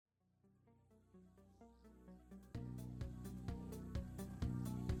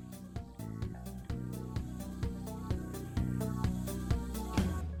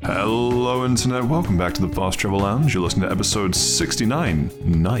Hello, Internet. Welcome back to the Fast Travel Lounge. You're listening to episode 69.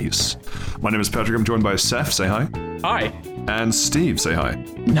 Nice. My name is Patrick. I'm joined by Seth. Say hi. Hi. And Steve. Say hi.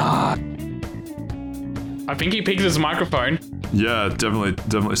 Nah. I think he picked his microphone. Yeah,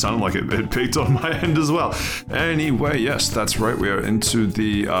 definitely sounded like it peaked on my end as well. Anyway, yes, that's right. We are into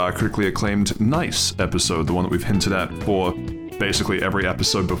the critically acclaimed Nice episode, the one that we've hinted at for basically every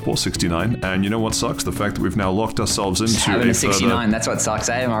episode before 69. And you know what sucks? The fact that we've now locked ourselves into Having a a 69, that's what sucks,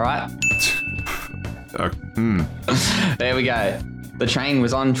 eh? Am I right? There we go. The train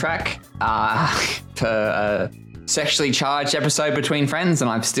was on track for a sexually charged episode between friends,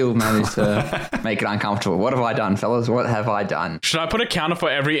 and I've still managed to make it uncomfortable. What have I done, fellas? What have I done? Should I put a counter for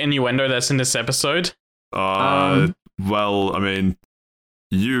every innuendo that's in this episode? Well, I mean,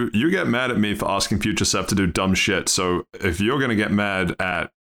 you get mad at me for asking Future Seth to do dumb shit, so if you're going to get mad at...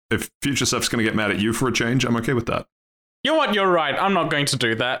 If Future Seth's going to get mad at you for a change, I'm okay with that. You know what? You're right. I'm not going to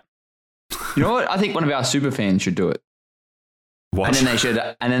do that. You know what? I think one of our super fans should do it. What? And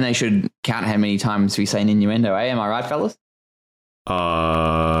then they should count how many times we say an innuendo, eh? Am I right, fellas?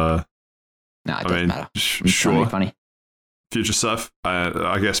 No, No, it doesn't matter. Sure. Funny. Future Seth,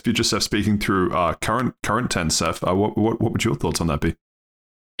 I guess Future Seth speaking through current tense, Seth, what would your thoughts on that be?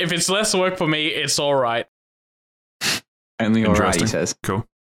 If it's less work for me, it's all right. Only all right, he says. Cool.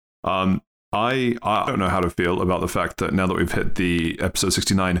 I don't know how to feel about the fact that now that we've hit the episode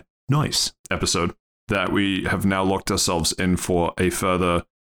 69 Nice episode, that we have now locked ourselves in for a further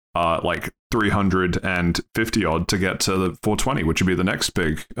 350 odd to get to the 420, which would be the next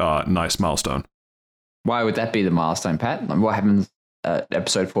big Nice milestone. Why would that be the milestone, Pat? Like, what happens at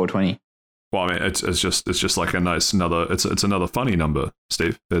episode 420? Well, I mean, it's just like a nice it's another funny number,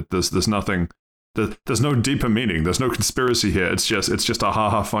 Steve. There's nothing. There's no deeper meaning. There's no conspiracy here. It's just a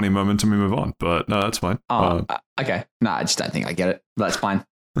ha funny moment and we move on. But no, that's fine. Okay. No, I just don't think I get it. That's fine.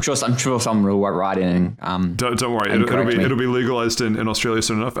 I'm sure someone will write in. Don't worry. It'll be legalized in Australia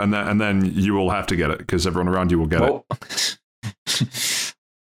soon enough, and then you will have to get it because everyone around you will get it.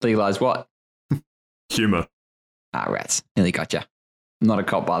 Legalize what? Humor. Rats. Nearly gotcha. I'm not a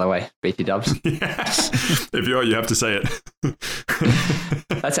cop, by the way. Beefy dubs. Yeah. If you are, you have to say it.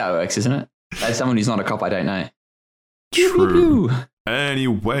 That's how it works, isn't it? As someone who's not a cop, I don't know. True.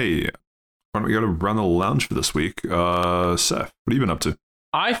 Anyway, why don't we go to Run the Lounge for this week? Seth, what have you been up to?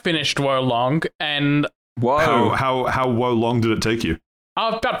 I finished Wo Long, and... Whoa. How Wo Long did it take you?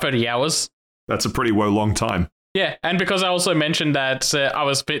 About 30 hours. That's a pretty Wo Long time. Yeah, and because I also mentioned that I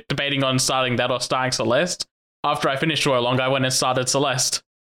was debating on starting that or starting Celeste, after I finished Wo Long, I went and started Celeste.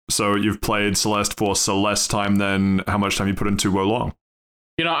 So you've played Celeste for Celeste time, then how much time you put into Wo Long?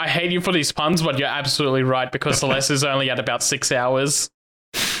 You know, I hate you for these puns, but you're absolutely right, because Celeste is only at about 6 hours.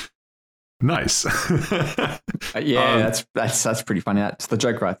 Nice. Yeah, that's pretty funny. That's the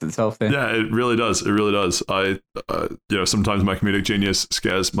joke right itself there. Yeah, it really does. It really does. I sometimes my comedic genius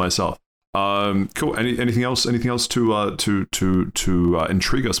scares myself. Cool. Anything else? Anything else to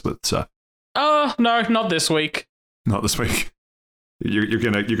intrigue us with, Seth? No, not this week. Not this week. You're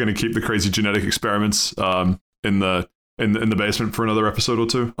gonna keep the crazy genetic experiments in the basement for another episode or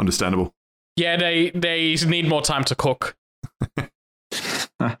two. Understandable. Yeah, they need more time to cook.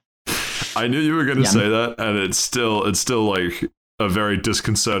 I knew you were going to say that, and it's still like a very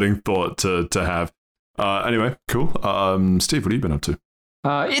disconcerting thought to have. Anyway, cool. Steve, what have you been up to?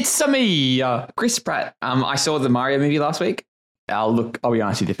 It's me, Chris Pratt. I saw the Mario movie last week. I'll be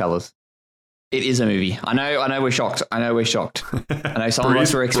honest with you, fellas. It is a movie. I know we're shocked. I know some of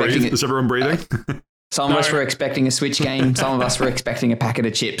us were expecting it. Is everyone breathing? Some of us were expecting a Switch game. Some of us were expecting a packet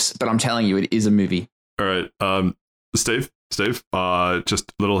of chips. But I'm telling you, it is a movie. All right. Steve, just a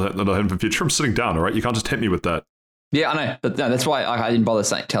little hint for future. I'm sitting down, all right? You can't just hit me with that. Yeah, I know. But no, that's why I didn't bother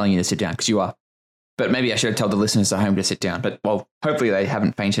telling you to sit down, because you are. But maybe I should have told the listeners at home to sit down. But, well, hopefully they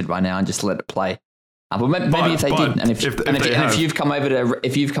haven't fainted by now and just let it play. But maybe if they did, and if you've come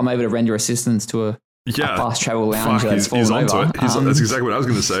over to render assistance to a Fast Travel Lounge that's fallen he's over. Onto it. That's exactly what I was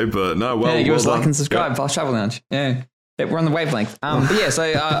going to say, but no, well, yeah, give us a like and subscribe, yeah. Fast Travel Lounge. Yeah, we're on the wavelength. But yeah, so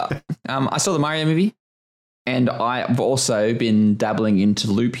I saw the Mario movie, and I've also been dabbling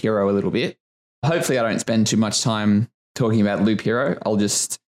into Loop Hero a little bit. Hopefully, I don't spend too much time talking about Loop Hero. I'll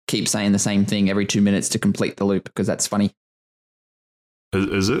just keep saying the same thing every 2 minutes to complete the loop, because that's funny.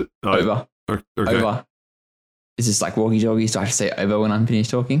 Is it? Over. Okay. Over. Is this like walkie-talkies? Do I have to say over when I'm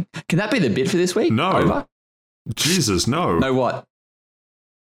finished talking? Can that be the bit for this week? No. Over? Jesus, no. No what?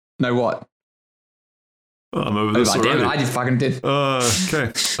 I'm over this already. Damn it, I just fucking did.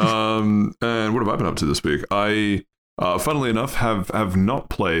 Okay. And what have I been up to this week? I, funnily enough, have not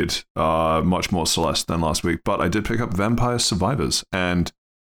played much more Celeste than last week, but I did pick up Vampire Survivors, and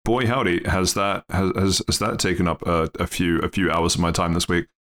boy howdy, has that taken up a few hours of my time this week.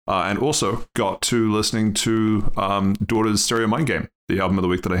 And also got to listening to Daughter's Stereo Mind Game, the album of the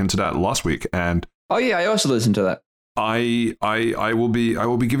week that I hinted at last week. And oh yeah, I also listened to that. I will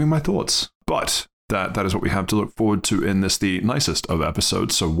be giving my thoughts, but that is what we have to look forward to in this, the nicest of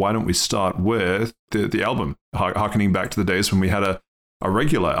episodes. So why don't we start with the album, harkening back to the days when we had a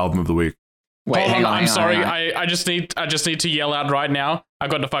regular album of the week. Wait, Hold hang on, on, I'm sorry. I just need to yell out right now. I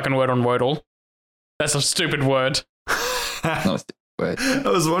got the fucking word on Wordle. That's a stupid word. Word. I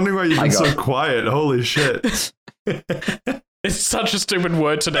was wondering why you've been so quiet. Holy shit. It's such a stupid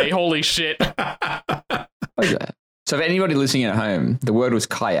word today. Holy shit. Okay. So if anybody listening at home, the word was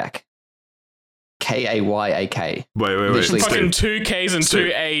kayak. K-A-Y-A-K. Wait. Literally Fucking Steve. 2 Ks and Steve.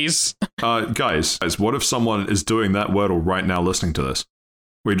 2 A's. Guys, what if someone is doing that Wordle right now listening to this?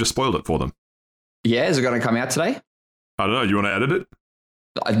 We just spoiled it for them. Yeah, is it going to come out today? I don't know. You want to edit it?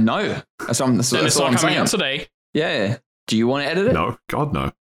 No. That's what I'm Then it's all not I'm coming saying. out today. Yeah. Do you want to edit it? No. God,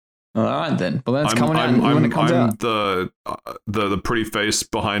 no. All right, then. Well, then it's coming out when it comes out. the pretty face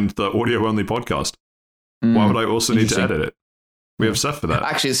behind the audio-only podcast. Why would I also need to edit it? We have Seth for that.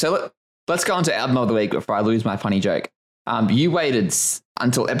 Actually, so let's go on to album of the week before I lose my funny joke. You waited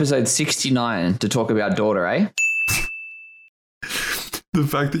until episode 69 to talk about Daughter, eh? The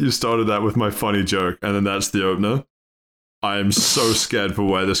fact that you started that with my funny joke and then that's the opener, I am so scared for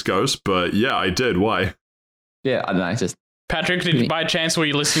where this goes. But yeah, I did. Why? Yeah, I don't know. Just Patrick, did you, by chance, were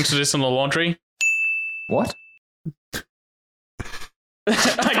you listening to this in the laundry? what?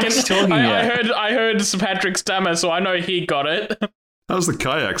 I heard Sir Patrick stammer, so I know he got it. How's the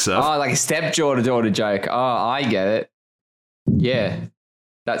kayak, Seth? Oh, like a stepdaughter joke. Oh, I get it. Yeah,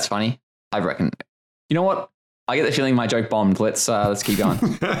 that's funny. I reckon. You know what? I get the feeling my joke bombed. Let's keep going.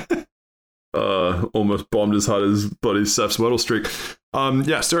 Almost bombed as hard as bloody Seth's Wordle streak.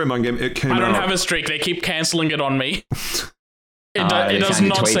 Yeah, Stereo Mind Game. It came out. I don't have a streak. They keep cancelling it on me. It they does found your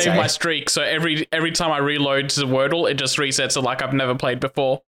not tweets, save eh? my streak. So every time I reload to Wordle, it just resets it like I've never played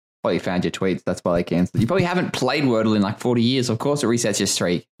before. Well, you found your tweets. That's why they cancelled. You probably haven't played Wordle in like 40 years. Of course, it resets your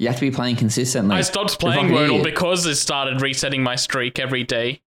streak. You have to be playing consistently. I stopped playing Wordle because it started resetting my streak every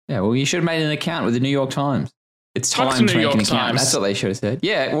day. Yeah, well, you should have made an account with the New York Times. It's time to New make York an account. Times. That's what they should have said.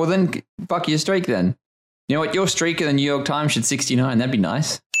 Yeah, well then, fuck your streak then. You know what? Your streak in the New York Times should 69. That'd be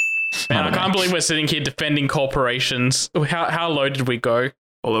nice. Man, I can't believe we're sitting here defending corporations. How low did we go?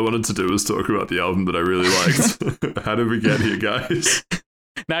 All I wanted to do was talk about the album that I really liked. How did we get here, guys?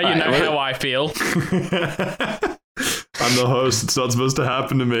 Now you know how I feel. I'm the host. It's not supposed to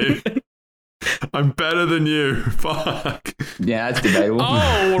happen to me. I'm better than you. Fuck. Yeah, that's debatable.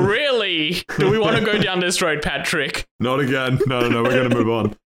 Oh, really? Do we want to go down this road, Patrick? Not again. No. We're going to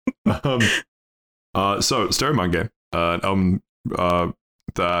move on. So, Stereo Mind Game, an album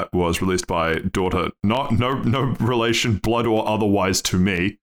that was released by Daughter, no relation, blood or otherwise, to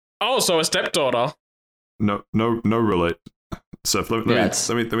me. Oh, so a stepdaughter. No relate. Seth, let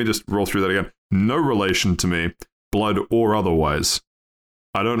me just roll through that again. No relation to me, blood or otherwise.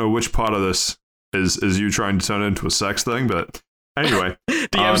 I don't know which part of this is you trying to turn it into a sex thing, but anyway.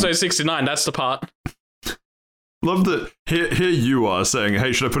 The episode 69, that's the part. Love that here you are saying,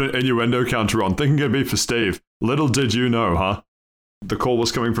 hey, should I put an innuendo counter on? Thinking it'd be for Steve. Little did you know, huh? The call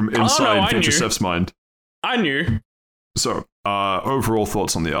was coming from inside Future Seth's mind. I knew. So, overall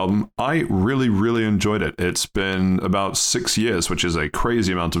thoughts on the album. I really, really enjoyed it. It's been about 6 years, which is a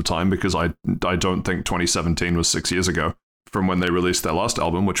crazy amount of time because I don't think 2017 was 6 years ago from when they released their last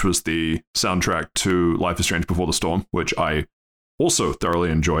album, which was the soundtrack to Life is Strange Before the Storm, which I also thoroughly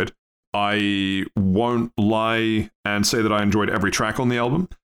enjoyed. I won't lie and say that I enjoyed every track on the album,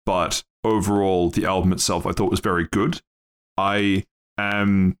 but overall, the album itself I thought was very good. I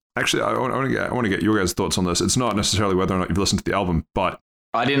am... Actually, I want to get your guys' thoughts on this. It's not necessarily whether or not you've listened to the album, but...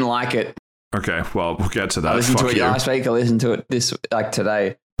 I didn't like it. Okay, well, we'll get to that. I listened to it last week. I listened to it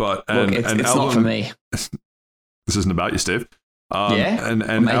today. But look, it's album, not for me. This isn't about you, Steve. Yeah? An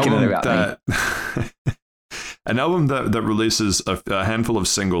album an album that releases a handful of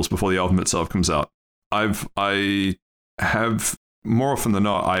singles before the album itself comes out. I have... More often than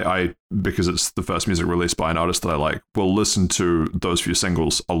not, I because it's the first music released by an artist that I like, will listen to those few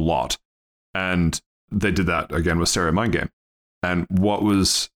singles a lot. And they did that again with Stereo Mind Game. And what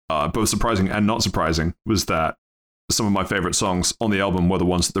was both surprising and not surprising was that some of my favorite songs on the album were the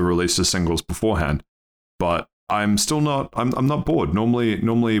ones that they released as singles beforehand. But I'm still not, I'm not bored.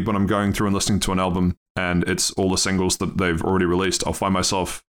 Normally when I'm going through and listening to an album and it's all the singles that they've already released, I'll find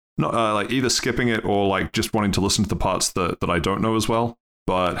myself not like either skipping it or like just wanting to listen to the parts that I don't know as well,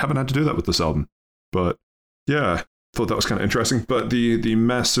 but haven't had to do that with this album. But yeah, thought that was kind of interesting. But the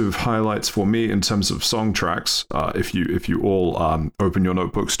massive highlights for me in terms of song tracks, if you all open your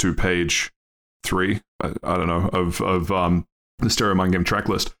notebooks to page 3, I don't know, of the Stereo Mind Game track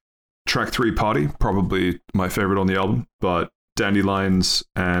list. Track 3, Party, probably my favorite on the album, but Dandelions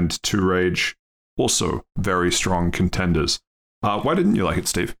and To Rage, also very strong contenders. Why didn't you like it,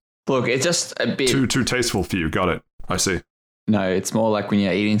 Steve? Look, it's just a bit... Too tasteful for you, got it. I see. No, it's more like when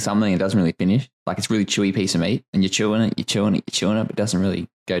you're eating something, it doesn't really finish. Like it's a really chewy piece of meat, and you're chewing it, but it doesn't really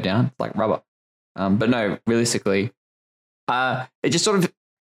go down. It's like rubber. But no, realistically, it just sort of...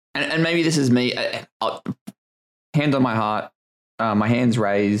 And maybe this is me, hand on my heart, my hands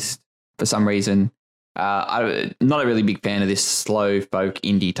raised for some reason. I'm not a really big fan of this slow folk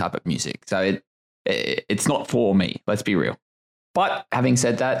indie type of music. So it's not for me, let's be real. But having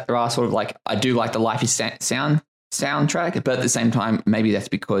said that, there are sort of like, I do like the Life is Sound soundtrack, but at the same time, maybe that's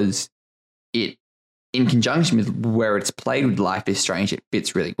because it, in conjunction with where it's played with Life is Strange, it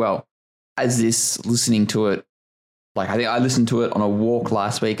fits really well. As this, listening to it, like I think I listened to it on a walk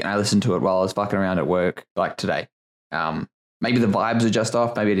last week and I listened to it while I was fucking around at work, like today. Maybe the vibes are just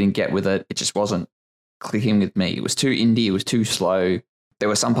off. Maybe I didn't get with it. It just wasn't clicking with me. It was too indie. It was too slow. There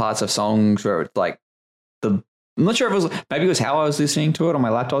were some parts of songs where it's like I'm not sure if it was, maybe it was how I was listening to it on my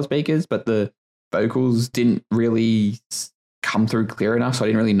laptop speakers, but the vocals didn't really come through clear enough. So I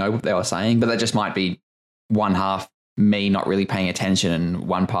didn't really know what they were saying, but that just might be one half me not really paying attention and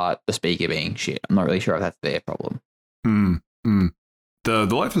one part the speaker being shit. I'm not really sure if that's their problem.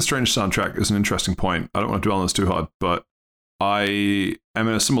 The Life is Strange soundtrack is an interesting point. I don't want to dwell on this too hard, but I am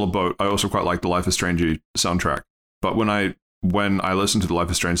in a similar boat. I also quite like the Life is Strange soundtrack, but when I listen to the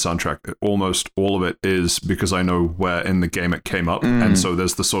Life is Strange soundtrack, almost all of it is because I know where in the game it came up, and so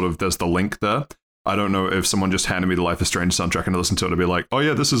there's the link there. I don't know if someone just handed me the Life is Strange soundtrack and I listened to it, I'd be like, oh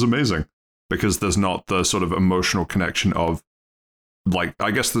yeah, this is amazing, because there's not the sort of emotional connection of, like,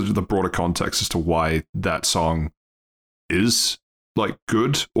 I guess the broader context as to why that song is like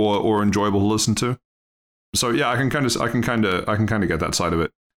good or enjoyable to listen to. So yeah, I can kind of get that side of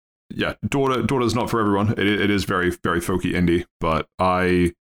it. Yeah, Daughter's not for everyone. It is very, very folky indie, but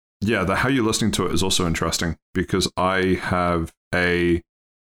the how you're listening to it is also interesting, because I have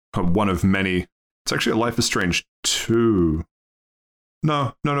one of many. It's actually a Life is Strange 2.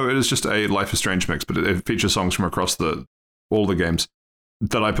 No, it is just a Life is Strange mix, but it features songs from across all the games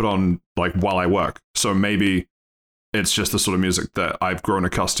that I put on like while I work. So maybe it's just the sort of music that I've grown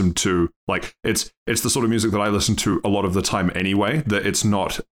accustomed to. Like it's the sort of music that I listen to a lot of the time anyway, that it's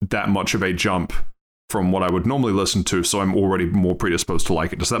not that much of a jump from what I would normally listen to. So I'm already more predisposed to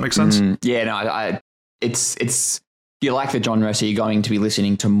like it. Does that make sense? Yeah, no, it's you like the genre, so you're going to be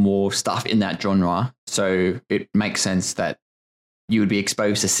listening to more stuff in that genre. So it makes sense that you would be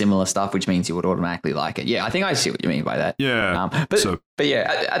exposed to similar stuff, which means you would automatically like it. Yeah, I think I see what you mean by that. Yeah. But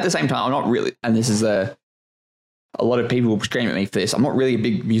yeah, at the same time, I'm not really, and this is a lot of people will scream at me for this. I'm not really a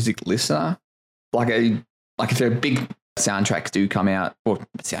big music listener. Like if there are big soundtracks do come out, or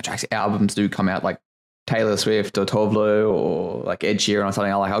albums do come out, like Taylor Swift or Tove or like Ed Sheeran or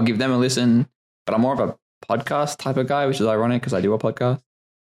something, I'll give them a listen. But I'm more of a podcast type of guy, which is ironic because I do a podcast.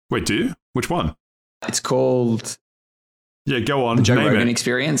 Wait, do you? Which one? It's called... Yeah, go on. The Joe Name Rogan it.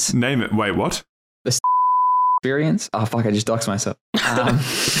 Experience. Name it. Wait, what? The Experience. Oh, fuck, I just doxed myself.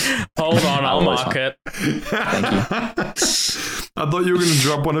 Hold on, I'll mark it. Thank you. I thought you were going to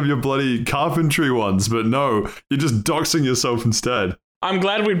drop one of your bloody carpentry ones, but no, you're just doxing yourself instead. I'm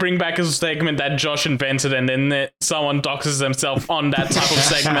glad we bring back a segment that Josh invented, and then someone doxes themselves on that type of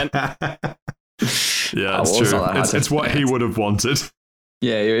segment. Yeah, it's true. It's what he would have wanted.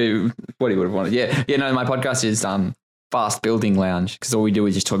 Yeah, what he would have wanted. Yeah. No, my podcast is Fast Building Lounge, because all we do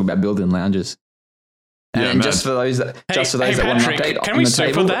is just talk about building lounges. And just for those that want an update can on we the sue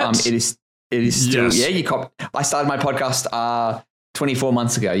table, for that? it is still, Yes. yeah. I started my podcast 24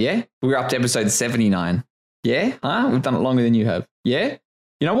 months ago. Yeah, we were up to episode 79. Yeah, we've done it longer than you have. Yeah,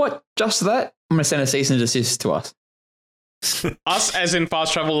 you know what? Just for that, I'm gonna send a cease and desist to us. Us as in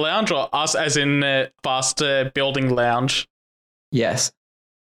Fast Travel Lounge, or us as in Fast Building Lounge? Yes.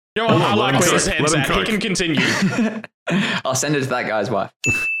 You know what? I like where his cook. head's Let him at. He cook. can continue. I'll send it to that guy's wife.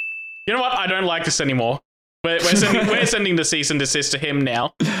 You know what? I don't like this anymore. We're sending the cease and desist to him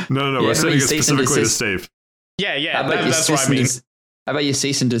now. No, Yeah, we're sending it cease and specifically to desist. Steve. Yeah, How about that's what I mean. How about you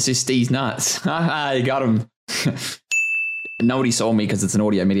cease and desist these nuts? You got him. Nobody saw me because it's an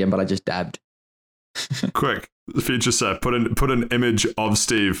audio medium, but I just dabbed. Quick, feature set. Put an image of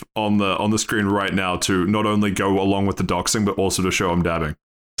Steve on the screen right now to not only go along with the doxing, but also to show him dabbing.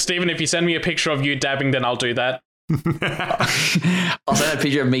 Stephen, if you send me a picture of you dabbing, then I'll do that. I'll send a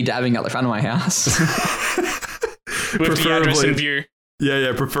picture of me dabbing at the front of my house. with the address in view.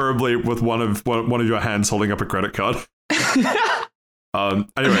 Yeah, preferably with one of your hands holding up a credit card.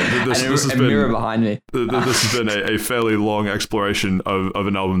 Anyway, this has been mirror behind me. This has been a fairly long exploration of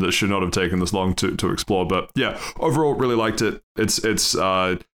an album that should not have taken this long to explore. But yeah, overall, really liked it. It's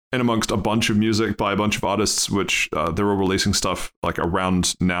in amongst a bunch of music by a bunch of artists, which they're all releasing stuff like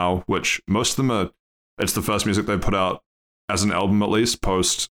around now. Which most of them are. It's the first music they've put out as an album, at least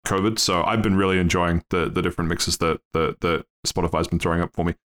post COVID. So I've been really enjoying the different mixes that Spotify's been throwing up for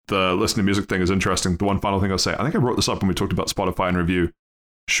me. The listen to music thing is interesting. The one final thing I'll say, I think I brought this up when we talked about Spotify in review.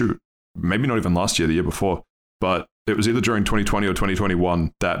 Shoot, maybe not even last year, the year before, but it was either during 2020 or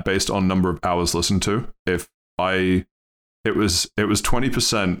 2021 that based on number of hours listened to, it was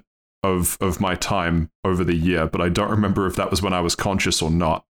 20% of my time over the year, but I don't remember if that was when I was conscious or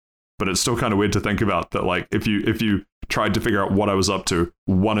not. But it's still kind of weird to think about that. Like if you tried to figure out what I was up to,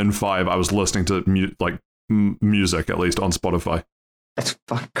 1 in 5 I was listening to music, at least on Spotify. That's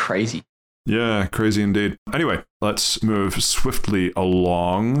fucking crazy. Yeah, crazy indeed. Anyway, let's move swiftly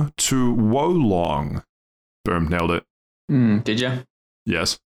along to Wolong. Boom, nailed it. Did you?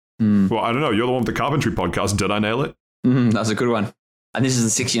 Yes. Well, I don't know. You're the one with the carpentry podcast. Did I nail it? That was a good one. And this is the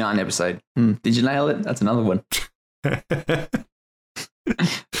 69 episode. Did you nail it? That's another one.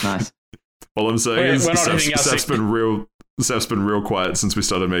 Nice. All I'm saying is Seth's been real quiet since we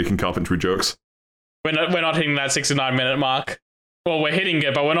started making carpentry jokes. We're not hitting that 69-minute mark. Well, we're hitting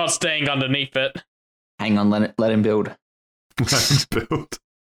it, but we're not staying underneath it. Hang on, let him build. Let him build.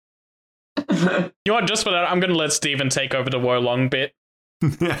 You know what? Just for that, I'm going to let Steven take over the Wolong bit.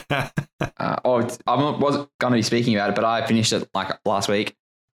 I wasn't going to be speaking about it, but I finished it like last week.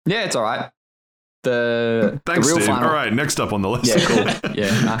 Yeah, it's all right. Thanks, the real Steve. final. All right, next up on the list. Yeah, cool.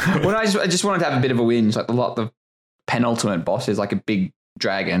 Yeah. Well, I just wanted to have a bit of a win. Like the penultimate boss is like a big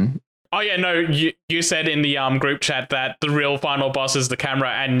dragon. Oh yeah, no, you said in the group chat that the real final boss is the camera,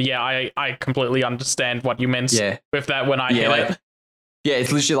 and yeah, I completely understand what you meant with that when I hit it. Yeah,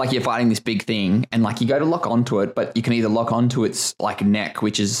 it's literally like you're fighting this big thing, and like you go to lock onto it, but you can either lock onto its like neck,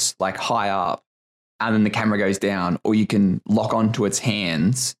 which is like high up, and then the camera goes down, or you can lock onto its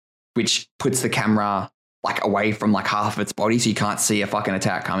hands, which puts the camera like away from like half of its body, so you can't see a fucking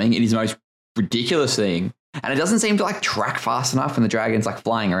attack coming. It is the most ridiculous thing. And it doesn't seem to like track fast enough when the dragon's like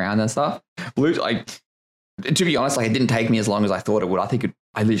flying around and stuff. To be honest, like it didn't take me as long as I thought it would. I think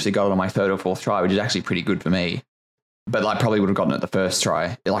I literally got it on my 3rd or 4th try, which is actually pretty good for me. But I probably would have gotten it the first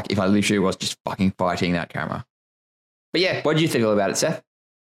try, like if I literally was just fucking fighting that camera. But yeah, what do you feel about it, Seth?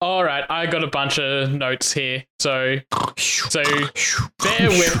 All right, I got a bunch of notes here, so bear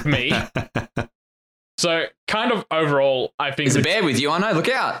with me. So kind of overall, I think... There's a bear with you, I know, look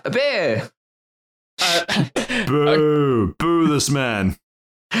out, a bear! Boo this man.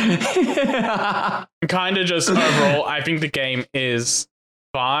 Kind of just overall, I think the game is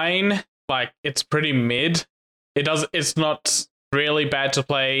fine. Like, it's pretty mid. It's not really bad to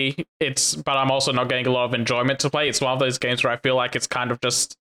play. But I'm also not getting a lot of enjoyment to play. It's one of those games where I feel like it's kind of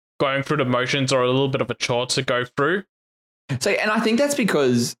just going through the motions or a little bit of a chore to go through. So, and I think that's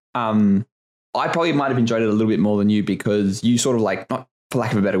because I probably might have enjoyed it a little bit more than you, because you sort of like, not for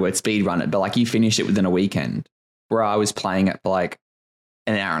lack of a better word, speed run it, but like you finished it within a weekend, where I was playing it for like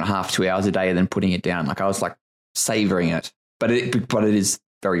an hour and a half, 2 hours a day, and then putting it down. Like I was like savoring it, but it is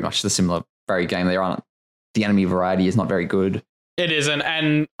very much the similar very game. The enemy variety is not very good. It isn't,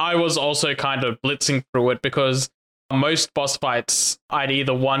 and I was also kind of blitzing through it because most boss fights I'd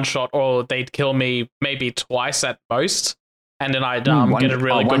either one shot or they'd kill me maybe twice at most, and then I'd get a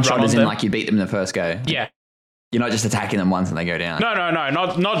really good one shot run as on in them. like you beat them in the first go. Yeah. You're not just attacking them once and they go down. No,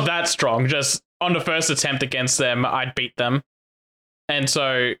 not that strong. Just on the first attempt against them, I'd beat them. And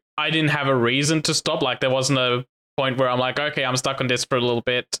so I didn't have a reason to stop. Like there wasn't a point where I'm like, okay, I'm stuck on this for a little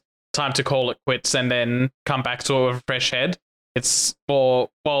bit. Time to call it quits and then come back to a fresh head. It's I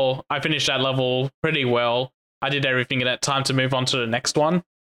finished that level pretty well. I did everything in it. Time to move on to the next one.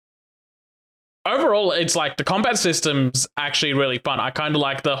 Overall, it's like the combat system's actually really fun. I kind of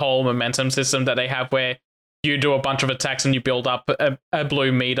like the whole momentum system that they have where you do a bunch of attacks and you build up a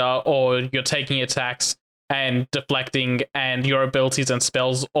blue meter, or you're taking attacks and deflecting, and your abilities and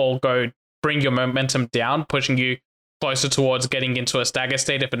spells all bring your momentum down, pushing you closer towards getting into a stagger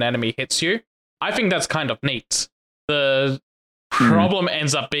state if an enemy hits you. I think that's kind of neat. The problem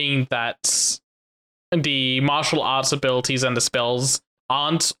ends up being that the martial arts abilities and the spells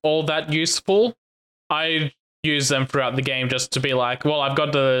aren't all that useful. I use them throughout the game just to be like, well, I've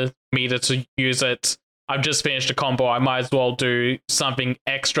got the meter to use it. I've just finished a combo. I might as well do something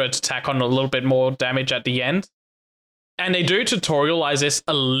extra to tack on a little bit more damage at the end. And they do tutorialize this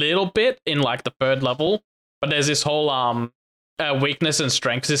a little bit in like the 3rd level, but there's this whole weakness and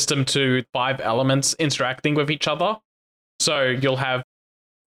strength system to 5 elements interacting with each other. So you'll have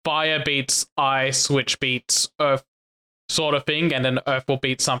fire beats ice, which beats earth, sort of thing, and then earth will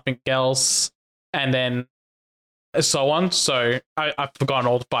beat something else, and then so on. So I've forgotten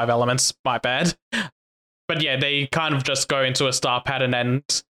all the 5 elements, my bad. But yeah, they kind of just go into a star pattern, and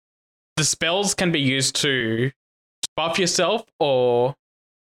the spells can be used to buff yourself or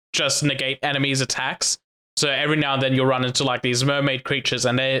just negate enemies' attacks. So every now and then you'll run into like these mermaid creatures,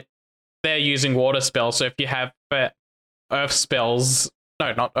 and they're using water spells. So if you have earth spells,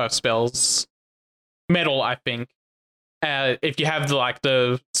 no, not earth spells, metal, I think. If you have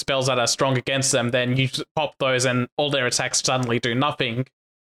the spells that are strong against them, then you pop those and all their attacks suddenly do nothing.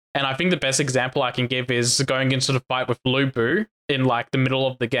 And I think the best example I can give is going into the fight with Lu Bu in like the middle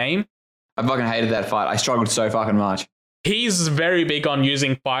of the game. I fucking hated that fight. I struggled so fucking much. He's very big on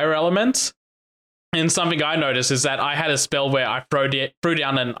using fire elements. And something I noticed is that I had a spell where I threw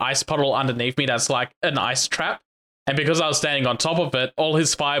down an ice puddle underneath me that's like an ice trap. And because I was standing on top of it, all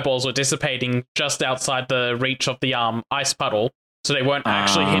his fireballs were dissipating just outside the reach of the ice puddle. So they weren't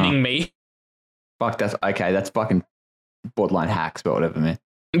actually hitting me. Fuck, that's okay. That's fucking borderline hacks, but whatever, man.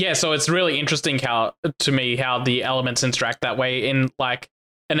 Yeah, so it's really interesting how the elements interact that way. In like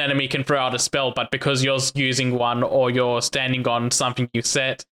an enemy can throw out a spell, but because you're using one or you're standing on something you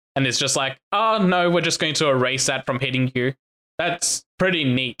set, and it's just like, oh no, we're just going to erase that from hitting you. That's pretty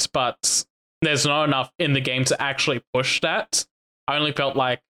neat, but there's not enough in the game to actually push that. I only felt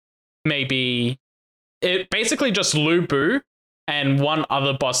like maybe it basically just Lu Bu and one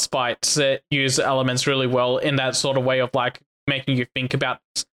other boss fight use elements really well in that sort of way of like making you think about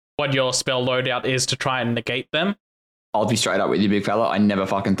what your spell loadout is to try and negate them. I'll be straight up with you, big fella. I never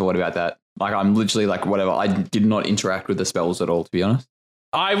fucking thought about that. Like, I'm literally like, whatever. I did not interact with the spells at all, to be honest.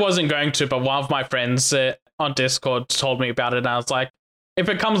 I wasn't going to, but one of my friends on Discord told me about it, and I was like, if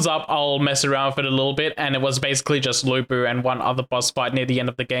it comes up, I'll mess around with it a little bit. And it was basically just Lu Bu and one other boss fight near the end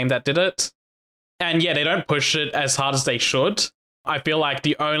of the game that did it. And yeah, they don't push it as hard as they should. I feel like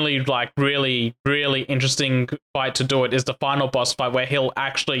the only like really, really interesting fight to do it is the final boss fight where he'll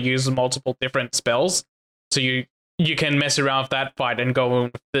actually use multiple different spells. So you can mess around with that fight and go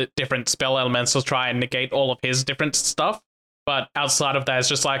with the different spell elements to try and negate all of his different stuff. But outside of that, it's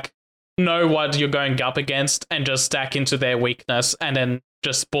just like, know what you're going up against and just stack into their weakness and then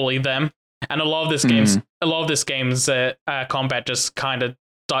just bully them. And a lot of this game's combat just kind of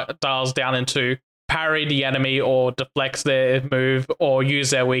dials down into parry the enemy or deflects their move or use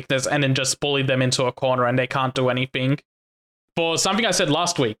their weakness and then just bully them into a corner and they can't do anything. For something I said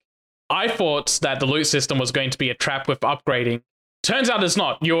last week, I thought that the loot system was going to be a trap with upgrading. Turns out it's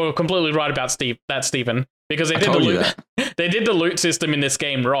not. You're completely right about Stephen, because they did the loot system in this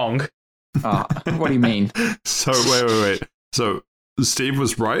game wrong. What do you mean? So wait. So Steve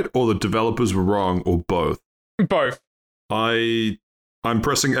was right, or the developers were wrong, or both? Both. I'm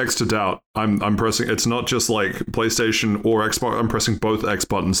pressing X to doubt. I'm pressing. It's not just like PlayStation or Xbox. I'm pressing both X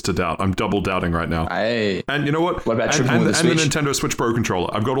buttons to doubt. I'm double doubting right now. Hey. And you know what? What about and the Switch? the Nintendo Switch Pro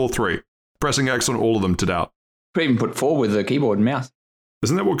controller? I've got all 3. Pressing X on all of them to doubt. Could even put 4 with the keyboard and mouse.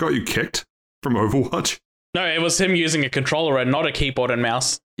 Isn't that what got you kicked from Overwatch? No, it was him using a controller and not a keyboard and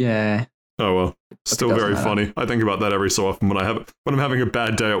mouse. Yeah. Oh well, still very funny. I think about that every so often when I'm having a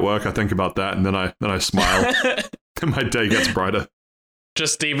bad day at work. I think about that and then I smile and my day gets brighter.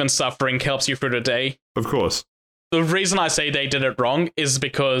 Just Steven suffering helps you through the day. Of course. The reason I say they did it wrong is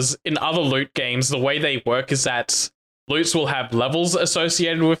because in other loot games, the way they work is that loots will have levels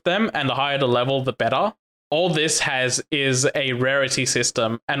associated with them, and the higher the level, the better. All this has is a rarity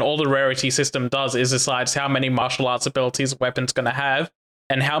system, and all the rarity system does is decides how many martial arts abilities a weapon's going to have,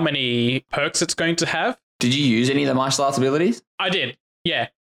 and how many perks it's going to have. Did you use any of the martial arts abilities? I did, yeah.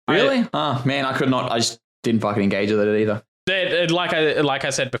 Really? Oh, man, I could not. I just didn't fucking engage with it either. Like I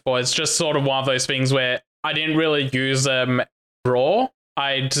said before, it's just sort of one of those things where I didn't really use them raw.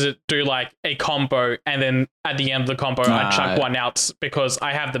 I'd do like a combo, and then at the end of the combo, I'd chuck one out because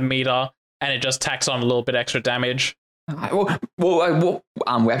I have the meter, and it just tacks on a little bit extra damage. What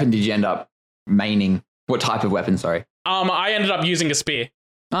weapon did you end up maining? What type of weapon, sorry? I ended up using a spear.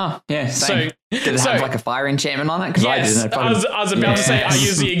 Oh, yeah, same. Did it have like a fire enchantment on it? Yes, I was about to say I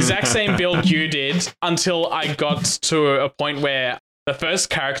used the exact same build you did until I got to a point where the first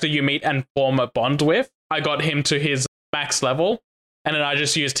character you meet and form a bond with, I got him to his max level, and then I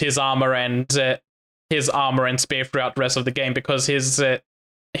just used his armor and spear throughout the rest of the game because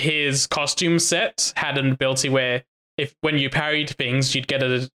his costume set had an ability where when you parried things, you'd get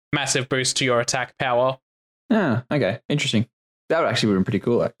a massive boost to your attack power. Oh, okay, interesting. That would actually have been pretty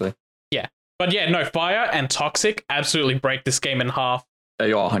cool, actually. Yeah, But yeah, no, fire and toxic absolutely break this game in half.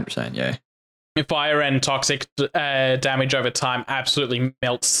 You're 100%, yeah. Fire and toxic damage over time absolutely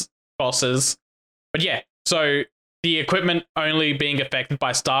melts bosses. But yeah, so the equipment only being affected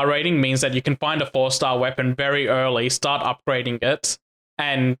by star rating means that you can find a 4-star weapon very early, start upgrading it,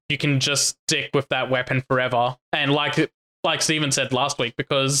 and you can just stick with that weapon forever. And like Steven said last week,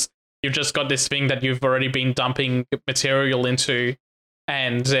 because you've just got this thing that you've already been dumping material into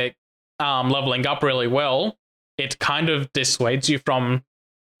and leveling up really well, it kind of dissuades you from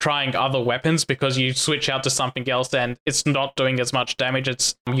trying other weapons because you switch out to something else and it's not doing as much damage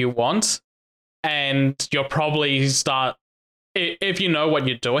as you want. And you'll probably start, if you know what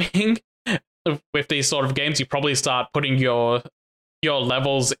you're doing with these sort of games, you probably start putting your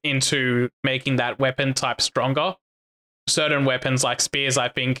levels into making that weapon type stronger. Certain weapons like spears, I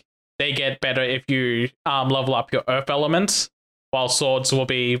think, they get better if you level up your earth element, while swords will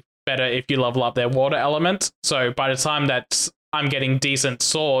be better if you level up their water element. So by the time that I'm getting decent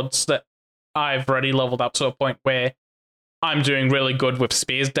swords, that I've already leveled up to a point where I'm doing really good with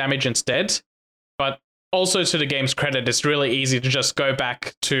spears damage instead. But also, to the game's credit, it's really easy to just go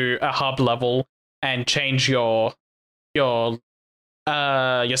back to a hub level and change your stat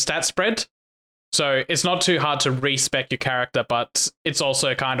spread. So it's not too hard to respec your character, but it's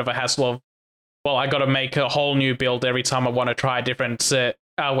also kind of a hassle of, well, I got to make a whole new build every time I want to try a different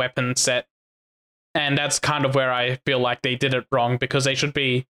weapon set. And that's kind of where I feel like they did it wrong, because they should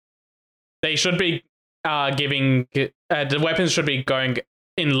be giving the weapons should be going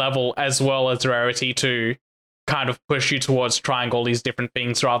in level as well as rarity to kind of push you towards trying all these different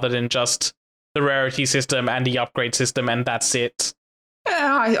things rather than just the rarity system and the upgrade system and that's it.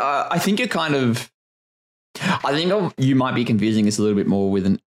 Yeah, I think you're kind of... I think you might be confusing this a little bit more with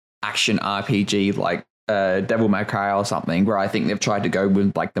an action RPG like Devil May Cry or something, where I think they've tried to go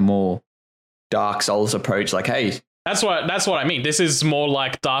with like the more Dark Souls approach. Like, hey, that's what I mean. This is more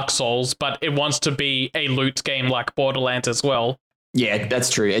like Dark Souls, but it wants to be a loot game like Borderlands as well. Yeah, that's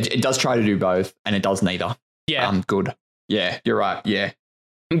true. It does try to do both, and it does neither. Yeah, good. Yeah, you're right.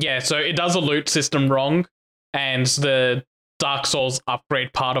 Yeah, so it does a loot system wrong, and the Dark Souls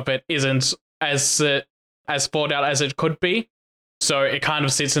upgrade part of it isn't as thought out as it could be. So it kind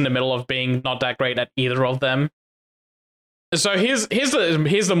of sits in the middle of being not that great at either of them. So here's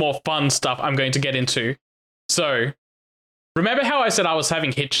the more fun stuff I'm going to get into. So remember how I said I was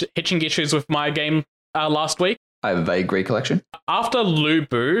having hitching issues with my game last week? I have a vague recollection. After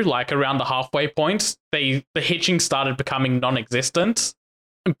Lubu, like around the halfway point, the hitching started becoming non-existent.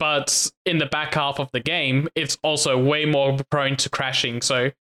 But in the back half of the game, it's also way more prone to crashing. So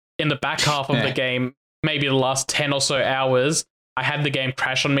in the back half of the game, maybe the last 10 or so hours, I had the game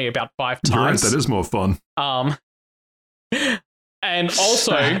crash on me about 5 times. You're right, that is more fun. And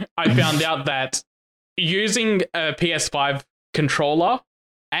also, I found out that using a PS5 controller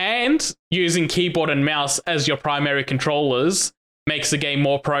and using keyboard and mouse as your primary controllers makes the game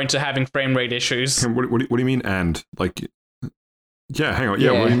more prone to having frame rate issues. What do you mean and? Like... Yeah, hang on.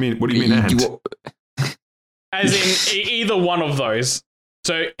 Yeah, what do you mean? What do you mean? And? As in either one of those.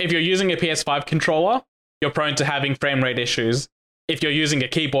 So if you're using a PS5 controller, you're prone to having frame rate issues. If you're using a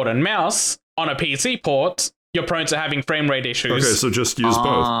keyboard and mouse on a PC port, you're prone to having frame rate issues. Okay, so just use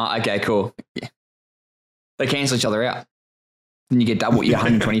both. Okay, cool. Yeah. They cancel each other out. Then you get double your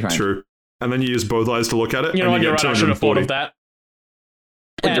 120 frames. True. And then you use both eyes to look at it. You know what? You're right. I should have thought of that.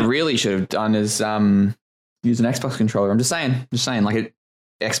 What they really should have done is use an Xbox controller. I'm just saying, like an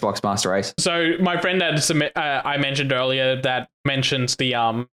Xbox Master Race. So my friend had I mentioned earlier that mentions the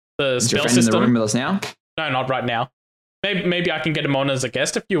spell is your friend system. In the room with us now? No, not right now. Maybe I can get him on as a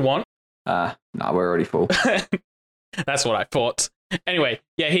guest if you want. No, we're already full. That's what I thought. Anyway,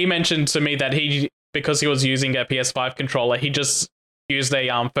 yeah, he mentioned to me that because he was using a PS5 controller, he just used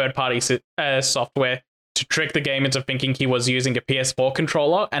a third-party software to trick the game into thinking he was using a PS4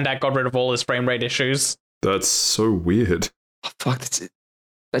 controller, and that got rid of all his frame rate issues. That's so weird. Oh, fuck,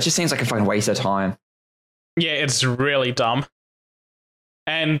 that just seems like a fucking waste of time. Yeah, it's really dumb.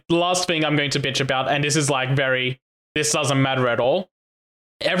 And the last thing I'm going to bitch about, and this is like this doesn't matter at all.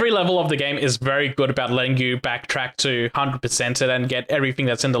 Every level of the game is very good about letting you backtrack to 100% it and get everything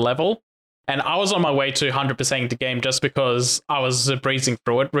that's in the level. And I was on my way to 100%ing the game just because I was breezing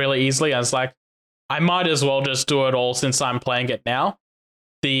through it really easily. I was like, I might as well just do it all since I'm playing it now.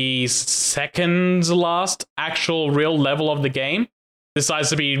 The second last actual real level of the game decides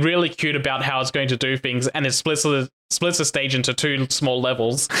to be really cute about how it's going to do things, and it splits the stage into 2 small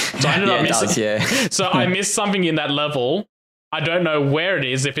levels. So I ended up missing. So I missed something in that level. I don't know where it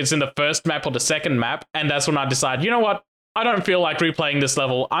is, if it's in the first map or the second map, and that's when I decided, you know what? I don't feel like replaying this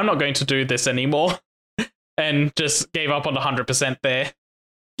level. I'm not going to do this anymore. And just gave up on the 100% there.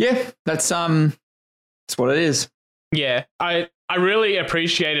 Yeah, that's what it is. Yeah, I really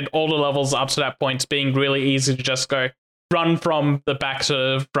appreciated all the levels up to that point being really easy to just go run from the back to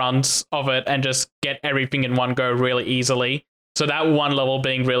the front of it and just get everything in one go really easily. So that one level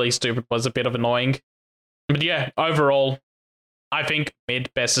being really stupid was a bit of annoying. But yeah, overall, I think mid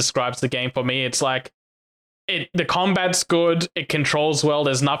best describes the game for me. It's like the combat's good, it controls well,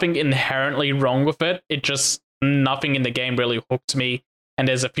 there's nothing inherently wrong with it. It just nothing in the game really hooked me. And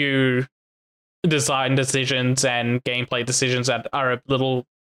there's a few design decisions and gameplay decisions that are a little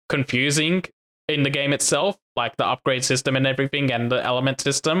confusing in the game itself, like the upgrade system and everything and the element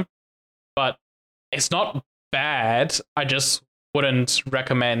system. But it's not bad. I just wouldn't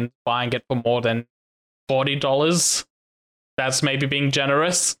recommend buying it for more than $40. That's maybe being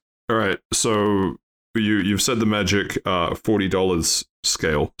generous. All right, so you've said the magic $40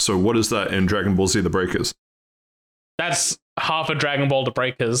 scale. So what is that in Dragon Ball Z: The Breakers? That's half a Dragon Ball The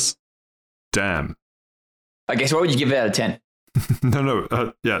Breakers. Damn. I guess what would you give it out of 10?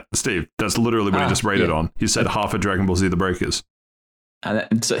 No, yeah, Steve, that's literally what he just rated on. He said half a Dragon Ball Z: The Breakers.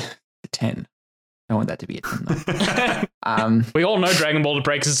 It's a 10. I want that to be a 10 though. We all know Dragon Ball The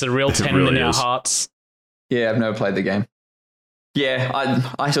Breakers is a real 10 really in our is. hearts. Yeah, I've never played the game. Yeah,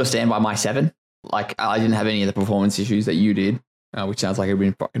 I still stand by my 7. Like, I didn't have any of the performance issues that you did, which sounds like it would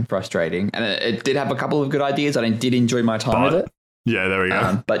be fucking frustrating. And it did have a couple of good ideas. I did enjoy my time with it. Yeah, there we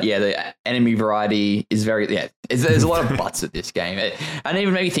go. But yeah, the enemy variety is there's a lot of butts at this game. And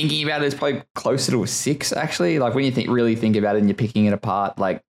even maybe thinking about it, it's probably closer to a 6, actually. Like, when you really think about it and you're picking it apart,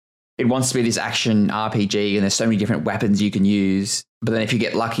 like, it wants to be this action RPG and there's so many different weapons you can use. But then if you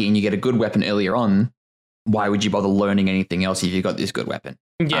get lucky and you get a good weapon earlier on, why would you bother learning anything else if you've got this good weapon?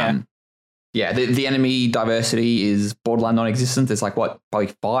 Yeah. The enemy diversity is borderline non-existent. There's like, probably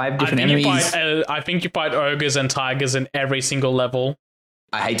 5 different enemies. I think you fight ogres and tigers in every single level.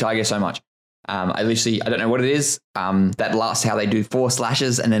 I hate tigers so much. I don't know what it is. That last, how they do 4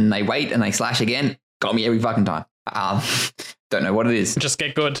 slashes and then they wait and they slash again. Got me every fucking time. Don't know what it is. Just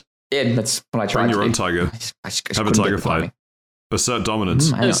get good. Yeah, that's what I tried. Bring your own tiger. I just Have a tiger fight. Assert dominance.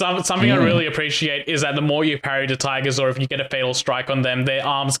 Something I really appreciate is that the more you parry the tigers, or if you get a fatal strike on them, their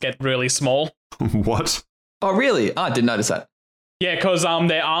arms get really small. What? Oh, really? I didn't notice that. Yeah, because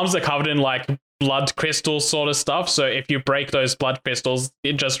their arms are covered in like blood crystals sort of stuff. So if you break those blood crystals,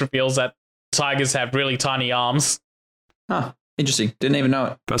 it just reveals that tigers have really tiny arms. Huh. Interesting. Didn't even know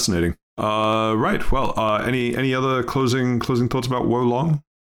it. Fascinating. Right. Well, any other closing thoughts about Wo Long?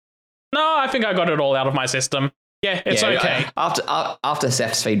 No, I think I got it all out of my system. Yeah, it's okay. After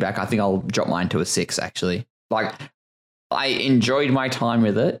Seth's feedback, I think I'll drop mine to a 6, actually. Like, I enjoyed my time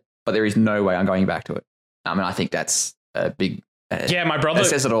with it, but there is no way I'm going back to it. I mean, I think that's a big... my brother... That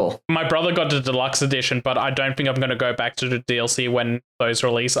says it all. My brother got the deluxe edition, but I don't think I'm going to go back to the DLC when those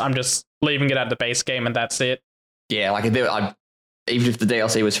release. I'm just leaving it at the base game, and that's it. Yeah, like, even if the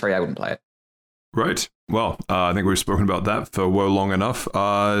DLC was free, I wouldn't play it. Right. Well, I think we've spoken about that for Wo long enough.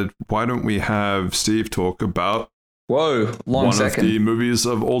 Why don't we have Steve talk about Whoa, one second. Of the movies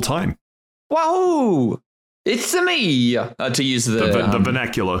of all time? Whoa! It's me! To use the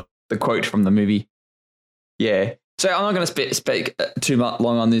vernacular. The quote from the movie. Yeah. So I'm not going to speak too much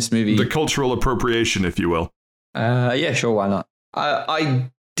long on this movie. The cultural appropriation, if you will. Yeah, sure, why not? I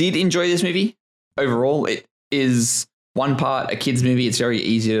did enjoy this movie. Overall, it is one part a kid's movie. It's very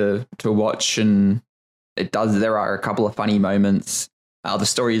easy to watch, and there are a couple of funny moments. The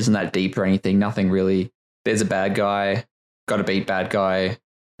story isn't that deep or anything. Nothing really. There's a bad guy. Got to beat bad guy.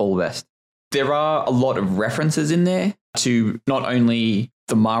 All the best. There are a lot of references in there to not only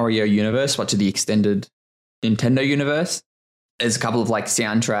the Mario universe, but to the extended Nintendo universe. There's a couple of like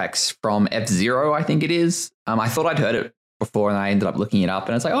soundtracks from F-Zero, I think it is. I thought I'd heard it before and I ended up looking it up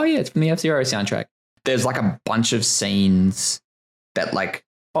and it's like, oh yeah, it's from the F-Zero soundtrack. There's like a bunch of scenes that like,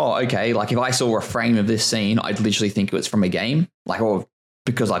 oh, okay, like if I saw a frame of this scene, I'd literally think it was from a game. Like, or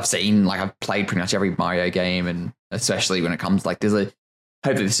because I've played pretty much every Mario game, and especially when it comes like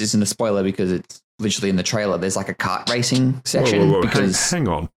hopefully this isn't a spoiler because it's literally in the trailer. There's like a kart racing section. Whoa. Because hang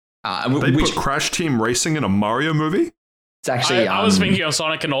on. They put Crash Team Racing in a Mario movie? It's actually. I was thinking of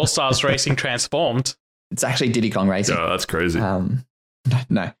Sonic and All Stars Racing Transformed. It's actually Diddy Kong Racing. Yeah, that's crazy.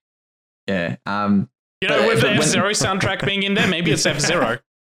 No. Yeah. With the F-Zero soundtrack being in there, maybe it's F-Zero.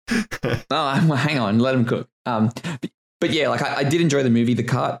 Oh, hang on, let him cook. But yeah, like I did enjoy the movie. The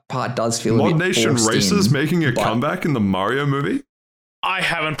kart part does feel Mod a bit Nation forced Racers in, making a comeback in the Mario movie? I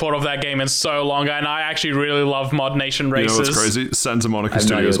haven't thought of that game in so long, and I actually really love Mod Nation Races. You know what's crazy? Santa Monica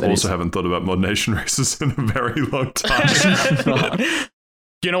Studios also haven't thought about Mod Nation Races in a very long time.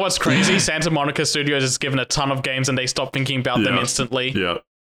 You know what's crazy? Santa Monica Studios has given a ton of games, and they stopped thinking about them instantly. Yeah.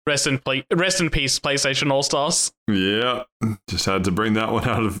 Rest in peace, PlayStation All Stars. Yeah, just had to bring that one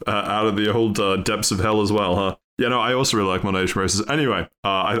out of the old depths of hell as well, huh? Yeah, no, I also really like Mod Nation Races. Anyway,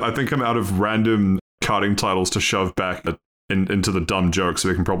 I think I'm out of random karting titles to shove back into the dumb jokes, so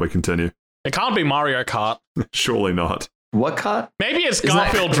we can probably continue. It can't be Mario Kart. Surely not. What kart? Maybe it's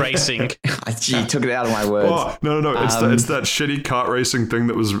Garfield Racing. Gee, you took it out of my words. Oh, no. It's that shitty kart racing thing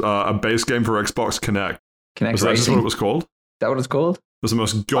that was a base game for Xbox Connect. Was that Racing? just what it was called? Is that what it's called? It was the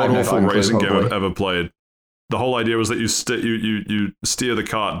most god-awful racing game I've ever played. The whole idea was that you steer the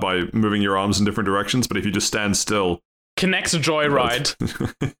kart by moving your arms in different directions, but if you just stand still... Connect's Joyride.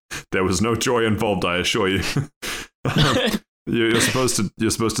 There was no joy involved, I assure you. You're supposed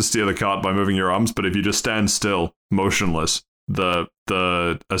to steer the kart by moving your arms, but if you just stand still, motionless, the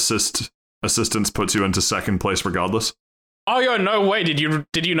assistance puts you into second place regardless. Oh, yo, no way. Did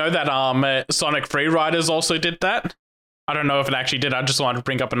you know that Sonic Free Riders also did that? I don't know if it actually did. I just wanted to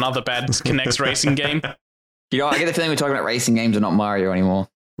bring up another bad Connect's racing game. You know, I get the feeling we're talking about racing games and not Mario anymore.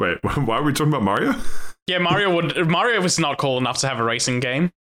 Wait, why are we talking about Mario? Yeah, Mario was not cool enough to have a racing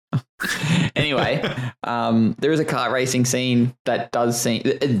game. Anyway, there is a kart racing scene that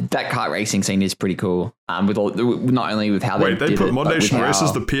kart racing scene is pretty cool. With all, not only with how they put Mod Nation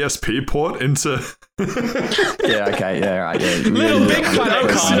Races, the PSP port into. Yeah. Okay. Yeah. Right. Yeah. Little Big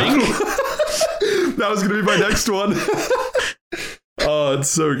Planet karting. That was gonna be my next one. Oh, it's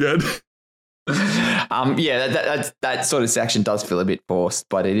so good. Yeah. That sort of section does feel a bit forced,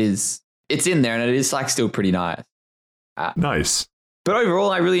 but it's in there and it is like still pretty nice. Nice. But overall,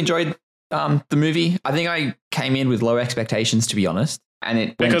 I really enjoyed the movie. I think I came in with low expectations, to be honest. And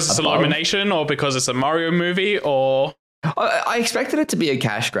it because it's Illumination, or because it's a Mario movie, or I expected it to be a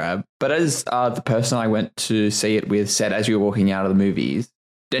cash grab. But as the person I went to see it with said, as we were walking out of the movies,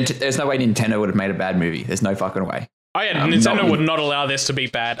 there's no way Nintendo would have made a bad movie. There's no fucking way. Oh yeah, Nintendo would not allow this to be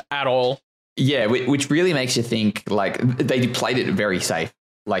bad at all. Yeah, which really makes you think. Like they played it very safe.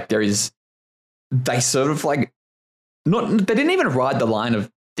 Like they sort of like. They didn't even ride the line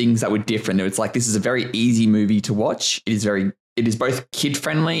of things that were different. It's like, this is a very easy movie to watch. It is both kid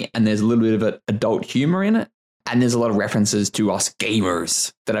friendly and there's a little bit of adult humor in it. And there's a lot of references to us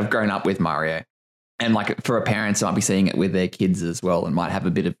gamers that have grown up with Mario. And like for parents, might be seeing it with their kids as well and might have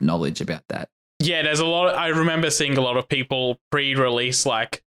a bit of knowledge about that. Yeah, there's a lot. I remember seeing a lot of people pre-release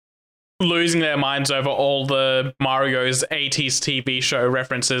like losing their minds over all the Mario's 80s TV show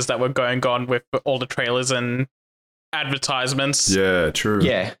references that were going on with all the trailers and advertisements. Yeah, true.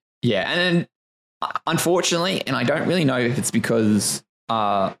 Yeah. And then, unfortunately, and I don't really know if it's because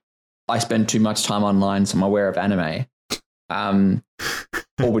I spend too much time online, so I'm aware of anime,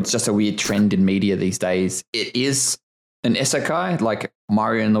 or it's just a weird trend in media these days. It is an isekai, like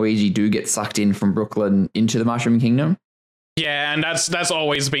Mario and Luigi do get sucked in from Brooklyn into the Mushroom Kingdom. Yeah, and that's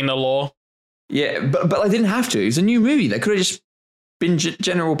always been the law. Yeah, but I didn't have to. It's a new movie. They could have just been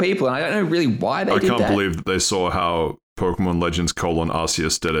general people, and I don't know really why they did that. I can't believe that they saw how Pokemon Legends :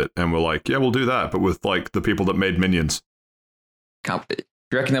 Arceus did it, and were like, yeah, we'll do that, but with like the people that made Minions. Do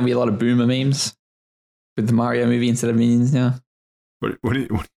you reckon there'll be a lot of boomer memes with the Mario movie instead of Minions now? What do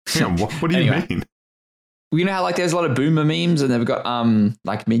you Anyway. mean? You know how like there's a lot of boomer memes, and they've got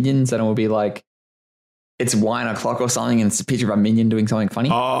like Minions, and it will be like it's 1 o'clock or something, and it's a picture of a minion doing something funny.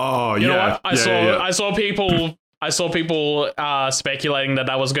 Oh, you know yeah. what? I saw people speculating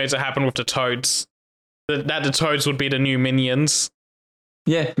that was going to happen with the Toads. That the Toads would be the new Minions.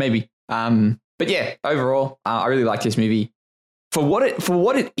 Yeah, maybe. But yeah, overall, I really like this movie for what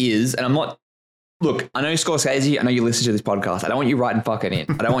it is. And I'm not. Look, I know Scorsese. I know you listen to this podcast. I don't want you writing fucking in.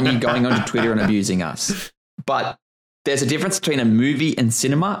 I don't want you going onto Twitter and abusing us. But there's a difference between a movie and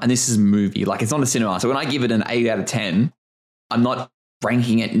cinema, and this is a movie. Like, it's not a cinema. So when I give it an 8 out of 10, I'm not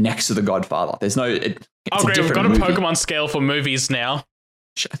ranking it next to The Godfather. There's no. It's great. We've got a movie. Pokemon scale for movies now.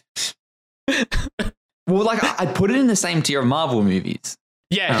 Well, like I'd put it in the same tier of Marvel movies.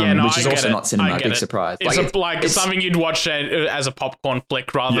 Yeah, no, which is I also get not cinema. Big surprise. It's something you'd watch as a popcorn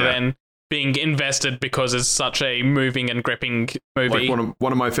flick rather than being invested because it's such a moving and gripping movie. Like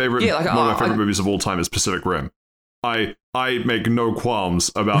one of my favorite movies of all time is Pacific Rim. I make no qualms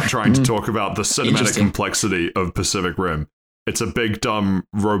about trying to talk about the cinematic complexity of Pacific Rim. It's a big, dumb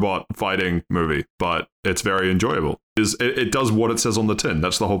robot fighting movie, but it's very enjoyable. It does what it says on the tin.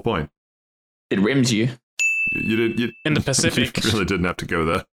 That's the whole point. It rims you. You in the Pacific. You really didn't have to go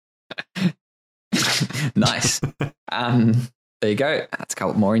there. Nice. There you go. That's a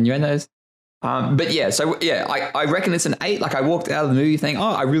couple more innuendos. But yeah, so yeah, I reckon it's an 8. Like I walked out of the movie thinking,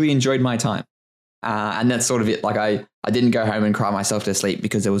 oh, I really enjoyed my time. And that's sort of it. Like I didn't go home and cry myself to sleep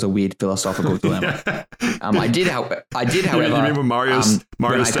because there was a weird philosophical dilemma. I did, however. You mean when Mario's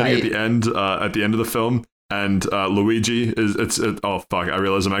standing at the end of the film, and Luigi is oh fuck! I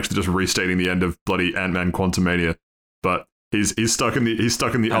realize I'm actually just restating the end of bloody Ant-Man Quantumania, but he's stuck in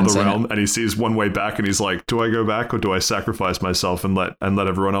the other realm, and he sees one way back, and he's like, do I go back or do I sacrifice myself and let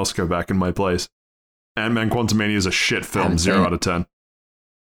everyone else go back in my place? Ant-Man Quantumania is a shit film, 0 out of 10.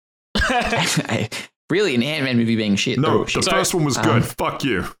 Really, an Ant-Man movie being shit? No, the first one was good. Fuck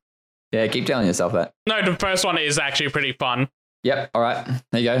you. Yeah, keep telling yourself that. No, the first one is actually pretty fun. Yep. All right.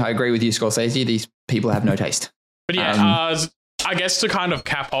 There you go. I agree with you, Scorsese. These people have no taste. But yeah, I guess to kind of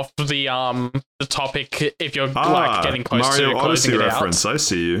cap off the topic, if you're like getting close Mario to closing Odyssey it reference. I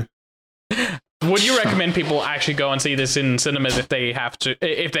see you. Would you recommend people actually go and see this in cinemas if they have to,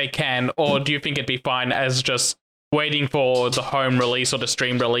 if they can, or do you think it'd be fine as just waiting for the home release or the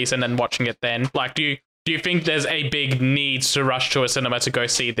stream release and then watching it then? Like, do you think there's a big need to rush to a cinema to go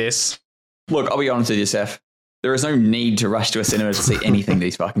see this? Look, I'll be honest with you, Seth. There is no need to rush to a cinema to see anything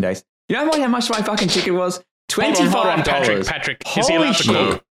these fucking days. You know how much my fucking ticket was? $25. Hold on, Patrick, is he allowed to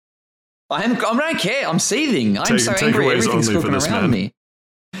cook? I don't care. I'm seething. I'm so angry. Everything's cooking around me.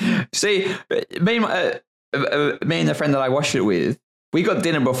 See, me and the friend that I watched it with, we got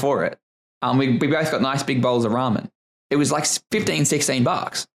dinner before it. We both got nice big bowls of ramen. It was like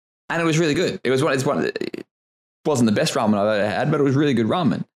 $15-16, and it was really good. It wasn't the best ramen I've ever had, but it was really good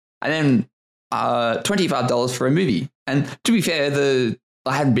ramen. And then $25 for a movie. And to be fair,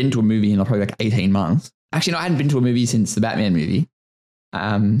 I hadn't been to a movie in probably like 18 months. Actually, no, I hadn't been to a movie since the Batman movie.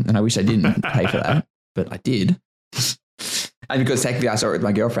 And I wish I didn't pay for that, but I did. And because technically I saw it with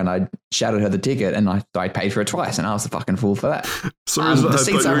my girlfriend, I shouted her the ticket and I paid for it twice, and I was the fucking fool for that. So I thought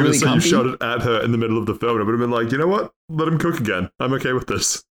you were going to say you shouted at her in the middle of the film. I would have been like, you know what? Let him cook again. I'm okay with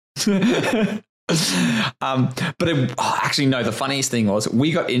this. Actually, no, the funniest thing was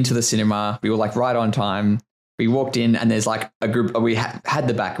we got into the cinema. We were like right on time. We walked in and there's like a group. We had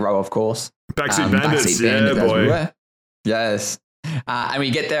the back row, of course. Backseat Bandits, yeah, boy. Yes. And we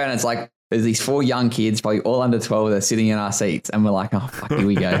get there and it's like, there's these 4 young kids, probably all under 12. They're sitting in our seats and we're like, oh, fuck, here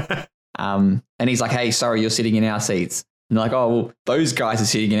we go. And he's like, hey, sorry, you're sitting in our seats. And they're like, oh, well, those guys are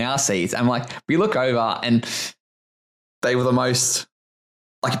sitting in our seats. And like, we look over and they were the most,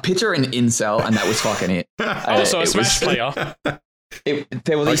 like, picture an incel, and that was fucking it. Also a Smash player.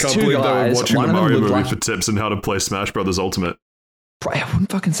 There were these 2 guys. I can't believe they were watching the Mario movie for tips on how to play Smash Brothers Ultimate. I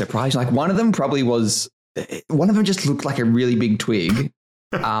wouldn't fucking surprise you. Like, one of them just looked like a really big twig.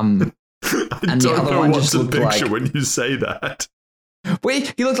 And the other one just looked like, when you say that.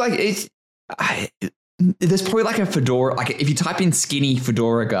 Wait, he looked like there's probably like a fedora. Like if you type in skinny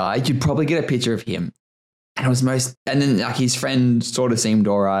fedora guy, you'd probably get a picture of him. And it was and then like his friend sort of seemed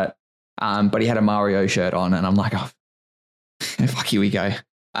all right, but he had a Mario shirt on, and I'm like, oh, fuck, here we go.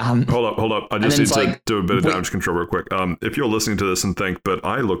 Hold up. I just need to do a bit of damage control real quick. If you're listening to this and think, but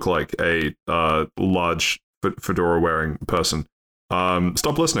I look like a large fedora wearing person.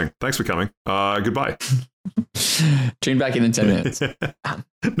 Stop listening. Thanks for coming. Goodbye. Tune back in 10 minutes.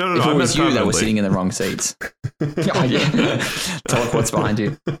 No. If it was you that was sitting in the wrong seats. Oh, yeah. Teleport's behind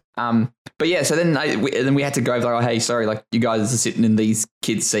you. But yeah, so then we had to go like, oh, hey, sorry, like you guys are sitting in these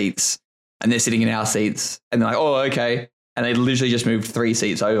kids' seats and they're sitting in our seats. And they're like, oh, okay. And they literally just moved 3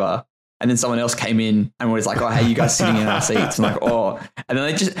 seats over. And then someone else came in and was like, oh, hey, you guys sitting in our seats. I'm like, oh. And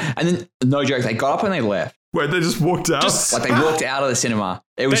then no joke, they got up and they left. Wait, they just walked out? Like they walked out of the cinema.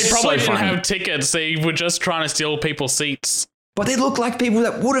 It was so funny. They probably didn't have tickets. They were just trying to steal people's seats. But they look like people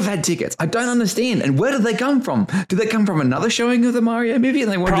that would have had tickets. I don't understand. And where did they come from? Did they come from another showing of the Mario movie and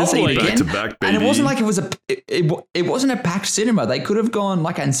they wanted to see it again? Back to back, baby. And it wasn't like it wasn't a packed cinema. They could have gone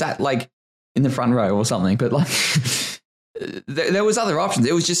like and sat like in the front row or something. But like there was other options.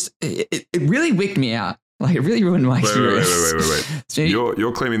 It was just it really wicked me out. Like it really ruined my experience. Wait. So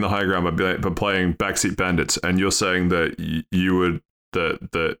you're claiming the high ground by playing Backseat Bandits, and you're saying that you would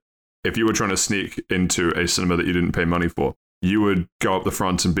that if you were trying to sneak into a cinema that you didn't pay money for, you would go up the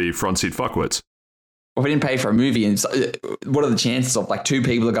front and be front seat fuckwits. Well, if we didn't pay for a movie, and what are the chances of like 2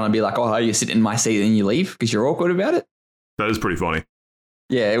 people are going to be like, oh, you sit in my seat and you leave because you're awkward about it? That is pretty funny.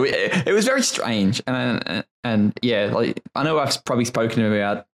 Yeah, it was very strange, and yeah, like I know I've probably spoken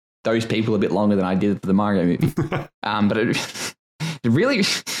about those people a bit longer than I did for the Mario movie. But it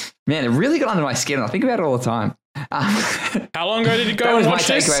really got under my skin. I think about it all the time. How long ago did you go that and was watch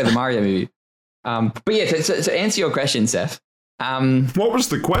my this? takeaway of the Mario movie. But yeah, to answer your question, Seth. What was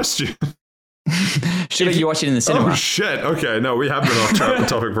the question? Should you watch it in the cinema? Oh shit! Okay, no, we have been off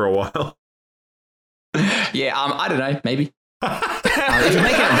topic for a while. Yeah, I don't know, maybe. If you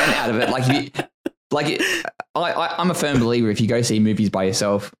make an event out of it, I'm a firm believer if you go see movies by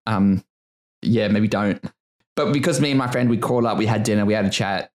yourself, yeah, maybe don't. But because me and my friend, we called up, we had dinner, we had a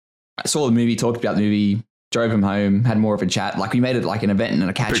chat, I saw the movie, talked about the movie, drove him home, had more of a chat. Like we made it like an event and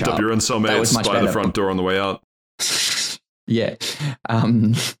a catch Picked up. up your cellmates by the front door on the way out. Yeah.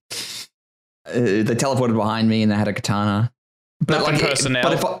 They teleported behind me and they had a katana. But Nothing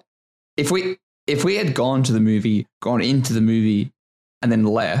personnel. But if we had gone into the movie and then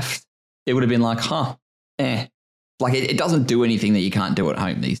left, it would have been like, Like it doesn't do anything that you can't do at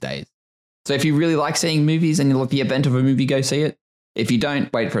home these days. So if you really like seeing movies and you like the event of a movie, go see it. If you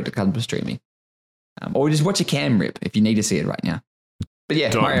don't, wait for it to come to streaming. Or just watch a cam rip if you need to see it right now. But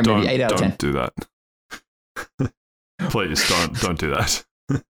yeah, Mario movie, 8 out of 10. Don't do that. Please don't do that.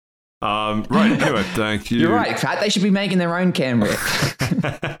 Right, anyway, thank you. You're right, Pat. They should be making their own cam rip.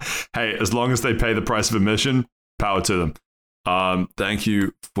 Hey, as long as they pay the price of admission, power to them. Thank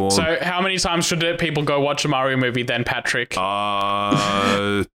you for... So how many times should people go watch a Mario movie then, Patrick?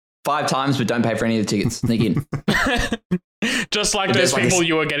 5 times, but don't pay for any of the tickets. Sneak in. Just like those people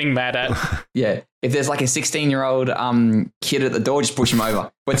you were getting mad at. Yeah. If there's like a 16-year-old kid at the door, just push him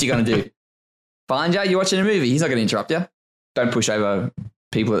over. What's he going to do? Balanja, you're watching a movie. He's not going to interrupt you. Don't push over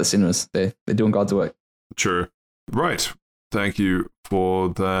people at the cinemas. They're doing God's work. True. Right. Thank you for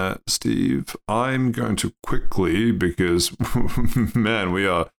that, Steve. I'm going to quickly, because, man, we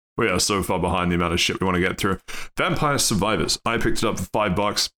are so far behind the amount of shit we want to get through. Vampire Survivors. I picked it up for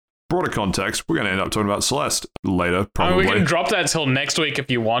 $5. Broader context, we're going to end up talking about Celeste later, probably. We can drop that till next week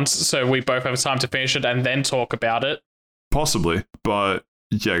if you want, so we both have time to finish it and then talk about it. Possibly, but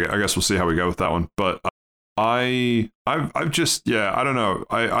yeah, I guess we'll see how we go with that one. But I've just, I don't know.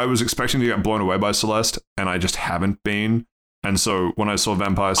 I was expecting to get blown away by Celeste, and I just haven't been. And so when I saw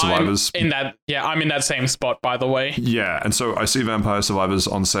Vampire Survivors... I'm in that same spot, by the way. Yeah, and so I see Vampire Survivors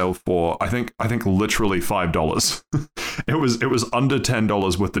on sale for, I think literally $5. It was under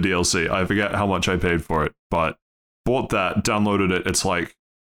 $10 with the DLC. I forget how much I paid for it, but bought that, downloaded it. It's like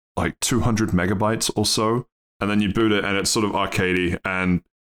 200 megabytes or so, and then you boot it, and it's sort of arcadey. And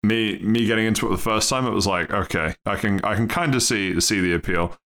me getting into it the first time, it was like, okay, I can kind of see the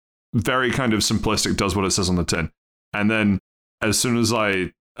appeal. Very kind of simplistic, does what it says on the tin, and then as soon as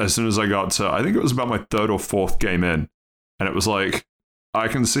I got to, I think it was about my 3rd or 4th game in, and it was like, I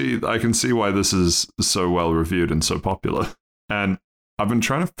can see why this is so well reviewed and so popular. And I've been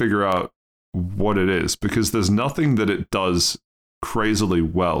trying to figure out what it is, because there's nothing that it does crazily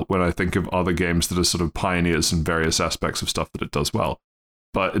well when I think of other games that are sort of pioneers in various aspects of stuff that it does well.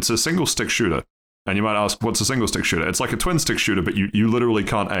 But it's a single stick shooter. And you might ask, what's a single stick shooter? It's like a twin stick shooter, but you literally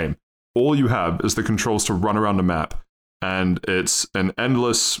can't aim. All you have is the controls to run around a map. And it's an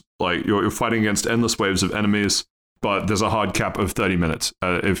endless, like, you're fighting against endless waves of enemies, but there's a hard cap of 30 minutes.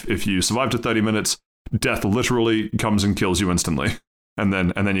 If you survive to 30 minutes, death literally comes and kills you instantly. And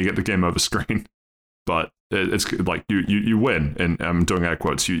then you get the game over screen. But it's like, you win, and I'm doing air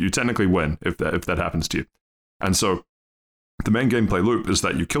quotes, you technically win if that happens to you. And so the main gameplay loop is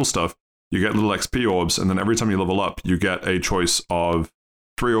that you kill stuff, you get little XP orbs, and then every time you level up, you get a choice of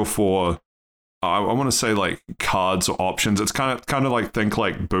 3 or 4... I want to say like cards or options. It's kind of like, think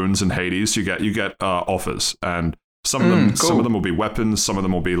like boons in Hades. You get offers, and some of them will be weapons. Some of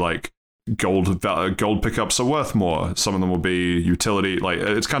them will be like gold pickups are worth more. Some of them will be utility. Like,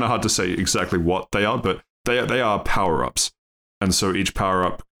 it's kind of hard to say exactly what they are, but they are power ups. And so each power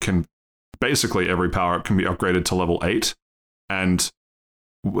up basically every power up can be upgraded to level 8. And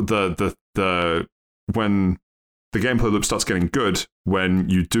when the gameplay loop starts getting good, when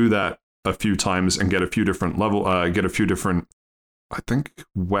you do that a few times and get a few different I think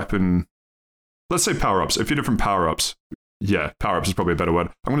weapon, let's say power-ups, a few different power-ups. Yeah, power-ups is probably a better word.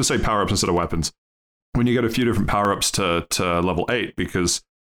 I'm going to say power-ups instead of weapons. When you get a few different power-ups to level 8, because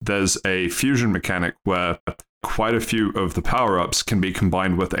there's a fusion mechanic where quite a few of the power-ups can be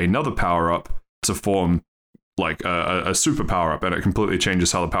combined with another power-up to form like a super power-up, and it completely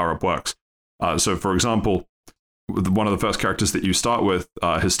changes how the power-up works. So for example, one of the first characters that you start with,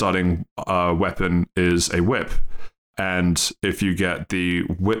 his starting weapon is a whip. And if you get the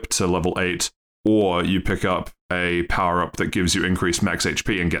whip to level 8, or you pick up a power-up that gives you increased max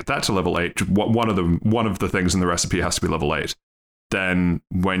HP and get that to level 8, one of the things in the recipe has to be level 8. Then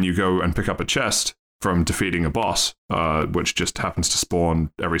when you go and pick up a chest from defeating a boss, which just happens to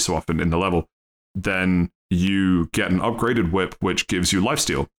spawn every so often in the level, then you get an upgraded whip which gives you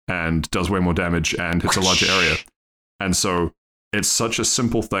lifesteal and does way more damage and hits a larger area. And so it's such a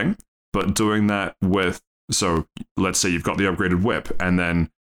simple thing, but doing that with, so let's say you've got the upgraded whip, and then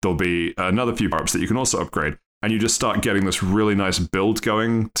there'll be another few power-ups that you can also upgrade, and you just start getting this really nice build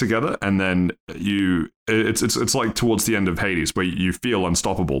going together, and then it's like towards the end of Hades where you feel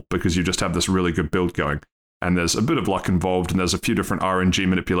unstoppable because you just have this really good build going, and there's a bit of luck involved, and there's a few different RNG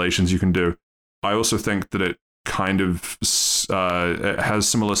manipulations you can do. I also think that it kind of it has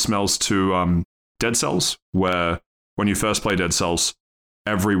similar smells to Dead Cells, where when you first play Dead Cells,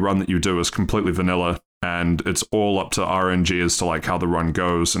 every run that you do is completely vanilla, and it's all up to RNG as to like how the run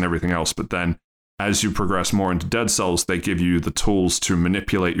goes and everything else. But then as you progress more into Dead Cells, they give you the tools to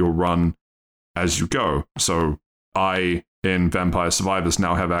manipulate your run as you go. So I, in Vampire Survivors,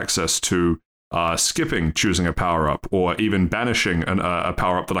 now have access to skipping choosing a power-up, or even banishing a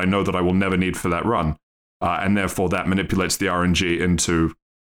power-up that I know that I will never need for that run. And therefore that manipulates the RNG into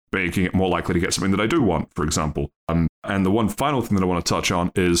making it more likely to get something that I do want, for example. And the one final thing that I want to touch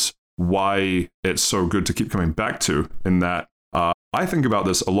on is why it's so good to keep coming back to, in that I think about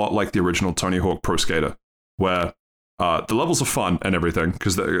this a lot like the original Tony Hawk Pro Skater, where the levels are fun and everything,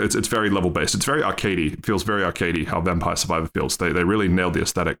 because it's very level-based. It's very arcadey. It feels very arcadey how Vampire Survivor feels. They really nailed the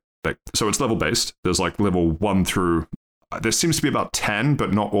aesthetic. So it's level-based. There's like level 1 through... there seems to be about 10,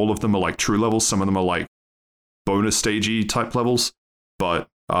 but not all of them are like true levels. Some of them are like bonus stagey type levels. But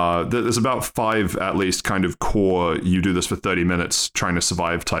there's about 5 at least kind of core, you do this for 30 minutes trying to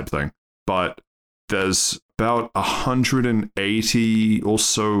survive type thing. But there's about 180 or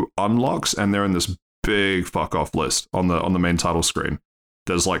so unlocks, and they're in this big fuck off list on the main title screen.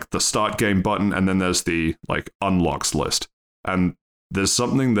 There's like the start game button, and then there's the like unlocks list. And there's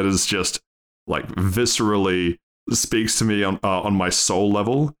something that is just like viscerally speaks to me on my soul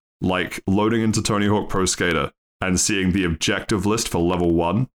level, like loading into Tony Hawk Pro Skater and seeing the objective list for level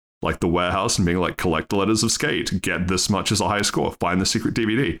 1, like the warehouse, and being like, collect the letters of skate, get this much as a high score, find the secret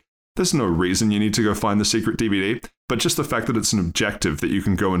DVD. There's no reason you need to go find the secret DVD, but just the fact that it's an objective that you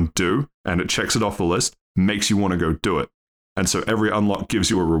can go and do, and it checks it off the list, makes you want to go do it. And so every unlock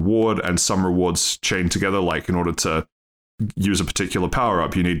gives you a reward, and some rewards chain together, like in order to use a particular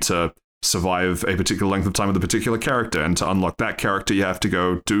power-up, you need to survive a particular length of time with a particular character, and to unlock that character, you have to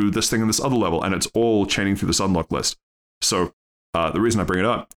go do this thing in this other level, and it's all chaining through this unlock list. So the reason I bring it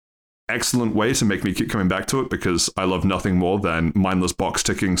up, excellent way to make me keep coming back to it, because I love nothing more than mindless box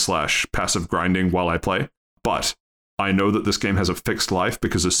ticking / passive grinding while I play. But I know that this game has a fixed life,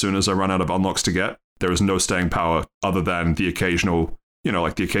 because as soon as I run out of unlocks to get, there is no staying power other than the occasional,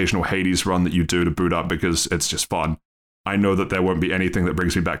 like the occasional Hades run that you do to boot up because it's just fun. I know that there won't be anything that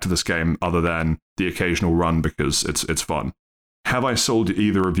brings me back to this game other than the occasional run because it's fun. Have I sold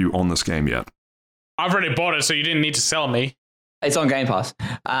either of you on this game yet? I've already bought it, so you didn't need to sell me. It's on Game Pass.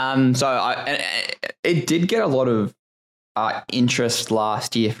 It did get a lot of interest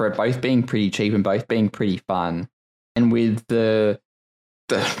last year for it both being pretty cheap and both being pretty fun. And with the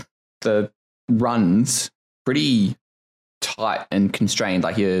runs pretty tight and constrained,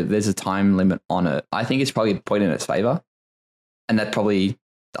 like there's a time limit on it, I think it's probably a point in its favor. And that probably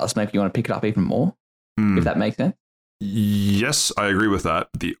does make you want to pick it up even more, if that makes sense. Yes, I agree with that.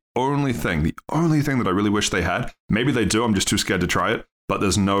 The only thing that I really wish they had, maybe they do, I'm just too scared to try it, but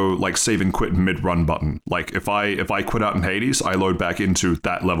there's no like save and quit mid-run button. Like if I quit out in Hades, I load back into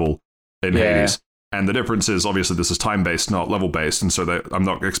that level in Hades. And the difference is obviously this is time-based, not level-based, and so I'm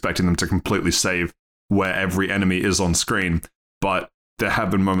not expecting them to completely save where every enemy is on screen, but there have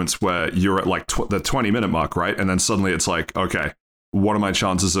been moments where you're at like the 20-minute mark, right? And then suddenly it's like, okay, what are my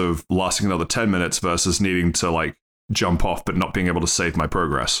chances of lasting another 10 minutes versus needing to like jump off but not being able to save my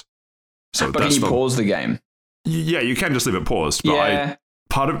progress? So but can you pause the game? Yeah, you can just leave it paused. But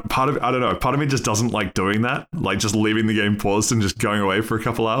part of I don't know. Part of me just doesn't like doing that, like just leaving the game paused and just going away for a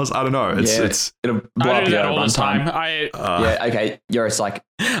couple hours. I don't know. It'll blow up your all the time. You're like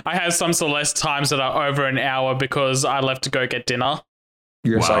I have some Celeste times that are over an hour because I left to go get dinner.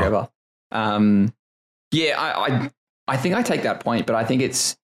 You're a psychopath. I think I take that point, but I think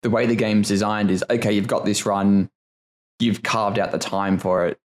it's the way the game's designed is, okay, you've got this run, you've carved out the time for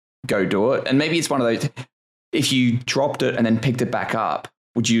it, go do it. And maybe it's one of those, if you dropped it and then picked it back up,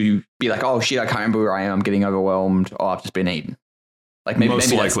 would you be like, oh shit, I can't remember where I am, I'm getting overwhelmed, oh, I've just been eaten? Like maybe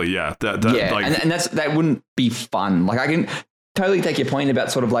likely, yeah. And that wouldn't be fun. Like I can totally take your point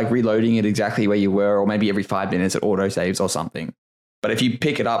about sort of like reloading it exactly where you were, or maybe every 5 minutes it auto saves or something. But if you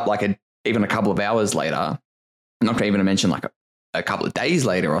pick it up like even a couple of hours later, I'm not even to mention like a couple of days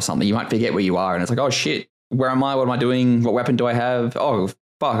later or something, you might forget where you are, and it's like, oh shit, where am I? What am I doing? What weapon do I have? Oh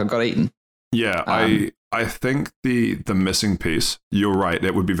fuck, I got eaten. Yeah, I think the missing piece, you're right,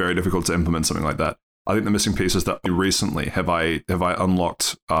 it would be very difficult to implement something like that. I think the missing piece is that recently have I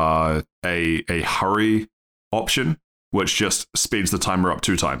unlocked a hurry option, which just speeds the timer up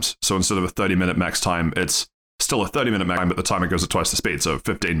 2 times. So instead of a 30-minute max time, it's still a 30-minute max time, but the timer goes at twice the speed, so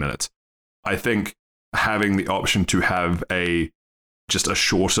 15 minutes. I think having the option to have just a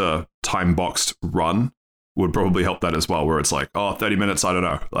shorter time-boxed run would probably help that as well, where it's like, 30 minutes, I don't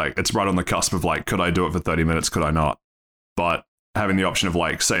know. Like, it's right on the cusp of like, could I do it for 30 minutes? Could I not? But having the option of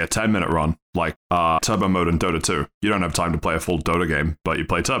like, say, a 10-minute run, like Turbo mode in Dota 2, you don't have time to play a full Dota game, but you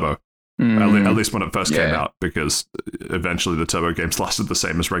play Turbo. At least when it first came out, because eventually the Turbo games lasted the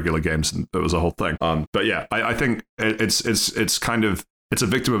same as regular games, and it was a whole thing. But yeah, I think it's kind of, it's a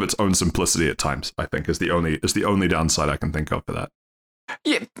victim of its own simplicity at times. I think is the only downside I can think of for that.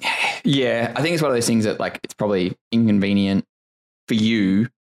 Yeah. I think it's one of those things that like it's probably inconvenient for you,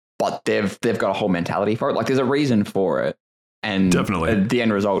 but they've got a whole mentality for it. Like there's a reason for it, and definitely the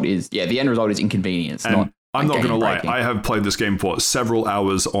end result is inconvenience. And I'm not going to lie. I have played this game for several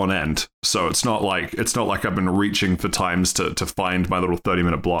hours on end, so it's not like I've been reaching for times to find my little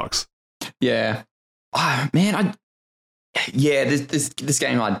 30-minute blocks. Yeah, man. This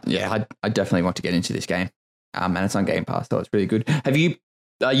game. I definitely want to get into this game. And it's on Game Pass, so it's really good. Have you?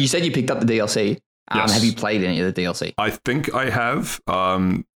 You said you picked up the DLC. Yes. Have you played any of the DLC? I think I have.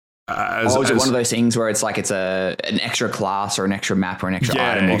 Is it one of those things where it's like it's an extra class or an extra map or an extra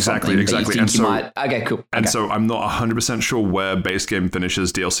item or something? Exactly. Okay, cool. And so I'm not 100% sure where base game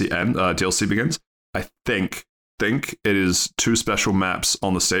finishes, DLC begins. I think it is 2 special maps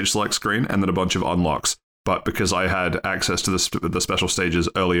on the stage select screen and then a bunch of unlocks. But because I had access to the special stages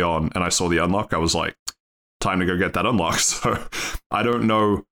early on and I saw the unlock, I was like, time to go get that unlock. So I don't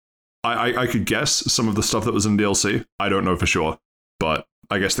know. I could guess some of the stuff that was in DLC. I don't know for sure. But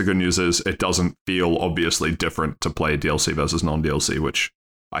I guess the good news is it doesn't feel obviously different to play DLC versus non-DLC, which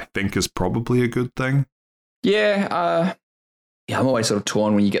I think is probably a good thing. Yeah, I'm always sort of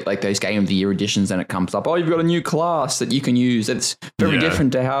torn when you get like those Game of the Year editions and it comes up, you've got a new class that you can use. It's very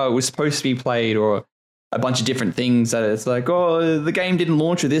different to how it was supposed to be played, or a bunch of different things that it's like, the game didn't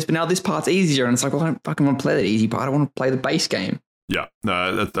launch with this, but now this part's easier. And it's like, well, I don't fucking want to play that easy part. I want to play the base game. Yeah,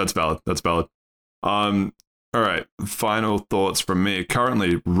 no, that's valid. That's valid. All right, final thoughts from me.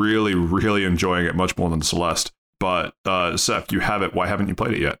 Currently, really, really enjoying it much more than Celeste. But Seth, you have it. Why haven't you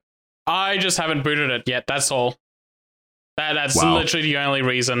played it yet? I just haven't booted it yet. That's all. That's literally the only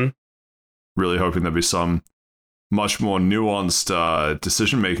reason. Really hoping there'd be some much more nuanced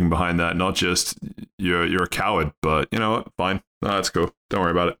decision making behind that. Not just you're a coward, but you know what? Fine, that's cool. Don't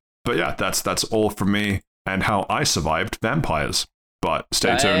worry about it. But yeah, that's all from me and how I survived vampires. But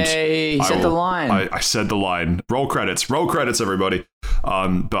stay tuned. Hey, you said the line. I said the line. Roll credits, everybody.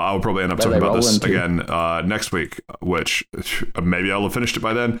 But I'll probably end up talking about this again next week, which maybe I'll have finished it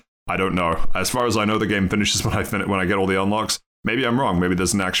by then. I don't know. As far as I know, the game finishes when I get all the unlocks. Maybe I'm wrong. Maybe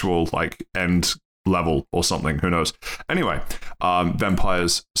there's an actual like end level or something. Who knows? Anyway,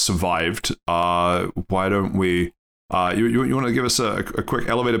 vampires survived. Why don't we? You want to give us a quick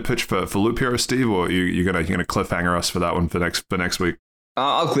elevator pitch for Loop Hero, Steve, or you're gonna cliffhanger us for that one for next week?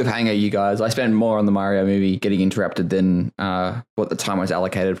 I'll cliffhanger you guys. I spent more on the Mario movie getting interrupted than what the time was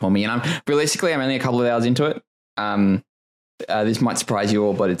allocated for me, and I'm only a couple of hours into it. This might surprise you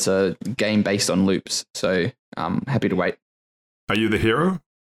all, but it's a game based on loops, so I'm happy to wait. Are you the hero?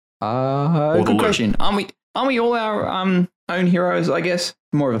 Good question. Aren't we all our own heroes? I guess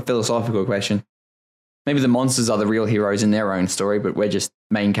more of a philosophical question. Maybe the monsters are the real heroes in their own story, but we're just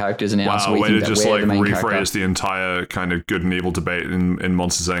main characters now. Wow, so we way think to that just we're like the main rephrase character. the entire kind of good and evil debate in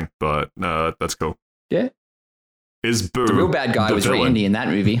Monsters Inc. But that's cool. Yeah. Is Boo the real bad guy was villain? Randy in that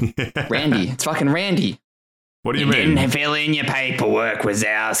movie. Randy. It's fucking Randy. What do you mean? Didn't fill in your paperwork,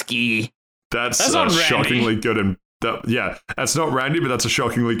 Wazowski. That's not shockingly Randy. good. That's not Randy, but that's a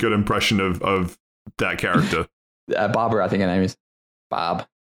shockingly good impression of that character. Barbara, I think her name is. Barb.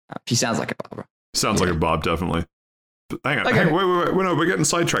 She sounds like a Barbara. Sounds like a Bob, definitely. But hang on, Okay. wait, no, we're getting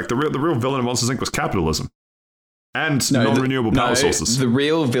sidetracked. The real villain of Monsters Inc. was capitalism and non-renewable power sources. The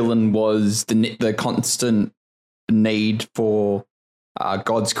real villain was the constant need for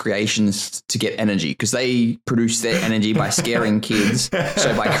God's creations to get energy, because they produce their energy by scaring kids.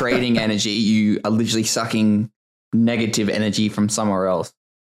 So by creating energy, you are literally sucking negative energy from somewhere else.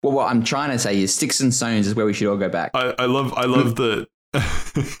 Well, what I'm trying to say is Sticks and Stones is where we should all go back. I love the.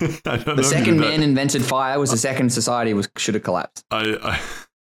 The second man invented fire was the second society should have collapsed. I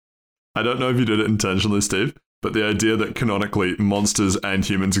don't know if you did it intentionally, Steve, but the idea that canonically monsters and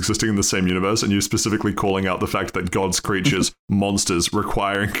humans existing in the same universe, and you specifically calling out the fact that God's creatures, monsters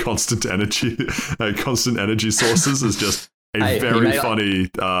requiring constant energy sources, is just a very funny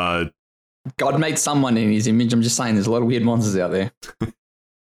God made someone in his image. I'm just saying, there's a lot of weird monsters out there.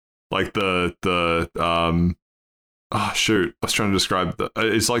 Like oh shoot, I was trying to describe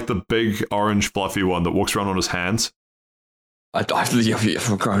it's like the big orange fluffy one that walks around on his hands. I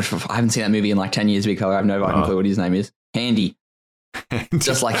haven't seen that movie in like 10 years because I have no fucking clue what his name is. Handy.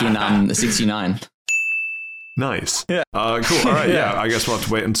 Just like in 69. Nice. Yeah. Cool. All right. Yeah. I guess we'll have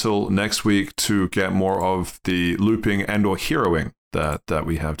to wait until next week to get more of the looping and or heroing that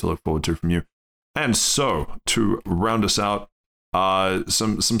we have to look forward to from you. And so to round us out,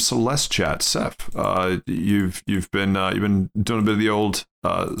 some Celeste chat. Seth, you've been doing a bit of the old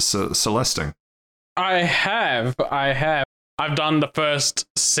Celesting. I have. I've done the first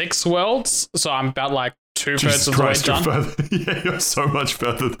 6 worlds, so I'm about like 2/3 of the way done. Yeah, you're so much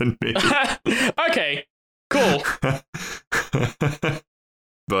further than me. Okay, cool.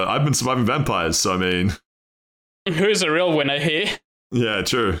 But I've been surviving vampires, so I mean, who's the real winner here? Yeah,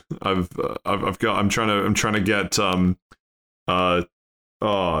 true. I'm trying to get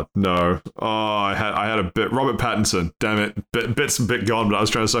oh no. Oh, I had a bit. Robert Pattinson. Damn it. Bit's a bit gone, but I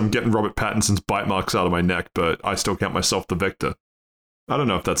was trying to say I'm getting Robert Pattinson's bite marks out of my neck, but I still count myself the victor. I don't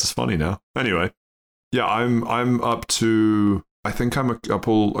know if that's as funny now. Anyway, yeah, I'm up to. I think I'm a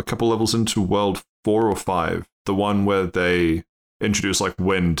couple levels into world 4 or 5, the one where they introduce like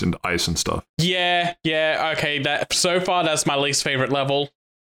wind and ice and stuff. Yeah. Okay, that so far that's my least favorite level.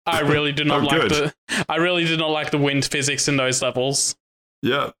 I really do not I really did not like the wind physics in those levels.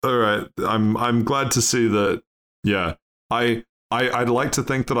 Yeah, all right. I'm glad to see that. Yeah, I'd like to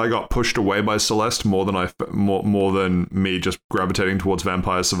think that I got pushed away by Celeste more than me just gravitating towards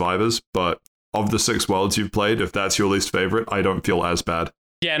Vampire Survivors. But of the 6 worlds you've played, if that's your least favorite, I don't feel as bad.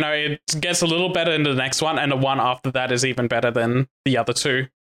 Yeah, no, it gets a little better in the next one, and the one after that is even better than the other 2.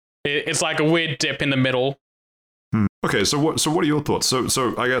 It's like a weird dip in the middle. Okay, so what are your thoughts?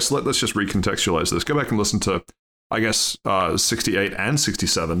 So I guess let's just recontextualize this. Go back and listen to, I guess, 68 and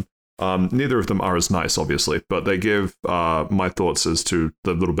 67. Neither of them are as nice, obviously, but they give my thoughts as to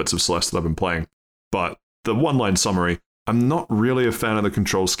the little bits of Celeste that I've been playing. But the one-line summary, I'm not really a fan of the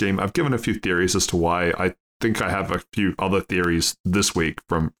control scheme. I've given a few theories as to why. I think I have a few other theories this week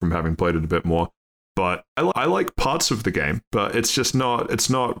from having played it a bit more. But I like parts of the game, but it's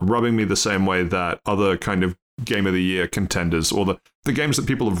not rubbing me the same way that other kind of Game of the Year contenders or the games that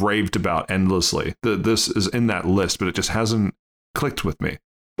people have raved about endlessly. This is in that list, but it just hasn't clicked with me.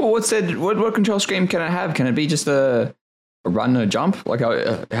 Well, what control scheme can it have? Can it be just a run and a jump? Like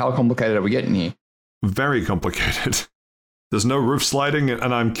how complicated are we getting here? Very complicated. There's no roof sliding,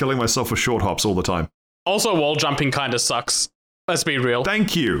 and I'm killing myself with short hops all the time. Also, wall jumping kind of sucks. Let's be real.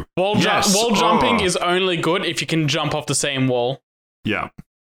 Thank you. Wall jumping is only good if you can jump off the same wall. Yeah.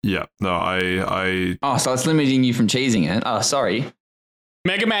 No, I. Oh, so it's limiting you from cheesing it. Oh, sorry.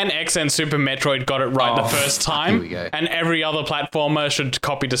 Mega Man X and Super Metroid got it right the first time, here we go. And every other platformer should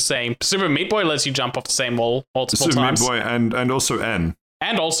copy the same. Super Meat Boy lets you jump off the same wall multiple times. Super Meat Boy and also N.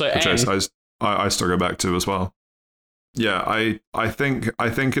 And also which N. I still go back to as well. Yeah, I think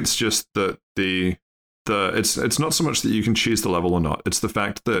it's just that it's not so much that you can cheese the level or not. It's the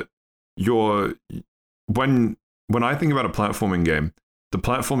fact that when I think about a platforming game, the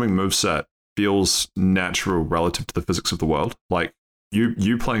platforming moveset feels natural relative to the physics of the world. Like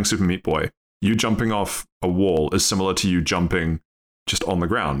you playing Super Meat Boy, you jumping off a wall is similar to you jumping just on the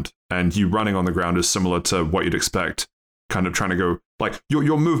ground, and you running on the ground is similar to what you'd expect. Kind of trying to go like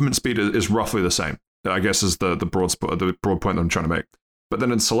your movement speed is roughly the same, I guess, is the broad point that I'm trying to make. But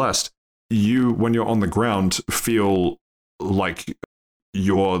then in Celeste, when you're on the ground, feel like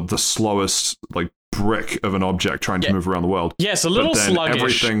you're the slowest like brick of an object trying to move around the world. Yes, a little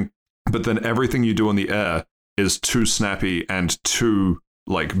sluggish. But then everything you do in the air is too snappy and too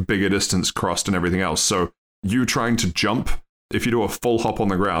like bigger distance crossed and everything else. So you trying to jump, if you do a full hop on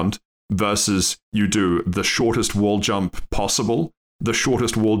the ground versus you do the shortest wall jump possible, the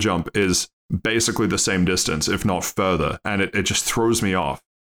shortest wall jump is basically the same distance, if not further, and it just throws me off.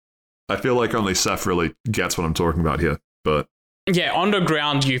 I feel like only Seth really gets what I'm talking about here, but... Yeah, on the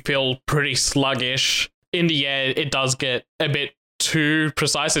ground you feel pretty sluggish. In the air, it does get a bit too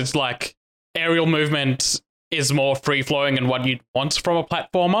precise. It's like aerial movement is more free-flowing and what you'd want from a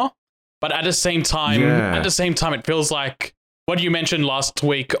platformer. But at the same time, it feels like what you mentioned last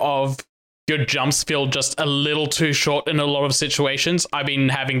week of your jumps feel just a little too short in a lot of situations. I've been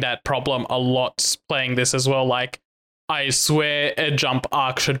having that problem a lot playing this as well. Like, I swear a jump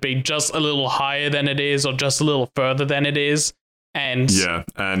arc should be just a little higher than it is or just a little further than it is. And yeah,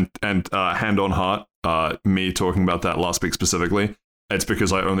 and hand on heart, me talking about that last week specifically, it's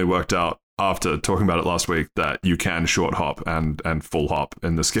because I only worked out after talking about it last week that you can short hop and full hop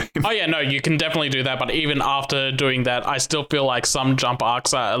in this game. Oh yeah, no, you can definitely do that, but even after doing that, I still feel like some jump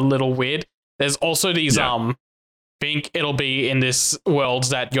arcs are a little weird. There's also these think it'll be in this world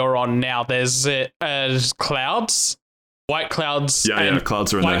that you're on now. There's clouds, white clouds,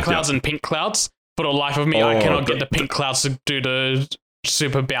 clouds are in there. White clouds and pink clouds. For the life of me, I cannot get the pink clouds to do the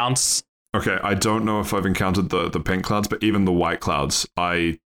super bounce. Okay, I don't know if I've encountered the pink clouds, but even the white clouds,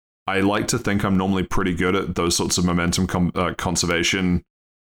 I like to think I'm normally pretty good at those sorts of momentum conservation,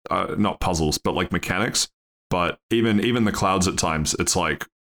 not puzzles, but like mechanics. But even the clouds at times, it's like,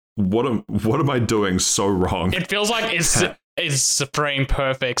 what am I doing so wrong? It feels like it's frame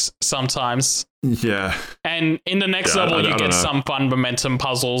perfect sometimes. Yeah. And in the next level, you get some fun momentum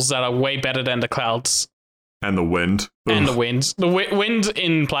puzzles that are way better than the clouds. And the wind. And the wind. The wind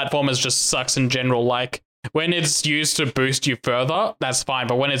in platformers just sucks in general. Like, when it's used to boost you further, that's fine.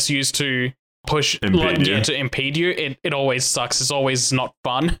 But when it's used to to impede you, it always sucks. It's always not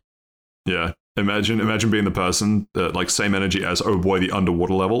fun. Yeah. Imagine being the person that, like, same energy as, oh boy, the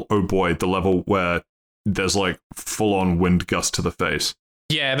underwater level. Oh boy, the level where there's like full-on wind gust to the face.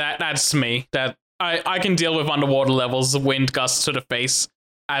 Yeah, that's me. That I can deal with underwater levels. The wind gusts to the face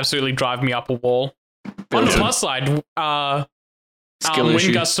absolutely drive me up a wall. On the plus side, wind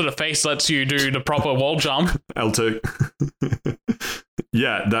gusts to the face lets you do the proper wall jump. L2.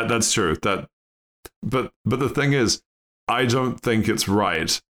 Yeah, that's true. But the thing is, I don't think it's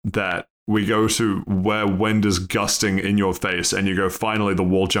right that we go to where wind is gusting in your face and you go, finally, the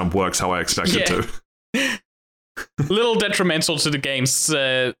wall jump works how I expect it to. Little detrimental to the game's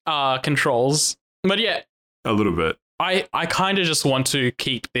controls. But yeah. A little bit. I kind of just want to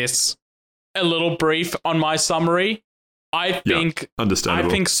keep this a little brief on my summary. I think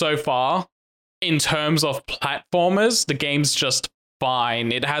so far, in terms of platformers, the game's just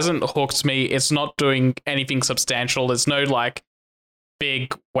fine. It hasn't hooked me. It's not doing anything substantial. There's no like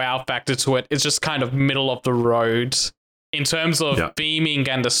big wow factor to it. It's just kind of middle of the road. In terms of theming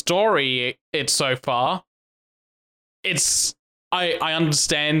and the story, it's so far. I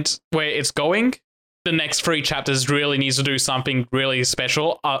understand where it's going. The next 3 chapters really needs to do something really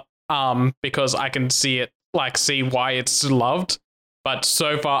special. Because I can see why it's loved. But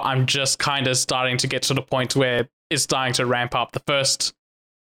so far, I'm just kind of starting to get to the point where it's starting to ramp up. The first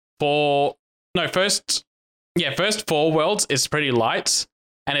 4 worlds is pretty light,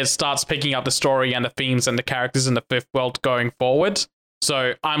 and it starts picking up the story and the themes and the characters in the 5th world going forward.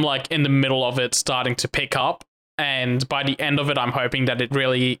 So I'm like in the middle of it starting to pick up, and by the end of it, I'm hoping that it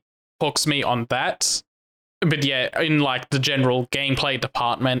really hooks me on that. But yeah, in like the general gameplay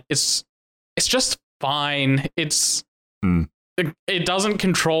department, it's just fine. It doesn't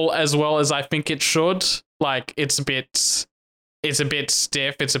control as well as I think it should. Like it's a bit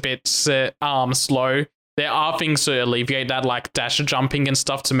stiff. It's a bit slow. There are things to alleviate that, like dash jumping and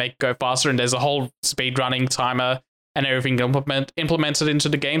stuff to make it go faster. And there's a whole speedrunning timer and everything implemented into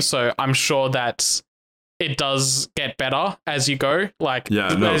the game. So I'm sure that it does get better as you go. Like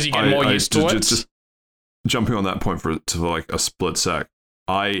as you get more used to it. Just jumping on that point for like a split sec.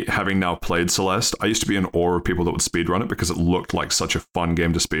 Having now played Celeste, I used to be in awe of people that would speedrun it because it looked like such a fun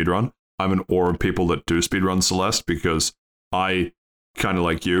game to speedrun. I'm in awe of people that do speedrun Celeste because I, kind of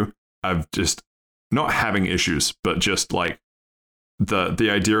like you, I've just not having issues, but just like the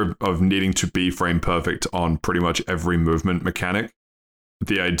idea of needing to be frame perfect on pretty much every movement mechanic.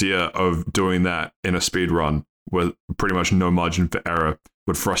 The idea of doing that in a speedrun with pretty much no margin for error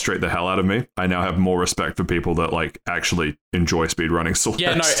would frustrate the hell out of me. I now have more respect for people that like actually enjoy speedrunning Celeste.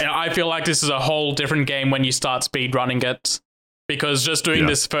 Yeah, no, and I feel like this is a whole different game when you start speedrunning it, because just doing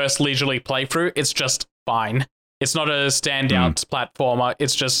this first leisurely playthrough, it's just fine. It's not a standout platformer.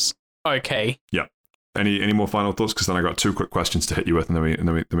 It's just okay. Yeah. Any more final thoughts? Because then I got 2 quick questions to hit you with, and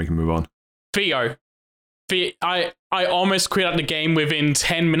then we can move on. Theo, I almost quit out the game within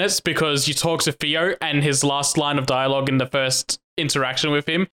 10 minutes because you talk to Theo and his last line of dialogue in the first interaction with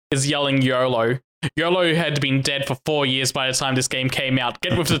him is yelling YOLO. YOLO had been dead for 4 years by the time this game came out.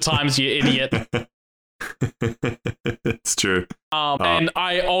 Get with the times, you idiot. It's true. And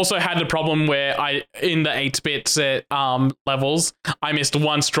I also had the problem where in the 8-bit levels, I missed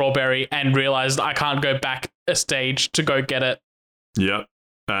 1 strawberry and realized I can't go back a stage to go get it. Yep.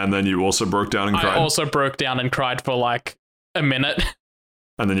 And then you also broke down and cried. I also broke down and cried for like a minute.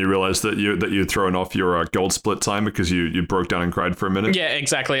 And then you realized that you'd thrown off your gold split time because you broke down and cried for a minute. Yeah,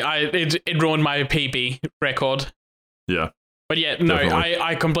 exactly. It ruined my PB record. Yeah. But yeah, no,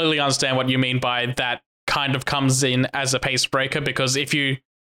 I completely understand what you mean by that kind of comes in as a pace breaker, because if you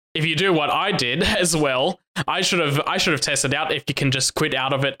if you do what I did as well, I should have tested out if you can just quit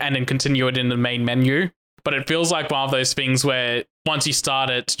out of it and then continue it in the main menu. But it feels like one of those things where once you start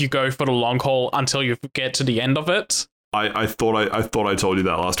it, you go for the long haul until you get to the end of it. I thought I told you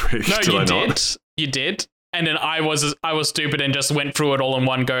that last week. No, did you I did. Not? You did. And then I was stupid and just went through it all in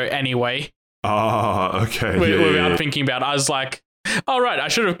one go anyway. Ah, okay. Without thinking about it. I was like, all right, I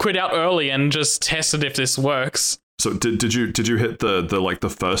should have quit out early and just tested if this works. So did you hit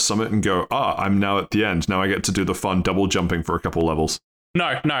the first summit and go, I'm now at the end. Now I get to do the fun double jumping for a couple levels?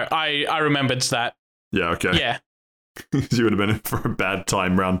 No, I remembered that. Yeah, okay. Yeah. You would have been in for a bad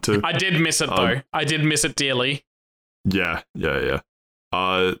time round 2. I did miss it though. I did miss it dearly. Yeah.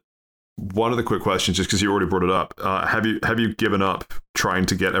 One of the quick questions, just because you already brought it up, have you given up trying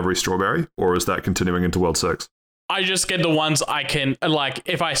to get every strawberry, or is that continuing into World 6? I just get the ones I can, like,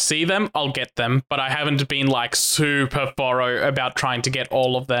 if I see them, I'll get them, but I haven't been, like, super thorough about trying to get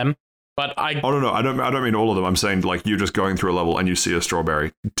all of them. But I don't know. I don't mean all of them. I'm saying, like, you're just going through a level and you see a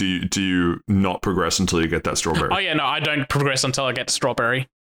strawberry. Do you not progress until you get that strawberry? Oh yeah, no, I don't progress until I get the strawberry.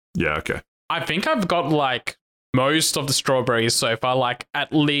 Yeah, okay. I think I've got, like, most of the strawberries so far, like,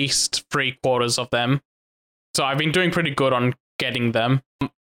 at least 3/4 of them. So I've been doing pretty good on getting them.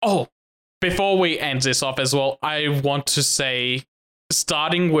 Oh, before we end this off as well, I want to say,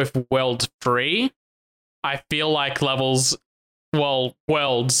 starting with World 3, I feel like worlds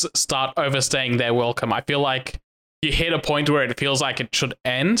start overstaying their welcome. I feel like you hit a point where it feels like it should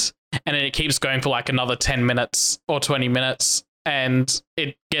end, and then it keeps going for like another 10 minutes or 20 minutes, and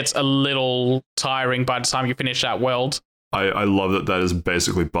it gets a little tiring by the time you finish that world. I love that is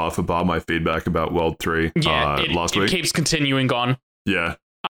basically bar for bar my feedback about World 3 last week. It keeps continuing on. Yeah.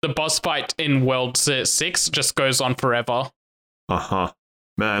 The boss fight in World 6 just goes on forever. Uh-huh.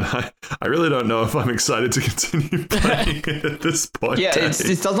 Man, I really don't know if I'm excited to continue playing it at this point. Yeah,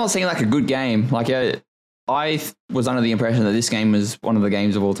 it does not seem like a good game. Like, I was under the impression that this game was one of the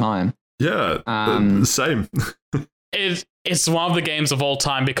games of all time. Yeah, same. It's one of the games of all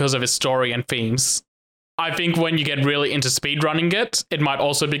time because of its story and themes. I think when you get really into speedrunning it might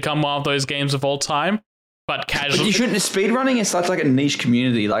also become one of those games of all time. But casual. But you shouldn't. Speedrunning is such like a niche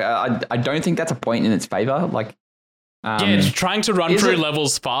community. Like, I don't think that's a point in its favor. Like, trying to run through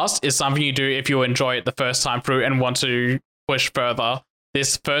levels fast is something you do if you enjoy it the first time through and want to push further.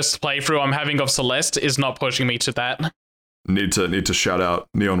 This first playthrough I'm having of Celeste is not pushing me to that. Need to shout out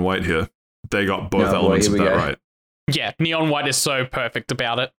Neon White here. They got both elements of that right. Yeah, Neon White is so perfect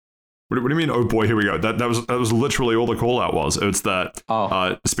about it. What do you mean? Oh boy, here we go. That was literally all the call out was. It's that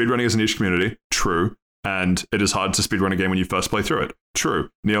speedrunning is a niche community. True. And it is hard to speedrun a game when you first play through it. True.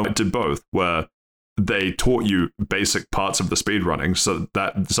 Neon White did both, where they taught you basic parts of the speedrunning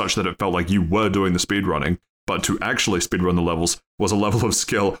such that it felt like you were doing the speedrunning, but to actually speedrun the levels was a level of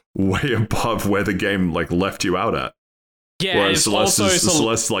skill way above where the game like left you out at. Yeah, whereas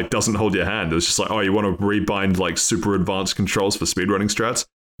Celeste like doesn't hold your hand. It's just like, oh, you want to rebind like super advanced controls for speedrunning strats?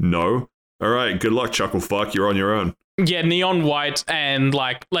 No. All right, good luck, Chuckle Fuck. You're on your own. Yeah, Neon White and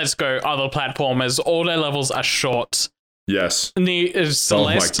like Let's Go other platformers, all their levels are short. Yes. Celeste, oh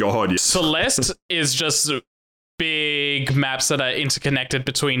my god, yes. Celeste is just big maps that are interconnected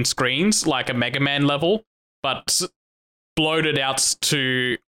between screens, like a Mega Man level, but bloated out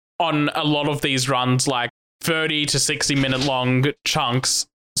to, on a lot of these runs, like 30 to 60 minute long chunks.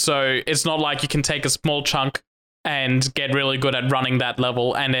 So it's not like you can take a small chunk and get really good at running that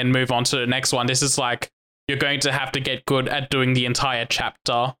level and then move on to the next one. This is like, you're going to have to get good at doing the entire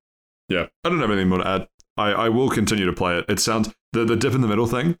chapter. Yeah, I don't have anything more to add. I will continue to play it. It sounds... The dip in the middle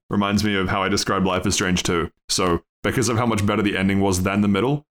thing reminds me of how I described Life is Strange 2. So, because of how much better the ending was than the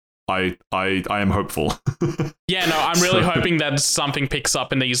middle, I am hopeful. Yeah, no, I'm really hoping that something picks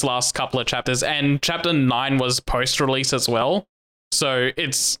up in these last couple of chapters. And Chapter 9 was post-release as well. So,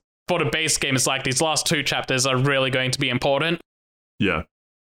 it's... For the base game, it's like these last 2 chapters are really going to be important. Yeah.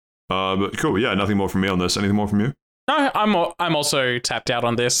 But cool. Yeah, nothing more from me on this. Anything more from you? No, I'm also tapped out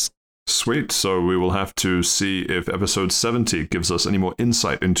on this. Sweet. So we will have to see if episode 70 gives us any more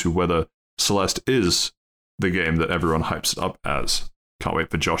insight into whether Celeste is the game that everyone hypes it up as. Can't wait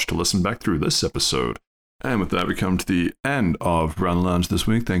for Josh to listen back through this episode. And with that, we come to the end of Round the Lounge this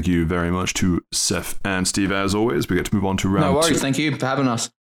week. Thank you very much to Seth and Steve, as always. We get to move on to round 2. No worries. Thank you for having us.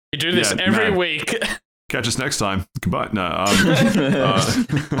 We do this every week. Catch us next time. Goodbye. No.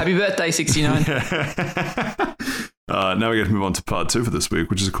 Happy birthday, 69. Now we get to move on to part 2 for this week,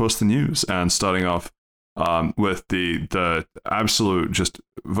 which is, of course, the news. And starting off with the absolute just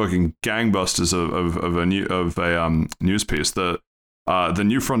fucking gangbusters of a news piece. The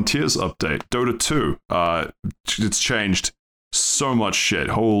New Frontiers update, Dota 2. It's changed so much shit.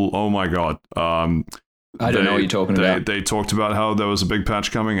 Oh my god. I don't know what you're talking about. They talked about how there was a big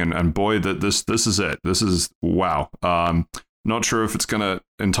patch coming, and boy, that this is it. This is wow. Not sure if it's gonna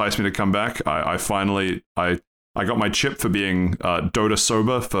entice me to come back. I finally got my chip for being Dota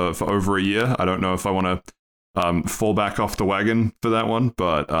sober for over a year. I don't know if I want to fall back off the wagon for that one,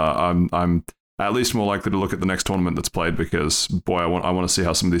 but I'm at least more likely to look at the next tournament that's played because boy, I want to see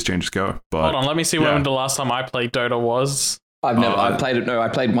how some of these changes go. But hold on, let me see when the last time I played Dota was. I played it. No, I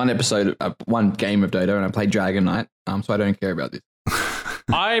played one episode, one game of Dota, and I played Dragon Knight. So I don't care about this.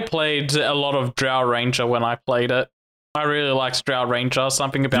 I played a lot of Drow Ranger when I played it. I really liked Drow Ranger.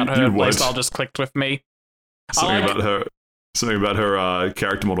 Something about her playstyle just clicked with me. Something about her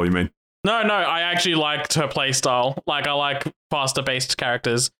character model. You mean? No. I actually liked her playstyle. Like I like faster based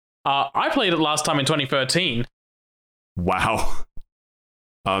characters. I played it last time in 2013. Wow.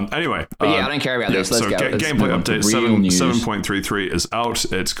 Anyway, but I don't care about this. Let's go. Gameplay update 7.33 is out.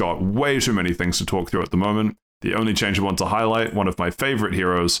 It's got way too many things to talk through at the moment. The only change I want to highlight, one of my favorite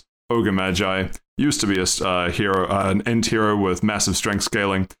heroes, Ogre Magi, used to be a hero, an end hero with massive strength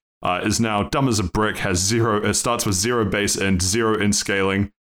scaling, is now dumb as a brick, has zero. It starts with 0 base and 0 in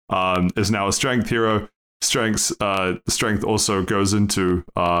scaling. Is now a strength hero. Strength also goes into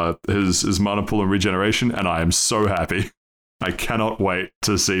his mana pool and regeneration, and I am so happy. I cannot wait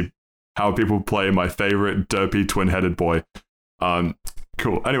to see how people play my favorite derpy twin-headed boy.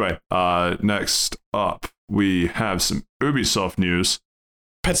 Cool. Anyway, next up we have some Ubisoft news.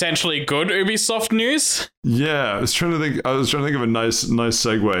 Potentially good Ubisoft news. Yeah, I was trying to think of a nice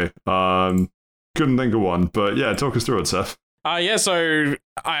segue. Couldn't think of one, but yeah, talk us through it, Seth. So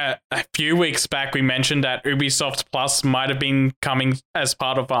a few weeks back we mentioned that Ubisoft Plus might have been coming as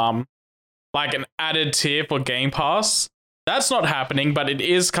part of like an added tier for Game Pass. That's not happening, but it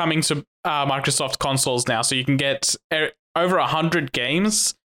is coming to Microsoft consoles now, so you can get over 100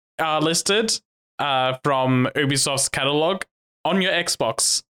 games listed from Ubisoft's catalog on your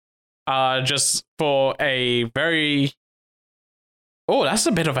Xbox, just for a very... Oh, that's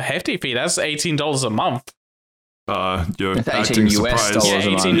a bit of a hefty fee. That's $18 a month. You're acting surprised. Yeah,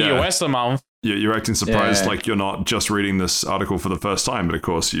 $18 a month. You're acting surprised like you're not just reading this article for the first time, but of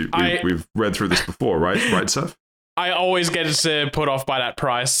course we've read through this before, right? Right, Seth? I always get put off by that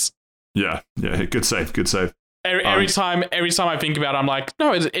price. Yeah, good save. Every time I think about it, I'm like,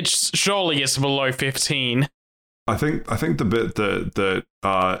 no, it's surely it's below 15. I think the bit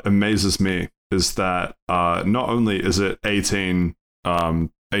that amazes me is that not only is it 18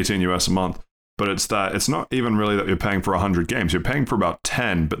 US a month, but it's not even really that you're paying for 100 games. You're paying for about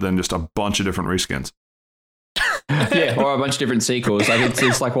 10, but then just a bunch of different reskins. Yeah, or a bunch of different sequels. Like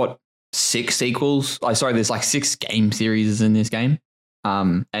it's like what? 6 sequels. There's like 6 game series in this game.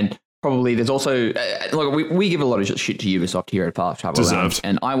 And probably there's also look, we give a lot of shit to Ubisoft here at Fast Travel Lounge,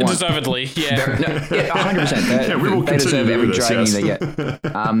 and I want deservedly, yeah, 100%. We will they deserve every training they get.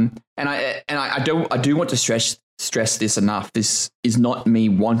 And I do want to stress this enough. This is not me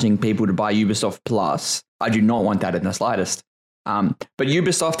wanting people to buy Ubisoft Plus. I do not want that in the slightest. But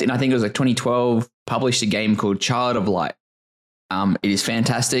Ubisoft, in I think it was like 2012, published a game called Child of Light. It is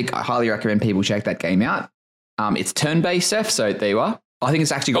fantastic. I highly recommend people check that game out. It's turn-based, Seth, so there you are. I think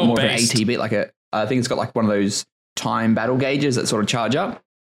it's actually got more of an ATB, I think it's got like one of those time battle gauges that sort of charge up.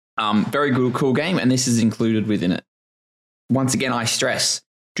 Very good, cool game, and this is included within it. Once again, I stress,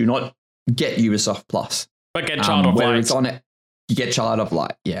 do not get Ubisoft Plus. But get Child of Light. Where it's on it, you get Child of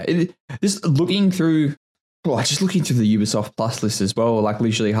Light. Yeah. Just looking through the Ubisoft Plus list as well, like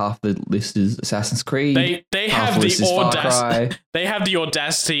literally half the list is Assassin's Creed. They have the audacity. They have the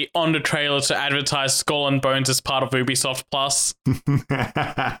audacity on the trailer to advertise Skull and Bones as part of Ubisoft Plus.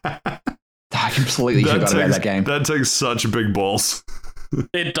 I completely forgot about that game. That takes such big balls.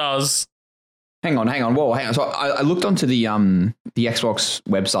 It does. Hang on. Whoa, hang on. So I looked onto the Xbox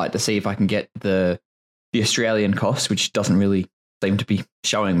website to see if I can get the Australian cost, which doesn't really seem to be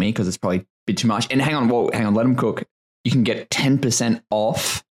showing me because it's probably a bit too much. And hang on, let them cook. You can get 10%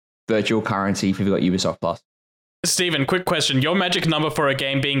 off virtual currency if you've got Ubisoft Plus. Steven, quick question. Your magic number for a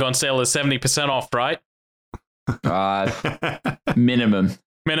game being on sale is 70% off, right? Minimum.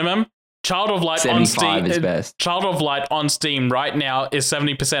 Child of Light on Steam is best. Child of Light on Steam right now is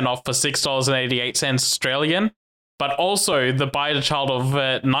 70% off for $6.88 Australian. But also the Buy the Child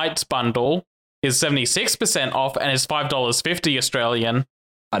of Night bundle is 76% off and is $5.50 Australian.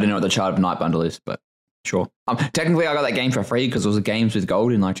 I don't know what the Child of Night bundle is, but sure. Technically, I got that game for free because it was a Games with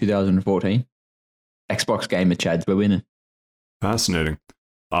Gold in like 2014. Xbox Gamer Chads, we're winning. Fascinating.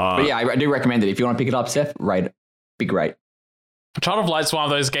 But yeah, I do recommend it. If you want to pick it up, Seth, rate it. Be great. Child of Light's one of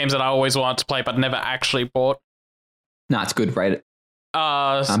those games that I always wanted to play but never actually bought. No, it's good. Rate it.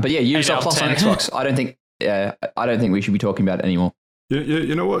 But yeah, Ubisoft 8 Plus out on of 10. Xbox. I don't think we should be talking about it anymore.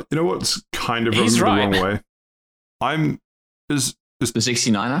 You know what? You know what's kind of He's rubbing me right. the wrong way. Is The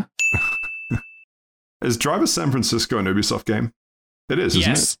 69er. Driver San Francisco an Ubisoft game? It is,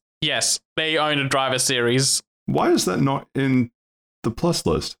 isn't it? Yes. They own a driver series. Why is that not in the Plus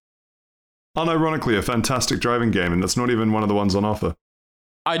list? Unironically, a fantastic driving game, and that's not even one of the ones on offer.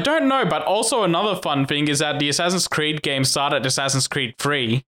 I don't know, but also another fun thing is that the Assassin's Creed game started at Assassin's Creed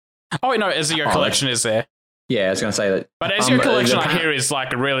 3. Oh, wait, no, Ezio Collection is there. Yeah, I was going to say that. But Ezio Collection, I apparently- hear, is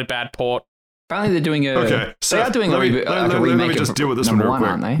like a really bad port. Apparently they're doing a... Okay, They are doing a let me remake just of deal with this one number real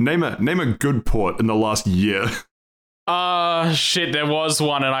one, quick. aren't they? Name a good port in the last year. Shit, there was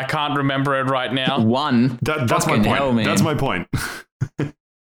one and I can't remember it right now. One. That's my Fucking point. hell, man. That's my point.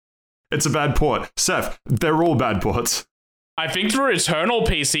 It's a bad port. Seth, they're all bad ports. I think the Returnal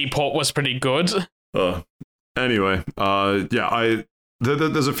PC port was pretty good. Anyway,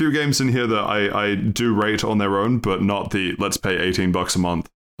 there's a few games in here that I do rate on their own, but not the let's pay $18 a month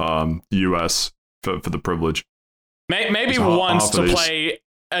US for the privilege. Maybe So once half of to these- play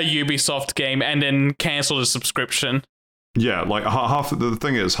a Ubisoft game and then cancel the subscription. Yeah, like half of the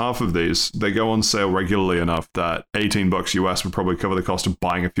thing is half of these they go on sale regularly enough that $18 US would probably cover the cost of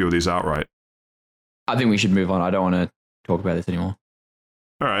buying a few of these outright. I think we should move on. I don't want to talk about this anymore.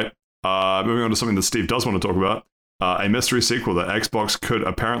 All right. Moving on to something that Steve does want to talk about. A mystery sequel that Xbox could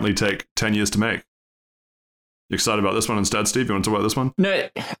apparently take 10 years to make. You excited about this one instead, Steve? You want to talk about this one? No,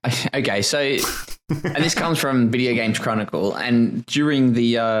 okay. So, and this comes from Video Games Chronicle, and during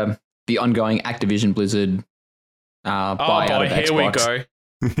the ongoing Activision Blizzard buyout of here Xbox,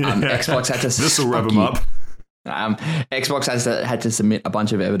 Yeah. Xbox had to. This will rev fuck him you. up. Xbox had to submit a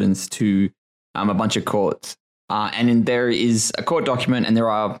bunch of evidence to a bunch of courts, and there is a court document, and there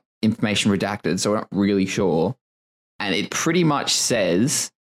are information redacted, so we're not really sure. And it pretty much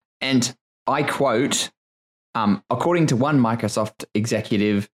says, and I quote, according to one Microsoft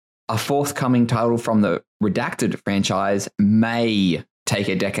executive, a forthcoming title from the redacted franchise may take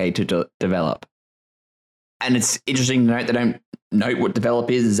a decade to develop. And it's interesting to note they don't note what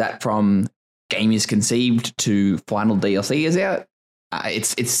develop is. Is that from game is conceived to final DLC is out?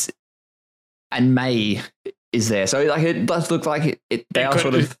 It's and May is there. So like it does look like they are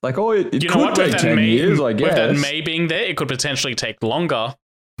sort of like, oh, it You know could what? take With 10 years, I with guess. that May being there, it could potentially take longer.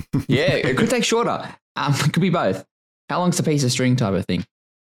 Yeah, it could take shorter. It could be both. How long's a piece of string type of thing?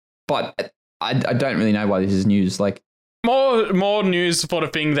 But I don't really know why this is news. Like, More news for the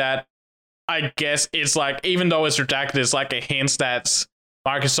thing that I guess it's like, even though it's redacted, it's like a hint that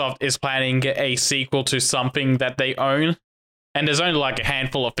Microsoft is planning a sequel to something that they own. And there's only like a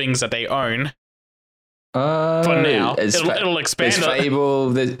handful of things that they own. For now, it'll expand There's it, Fable.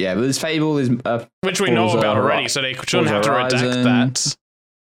 There's Fable. There's which we know Forza about already, Hori- so they shouldn't have Forza to redact Horizon. that.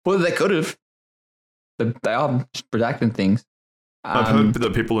 well, they could have. They are redacting things. I've heard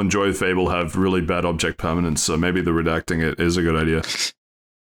that people enjoy Fable have really bad object permanence, so maybe the redacting it is a good idea.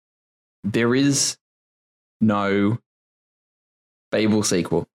 There is no Fable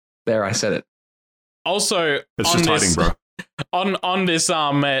sequel. There, I said it. Also, It's on just this, hiding, bro.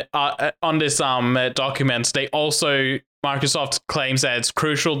 on this document, they also Microsoft claims that it's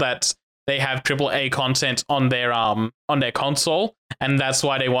crucial that they have AAA content on their console, and that's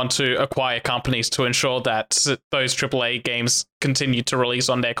why they want to acquire companies to ensure that those AAA games continue to release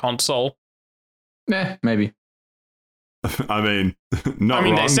on their console. Yeah, maybe. I mean, not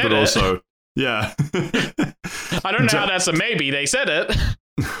they wrong, said but it. also, yeah. I don't know how that's a maybe. They said it.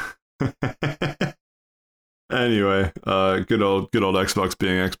 Anyway, good old Xbox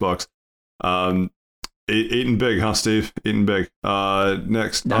being Xbox. Eating big, huh, Steve? Eating big.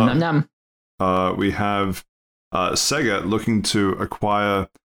 Next Num num num. we have Sega looking to acquire.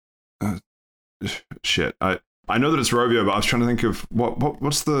 Shit, I know that it's Rovio, but I was trying to think of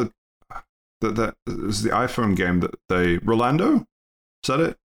what's the that is the iPhone game that they Rolando? Is that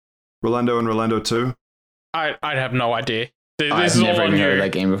it? Rolando and Rolando 2? I'd have no idea. This I've is never all on even heard of you.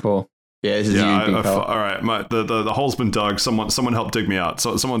 that game before. Yeah, this is you, big fella. all right. The hole's been dug. Someone help dig me out.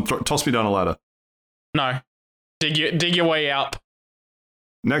 So someone toss me down a ladder. No, dig your way up.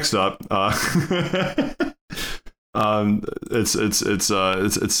 Next up,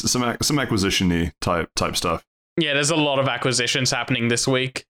 it's some acquisition-y type stuff. Yeah, there's a lot of acquisitions happening this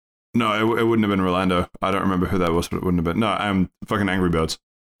week. No, it wouldn't have been Rolando. I don't remember who that was, but it wouldn't have been. No, fucking Angry Birds.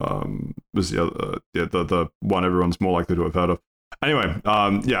 Was the other, the one everyone's more likely to have heard of. Anyway,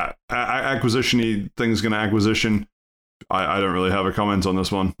 acquisition-y things gonna acquisition. I don't really have a comment on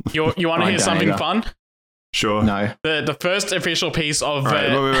this one. You want to I hear don't something either. fun? Sure. No. The first official piece of All right,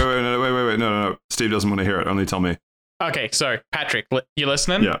 wait, no. Steve doesn't want to hear it. Only tell me. Okay, so Patrick, you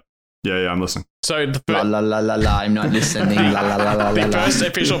listening? Yeah. I'm listening. So the La la la la la. I'm not listening. La la la la la. The la. first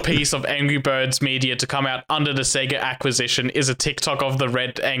official piece of Angry Birds media to come out under the Sega acquisition is a TikTok of the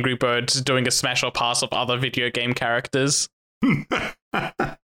red Angry Birds doing a smash or pass of other video game characters.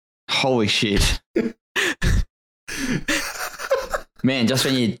 Holy shit. Man, just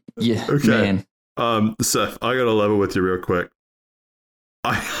when you Okay. man. Seth, I gotta level with you real quick.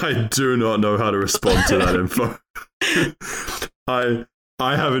 I do not know how to respond to that info.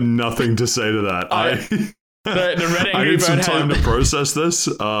 I have nothing to say to that. The red I Angry need some Bird time has... to process this.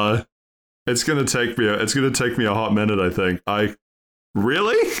 It's gonna take me a hot minute, I think.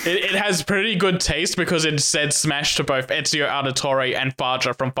 Really? It has pretty good taste because it said smash to both Ezio Auditore and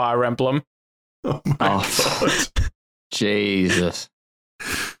Faja from Fire Emblem. Oh my god. Jesus.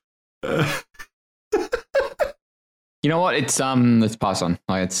 You know what? It's let's pass on.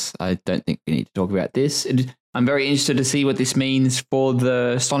 I don't think we need to talk about this. I'm very interested to see what this means for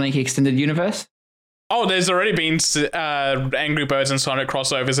the Sonic Extended Universe. Oh, there's already been Angry Birds and Sonic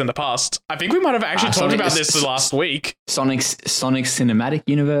crossovers in the past. I think we might have actually talked about this last week. Sonic's Cinematic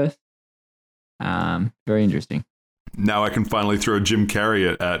Universe. Very interesting. Now I can finally throw Jim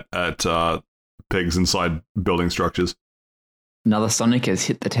Carrey at pigs inside building structures. Another Sonic has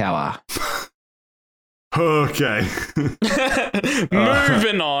hit the tower. Okay.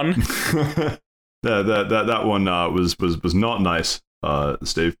 Moving on. That one was not nice,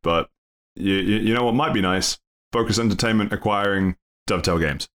 Steve. But you know what might be nice? Focus Entertainment acquiring Dovetail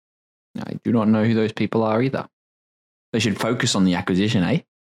Games. I do not know who those people are either. They should focus on the acquisition, eh?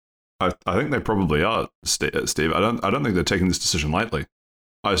 I think they probably are, Steve. I don't think they're taking this decision lightly.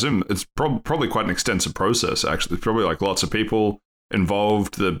 I assume it's probably quite an extensive process. Actually, there's probably like lots of people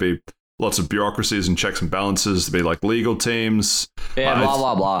involved. There'd be lots of bureaucracies and checks and balances. There'd be like legal teams. Yeah, blah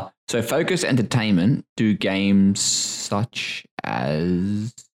blah blah. So Focus Entertainment do games such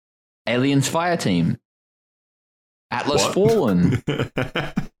as Aliens Fireteam, Atlas What? Fallen,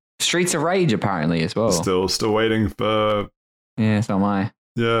 Streets of Rage, apparently as well. Still waiting for. Yeah, so am I.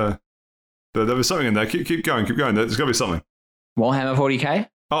 Yeah, there was something in there. Keep going. There's got to be something. Warhammer 40k.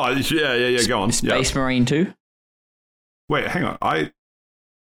 Oh yeah. Go on. Space Marine 2. Wait, hang on.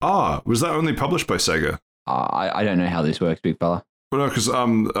 Was that only published by Sega? I don't know how this works, big fella. Well, no,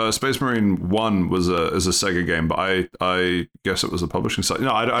 because Space Marine 1 is a Sega game, but I guess it was a publishing site.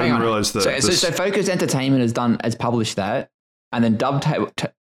 No, I didn't realize that. So Focus Entertainment has published that, and then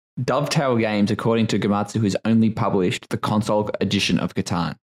Dovetail Games, according to Gamatsu, has only published the console edition of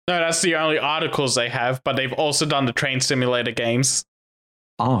Catan. No, that's the only articles they have, but they've also done the train simulator games.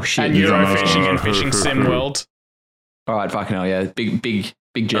 Oh shit! And Eurofishing and Fishing Sim World. All right, fucking hell, yeah, big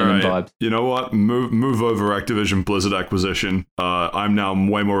German vibes. You know what? Move over Activision Blizzard acquisition. I'm now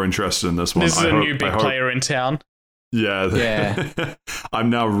way more interested in this one. This is a new big player in town. Yeah. I'm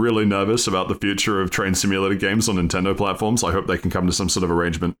now really nervous about the future of train simulator games on Nintendo platforms. I hope they can come to some sort of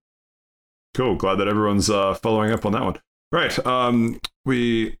arrangement. Cool. Glad that everyone's following up on that one. Right.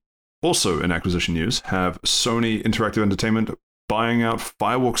 We also, in acquisition news, have Sony Interactive Entertainment buying out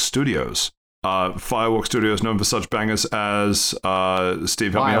Firewalk Studios. Firewalk Studios, known for such bangers as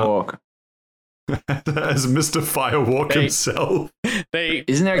Steve, help Firewalk. me out. As Mr. Firewalk himself.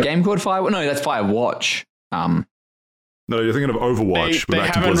 Isn't there a game called Firewalk? No, that's Firewatch. No, you're thinking of Overwatch. They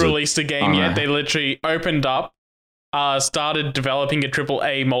haven't released a game yet. They literally opened up, started developing a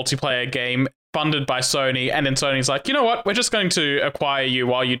AAA multiplayer game funded by Sony, and then Sony's like, you know what? We're just going to acquire you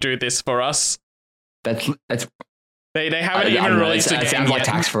while you do this for us. That's. They haven't even released a game yet. It sounds like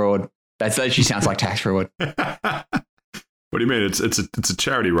tax fraud. That actually sounds like tax fraud. What do you mean? It's a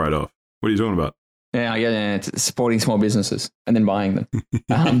charity write-off. What are you talking about? Yeah, it's supporting small businesses and then buying them.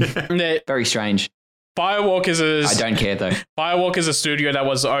 Very strange. Firewalk is I don't care though. Firewalk is a studio that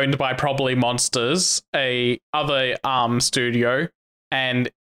was owned by Probably Monsters, a other studio,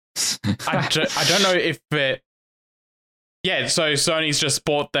 and I don't know if it. Yeah, so Sony's just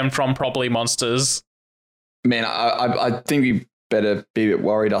bought them from Probably Monsters. Man, I think we better be a bit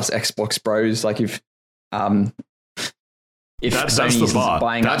worried, us Xbox bros. Like if that's Sony's the bar.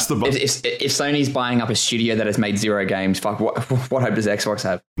 Buying that's up, the bar. If Sony's buying up a studio that has made 0 games, fuck, what hope does Xbox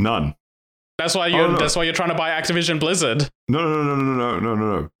have? None. That's why you're trying to buy Activision Blizzard.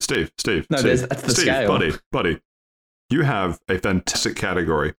 No. Steve. No, Steve, that's the Steve, scale. buddy. You have a fantastic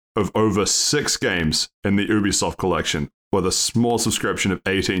category of over 6 games in the Ubisoft collection with a small subscription of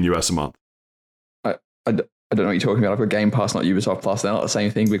 $18 a month. I don't know what you're talking about. I've got Game Pass, not Ubisoft Plus. They're not the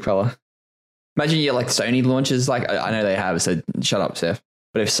same thing, big fella. Imagine you like Sony launches, like I know they have, so shut up, Seth.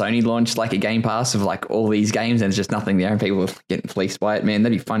 But if Sony launched like a Game Pass of like all these games and there's just nothing there and people are getting fleeced by it, man,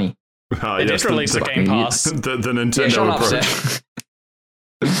 that'd be funny. They did release a Game Pass. The Yeah, Nintendo shut up, approach.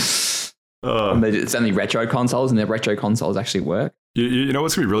 Seth. It's only retro consoles, and their retro consoles actually work. You know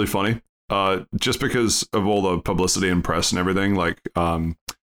what's gonna be really funny? Just because of all the publicity and press and everything, like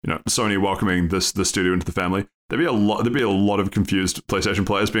Sony welcoming the studio into the family, there'd be a lot of confused PlayStation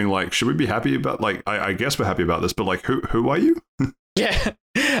players being like, should we be happy about, like, I guess we're happy about this, but like, who are you? Yeah.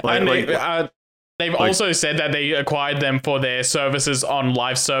 They've also said that they acquired them for their services on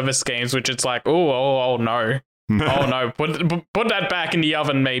live service games, which it's like, oh no. Oh no, put that back in the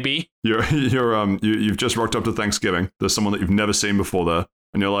oven, maybe. You've just rocked up to Thanksgiving. There's someone that you've never seen before there,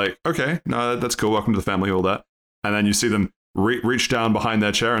 and you're like, okay, no, that's cool. Welcome to the family, all that. And then you see them reach down behind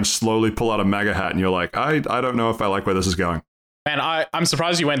their chair and slowly pull out a MAGA hat, and you're like, I don't know if I like where this is going. Man, I'm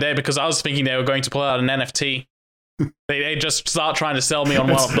surprised you went there, because I was thinking they were going to pull out an NFT. They just start trying to sell me on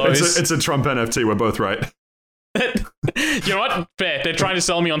one of those. It's a Trump NFT. We're both right. You know what? Fair. They're trying to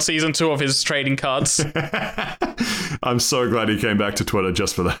sell me on season 2 of his trading cards. I'm so glad he came back to Twitter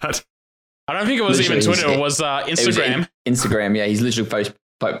just for that. I don't think it was even Twitter. It was Instagram. Instagram, yeah. He's literally first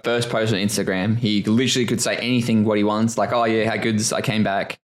post on Instagram. He literally could say anything what he wants, like, oh yeah, how good I came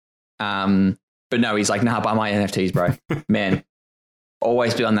back. But no, he's like, nah, buy my NFTs, bro. Man,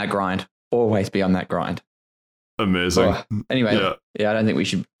 always be on that grind. Always be on that grind. Amazing. Oh, anyway, yeah, I don't think we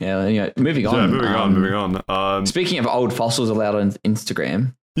should. Yeah, anyway, moving on. Moving on. Speaking of old fossils allowed on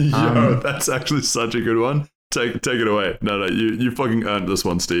Instagram. That's actually such a good one. Take it away. No, you fucking earned this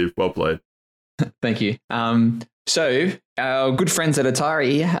one, Steve. Well played. Thank you. So our good friends at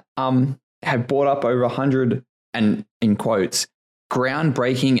Atari have brought up over 100, and in quotes,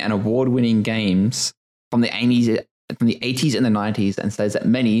 groundbreaking and award-winning games from the 80s and the 90s, and says that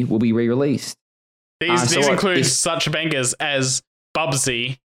many will be re-released. These include such bangers as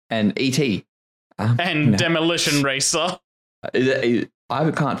Bubsy and E.T. and Demolition Racer. I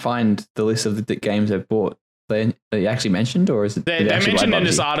can't find the list of the games they've bought. They actually mentioned, or is it? They mentioned in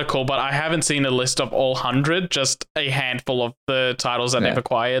this article, but I haven't seen a list of all 100. Just a handful of the titles that they've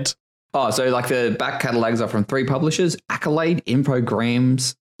acquired. Oh, so like the back catalogs are from 3 publishers: Accolade,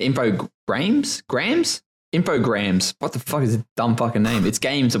 Infogrames. What the fuck is a dumb fucking name? It's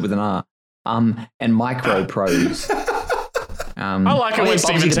games with an R. And Microprose. I like it when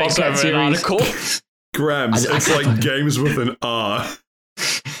Steven takes over an article. Grams. It's like games with an R.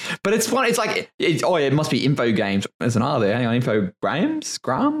 But it's fun. It's like, it must be Info Games. There's an R there. Hang on, Infogrames?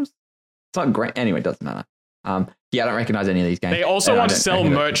 Grams? It's not great. Anyway, it doesn't matter. Yeah, I don't recognize any of these games. They also want to sell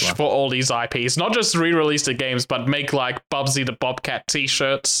merch for all these IPs. Not just re-release the games, but make like Bubsy the Bobcat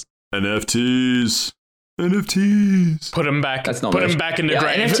t-shirts. NFTs. Put them back. That's not Put merch. them back in the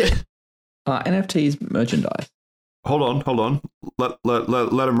grave. NFTs merchandise. Hold on. Let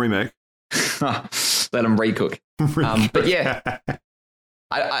them remake. Let them recook. But yeah,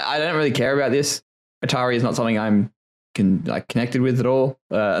 I don't really care about this. Atari is not something I'm connected with at all.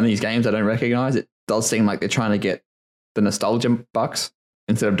 And these games I don't recognize. It does seem like they're trying to get the nostalgia bucks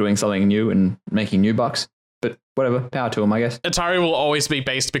instead of doing something new and making new bucks. But whatever, power to them, I guess. Atari will always be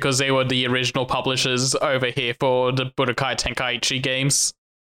based because they were the original publishers over here for the Budokai Tenkaichi games.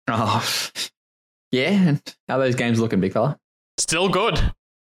 Oh, yeah. And how are those games looking, big fella? Still good.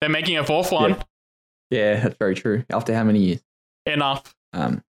 They're making a 4th one. Yeah, that's very true. After how many years? Enough.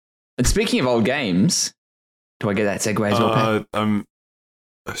 And speaking of old games, do I get that segue as well, Pat?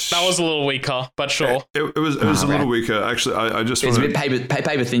 That was a little weaker, but sure. It was a little weaker. Actually, I just want to... It's a bit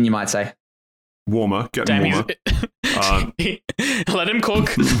paper thin, you might say. Warmer. Getting warmer. Let him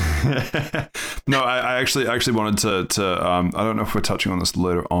cook. No, I actually wanted to I don't know if we're touching on this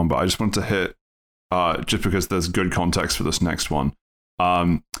later on, but I just wanted to hit just because there's good context for this next one.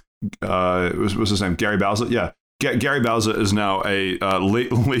 What's his name? Gary Bowser? Yeah. Gary Bowser is now a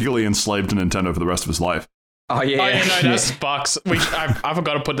legally enslaved to Nintendo for the rest of his life. Oh, yeah. Oh, yeah, no, that's Bucks. I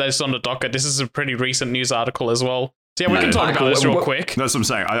forgot to put this on the docket. This is a pretty recent news article as well. So yeah, we can talk about this real quick. That's what I'm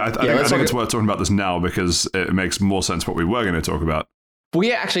saying. I think it's worth talking about this now because it makes more sense what we were going to talk about. Well,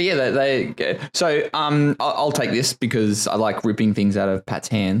 yeah, actually, yeah. So I'll take this because I like ripping things out of Pat's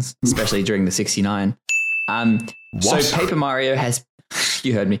hands, especially during the 69. So Paper Mario has...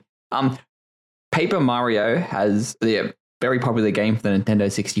 You heard me. Paper Mario has the very popular game for the Nintendo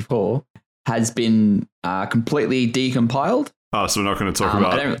 64 has been completely decompiled. Oh, so we're not going to talk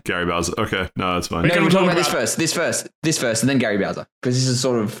about Gary Bowser. Okay, no, that's fine. We're talking about this first, and then Gary Bowser, because this is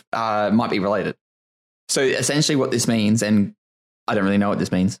sort of might be related. So essentially what this means, and I don't really know what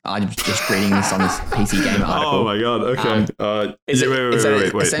this means. I'm just reading this on this PC Gamer article. Oh my god, okay.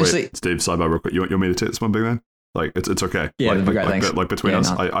 Wait. Steve, sidebar real quick. You want me to take this one, big man? Like, it's okay. Yeah, like between us,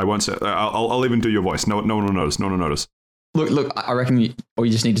 I won't say. I'll even do your voice. No one will notice. Look. I reckon all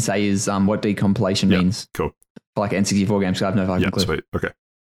you just need to say is what decompilation means. Cool. For like N64 games, because I have no fucking clue. Sweet. Okay.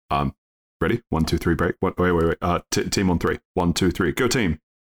 Ready? 1, 2, 3, break. What? Wait. Team on 3. 1, 2, 3. Go team.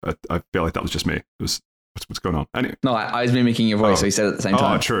 I feel like that was just me. What's going on? Anyway. No, I was mimicking your voice, so you said it at the same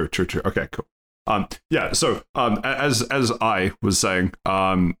time. Oh, true. Okay, cool. So as I was saying,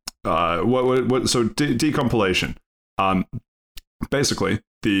 so decompilation. Basically,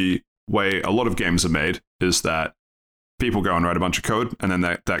 the way a lot of games are made is that people go and write a bunch of code, and then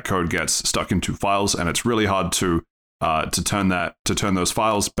that code gets stuck into files, and it's really hard to turn those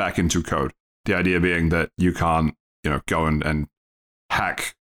files back into code. The idea being that you can't, go and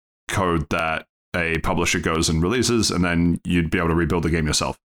hack code that a publisher goes and releases, and then you'd be able to rebuild the game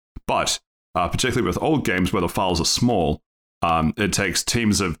yourself. But particularly with old games where the files are small, it takes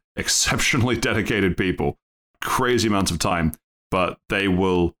teams of exceptionally dedicated people, crazy amounts of time, but they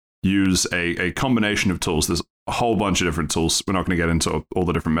will use a combination of tools. There's a whole bunch of different tools. We're not going to get into all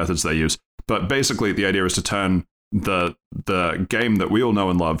the different methods they use. But basically, the idea is to turn the game that we all know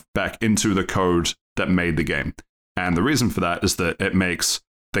and love back into the code that made the game. And the reason for that is that it makes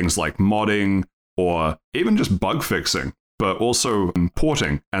things like modding or even just bug fixing, but also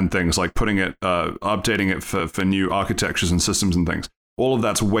porting and things like updating it for new architectures and systems and things. All of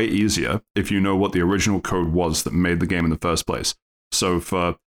that's way easier if you know what the original code was that made the game in the first place. So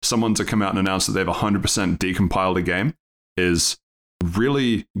for someone to come out and announce that they've 100% decompiled a game is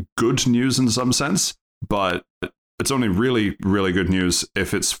really good news in some sense, but it's only really, really good news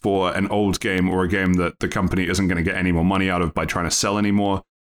if it's for an old game or a game that the company isn't going to get any more money out of by trying to sell anymore.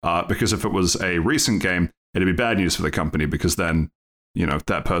 Because if it was a recent game, it'd be bad news for the company, because then,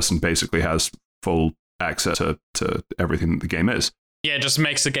 that person basically has full access to everything that the game is. Yeah, it just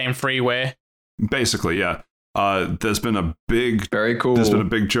makes the game freeware. Basically, yeah. There's been a very cool. There's been a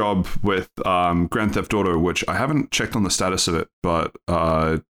big job with Grand Theft Auto, which I haven't checked on the status of it, but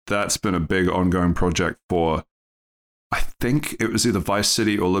that's been a big ongoing project for, I think it was either Vice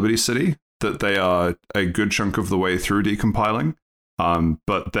City or Liberty City, that they are a good chunk of the way through decompiling.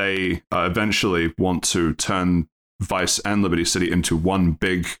 But they eventually want to turn Vice and Liberty City into one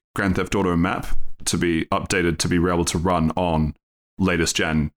big Grand Theft Auto map to be updated to be able to run on latest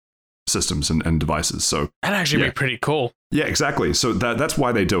gen systems and devices. So that'd actually be pretty cool. Yeah, exactly. So that's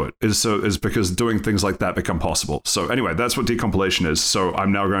why they do it, is because doing things like that become possible. So anyway, that's what decompilation is. So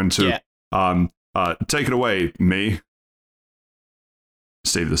I'm now going to take it away, me.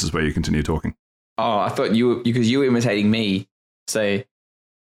 Steve, this is where you continue talking. Oh, I thought because you were imitating me. So,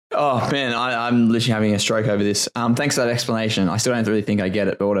 oh man, I'm literally having a stroke over this. Thanks for that explanation. I still don't really think I get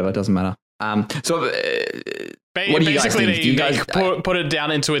it, but whatever, it doesn't matter. What do you guys think? They put it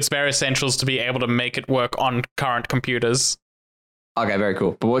down into its bare essentials to be able to make it work on current computers. Okay, very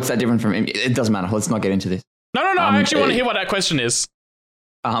cool. But what's that different from? It doesn't matter. Let's not get into this. No. I actually want to hear what that question is.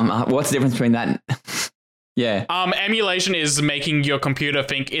 What's the difference between that? Yeah. Emulation is making your computer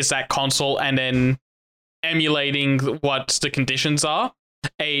think it's that console and then emulating what the conditions are.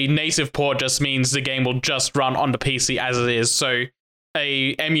 A native port just means the game will just run on the PC as it is. So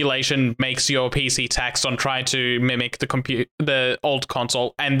a emulation makes your PC taxed on trying to mimic the old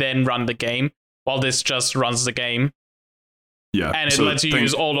console and then run the game, while this just runs the game. Yeah. And it lets you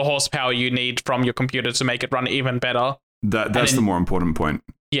use all the horsepower you need from your computer to make it run even better. That's the more important point.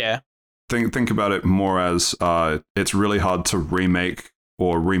 Yeah. Think about it more as it's really hard to remake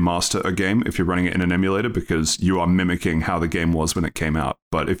or remaster a game if you're running it in an emulator, because you are mimicking how the game was when it came out.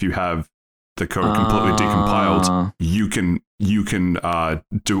 But if you have the code completely decompiled, you can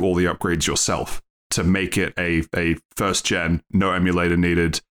do all the upgrades yourself to make it a first gen, no emulator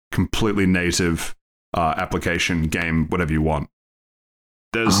needed, completely native application game, whatever you want.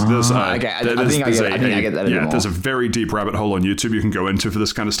 I think I get that. Yeah, there's a very deep rabbit hole on YouTube you can go into for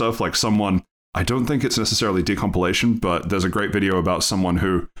this kind of stuff. Like someone, I don't think it's necessarily decompilation, but there's a great video about someone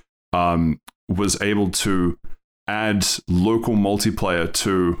who was able to add local multiplayer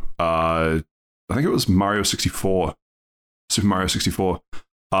to, I think it was Super Mario 64,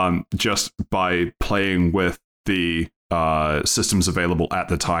 just by playing with the systems available at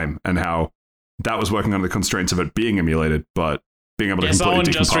the time, and how that was working under the constraints of it being emulated, but being able to completely decompile that. Someone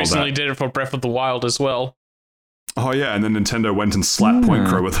just recently did it for Breath of the Wild as well. Oh yeah, and then Nintendo went and slapped Point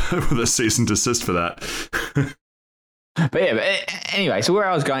Crow with a cease and desist for that. But anyway, so where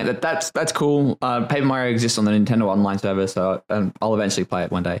I was going, that's cool. Paper Mario exists on the Nintendo Online server, so I'll eventually play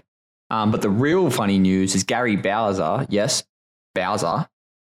it one day. But the real funny news is Gary Bowser. Yes, Bowser.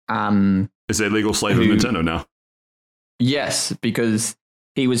 Is a legal slave of Nintendo now. Yes, because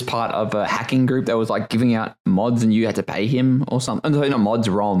he was part of a hacking group that was like giving out mods, and you had to pay him or something. Not mods,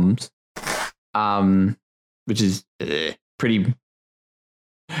 ROMs. which is pretty.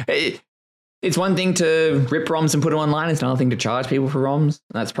 It's one thing to rip ROMs and put them online. It's another thing to charge people for ROMs.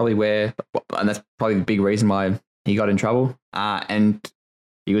 And that's probably the big reason why he got in trouble. And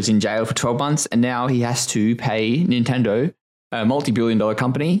he was in jail for 12 months, and now he has to pay Nintendo, a multi-billion-dollar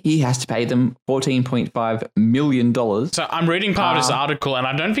company. He has to pay them $14.5 million. So I'm reading part of this article, and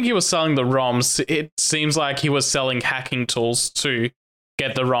I don't think he was selling the ROMs. It seems like he was selling hacking tools to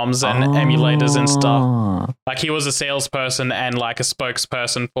get the ROMs and emulators and stuff. Like he was a salesperson and like a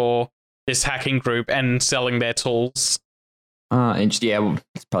spokesperson for this hacking group and selling their tools. That's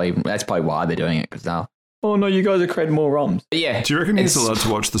probably why they're doing it, because now, oh no, you guys are creating more ROMs. But yeah. Do you reckon he's allowed to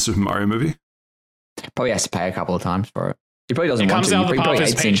watch the Super Mario movie? Probably has to pay a couple of times for it. He probably doesn't it want to. It comes out of the part of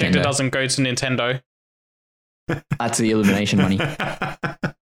his paycheck Nintendo. that doesn't go to Nintendo. That's the Illumination money.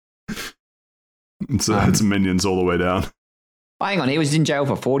 It's minions all the way down. Hang on, he was in jail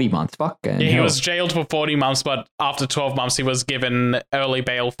for 40 months. He was jailed for 40 months, but after 12 months, he was given early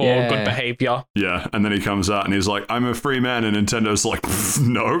bail for good behavior. Yeah, and then he comes out and he's like, I'm a free man, and Nintendo's like,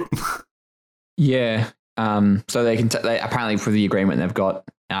 no. Yeah. So they can apparently for the agreement they've got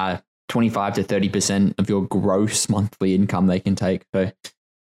 25 to 30% of your gross monthly income they can take. So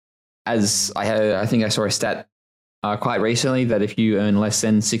as I think I saw a stat quite recently that if you earn less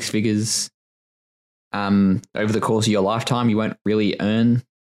than six figures over the course of your lifetime, you won't really earn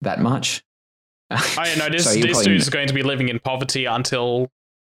that much. I know this dude's going to be living in poverty until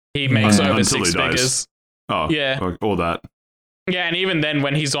he makes over six figures. Oh, yeah. Or that. Yeah, and even then,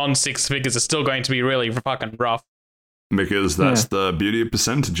 when he's on six figures, it's still going to be really fucking rough. Because that's the beauty of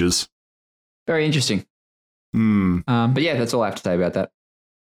percentages. Very interesting. But yeah, that's all I have to say about that.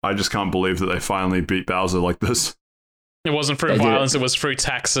 I just can't believe that they finally beat Bowser like this. It wasn't through violence, it was through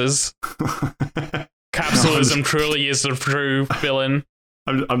taxes. Capitalism truly is the true villain.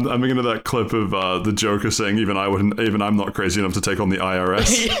 I'm thinking of that clip of the Joker saying, even I'm not crazy enough to take on the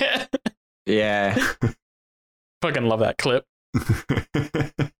IRS. Yeah. Fucking love that clip.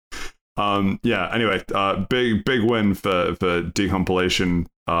 Anyway, big win for decompilation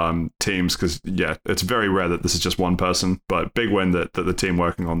teams, because it's very rare that this is just one person, but big win that the team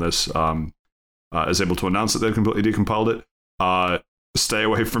working on this is able to announce that they've completely decompiled it. Stay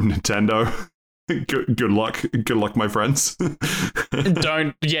away from Nintendo. Good luck, my friends.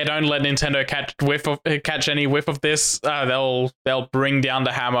 Don't let Nintendo catch any whiff of this. They'll bring down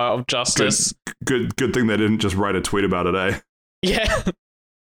the hammer of justice. Good thing they didn't just write a tweet about it, eh? Yeah.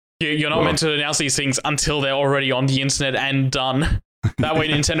 You're not meant to announce these things until they're already on the internet and done. That way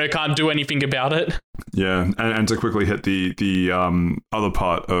Nintendo can't do anything about it. Yeah, and to quickly hit the other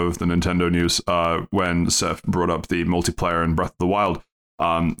part of the Nintendo news, when Seth brought up the multiplayer in Breath of the Wild,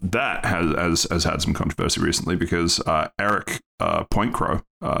 that has had some controversy recently, because Eric Pointcrow,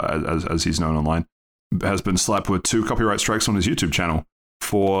 as he's known online, has been slapped with 2 copyright strikes on his YouTube channel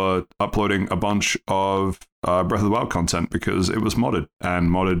for uploading a bunch of Breath of the Wild content because it was modded,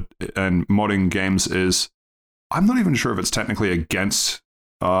 and modding games is, I'm not even sure if it's technically against,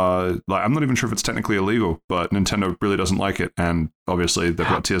 I'm not even sure if it's technically illegal, but Nintendo really doesn't like it, and obviously they've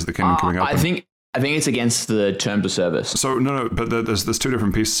got Tears of the Kingdom coming up. I think it's against the terms of service. So no, but there's 2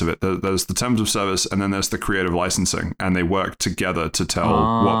 different pieces of it. There's the terms of service, and then there's the creative licensing, and they work together to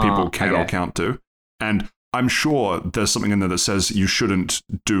tell what people can or can't do. And I'm sure there's something in there that says you shouldn't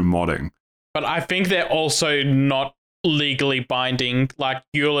do modding. But I think they're also not legally binding. Like,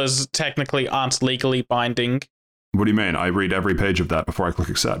 EULAs technically aren't legally binding. What do you mean? I read every page of that before I click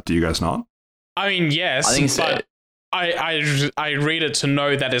accept. Do you guys not? I mean, yes, I think so. But I read it to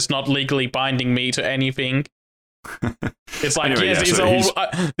know that it's not legally binding me to anything. It's like, anyway,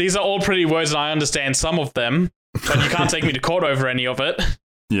 these are all pretty words, and I understand some of them, but you can't take me to court over any of it.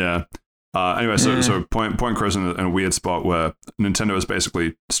 Yeah. Anyway, so Pointcrow's in a weird spot where Nintendo has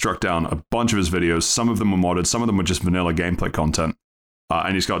basically struck down a bunch of his videos. Some of them were modded, some of them were just vanilla gameplay content.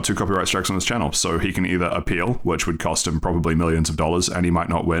 And he's got 2 copyright strikes on his channel, so he can either appeal, which would cost him probably millions of dollars, and he might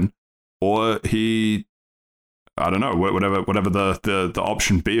not win, or I don't know, whatever the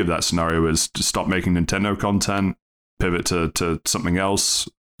option B of that scenario is, to stop making Nintendo content, pivot to something else.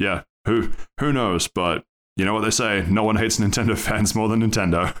 Yeah, who knows? But you know what they say, no one hates Nintendo fans more than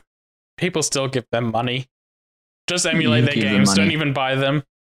Nintendo. People still give them money. Just emulate their games, don't even buy them.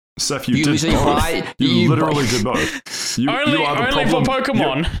 Seth, you did both. You literally did both. Only for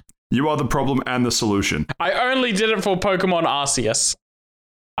Pokemon. You are the problem and the solution. I only did it for Pokemon Arceus.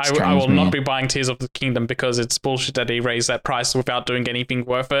 I will not be buying Tears of the Kingdom because it's bullshit that he raised that price without doing anything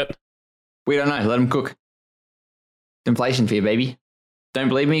worth it. We don't know. Let him cook. Inflation for you, baby. Don't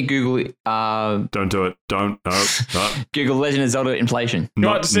believe me? Google. Don't do it. Don't. No. Google Legend of Zelda inflation. You know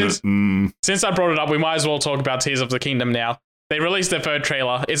what, since I brought it up, we might as well talk about Tears of the Kingdom now. They released their third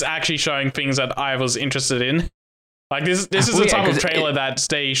trailer. It's actually showing things that I was interested in. Like this is the type of trailer that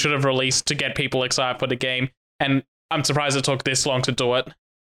they should have released to get people excited for the game, and I'm surprised it took this long to do it.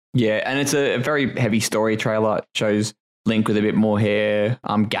 Yeah, and it's a very heavy story trailer. It shows Link with a bit more hair.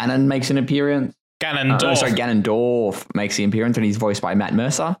 Ganon makes an appearance. Ganondorf makes the appearance, and he's voiced by Matt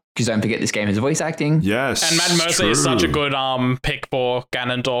Mercer. Because don't forget, this game has voice acting. Yes, and Matt Mercer is such a good pick for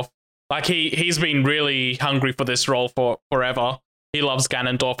Ganondorf. Like he's been really hungry for this role for forever. He loves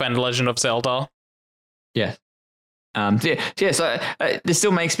Ganondorf and Legend of Zelda. Yeah. So this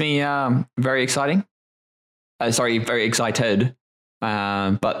still makes me very exciting. Very excited.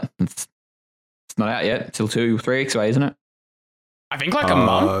 But it's not out yet. It's still 2-3 weeks away, isn't it? I think like a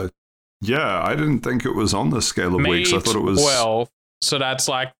month. Yeah, I didn't think it was on the scale of weeks. I thought it was 12. So that's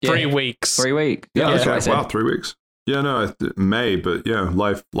like 3 weeks. 3 weeks. Yeah, okay. Wow, 3 weeks. Yeah, no, May, but yeah,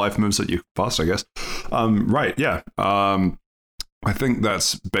 life moves at you fast, I guess. Right, yeah. I think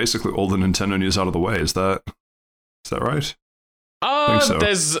that's basically all the Nintendo news out of the way. Is that right? I think so.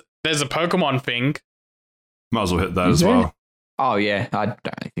 There's a Pokemon thing. Might as well hit that as well. Oh yeah, I don't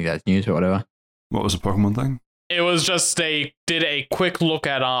really think that's news or whatever. What was the Pokemon thing? It was just they did a quick look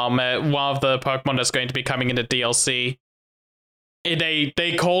at one of the Pokemon that's going to be coming into DLC.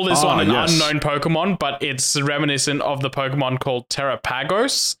 They call this one an unknown Pokemon, but it's reminiscent of the Pokemon called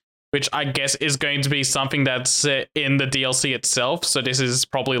Terrapagos, which I guess is going to be something that's in the DLC itself. So this is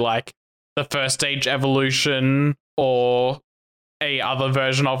probably like the first stage evolution or a other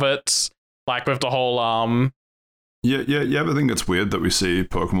version of it, like with the whole Yeah, but I think it's weird that we see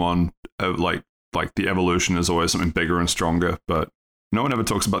Pokemon like the evolution is always something bigger and stronger, but no one ever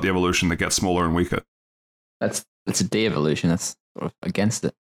talks about the evolution that gets smaller and weaker. That's a de-evolution. That's sort of against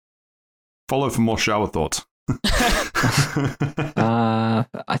it. Follow for more shower thoughts. I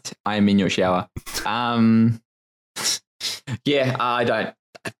am in your shower. Yeah, I don't.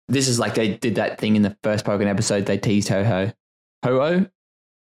 This is like they did that thing in the first Pokemon episode. They teased Ho-Oh. Ho-Oh?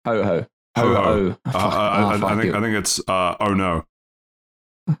 Ho-Oh. Ho-Oh. I think it's oh no.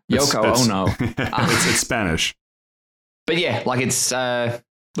 Yoko, oh no. It's Spanish. But yeah, like it's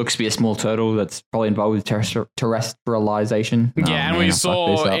looks to be a small turtle that's probably involved with terrestrialization. Yeah, and we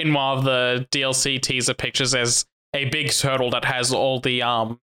saw in one of the DLC teaser pictures there's a big turtle that has all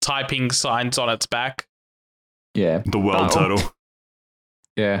the typing signs on its back. Yeah. The world turtle.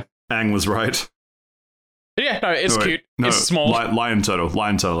 Yeah. Ang was right. Yeah, no, it's cute. No, it's small. Lion turtle,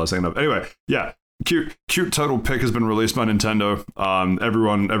 I was thinking of. Anyway, yeah. Cute turtle pic has been released by Nintendo.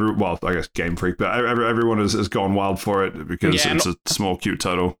 I guess Game Freak, but everyone has gone wild for it because it's a small cute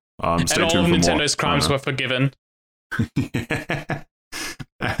turtle. Stay and all of Nintendo's crimes were forgiven. Yeah.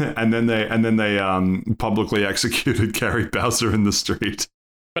 and then they publicly executed Gary Bowser in the street.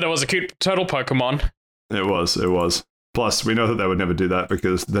 But it was a cute turtle Pokemon. It was. Plus, we know that they would never do that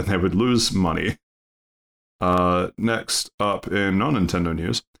because then they would lose money. Next up in non-Nintendo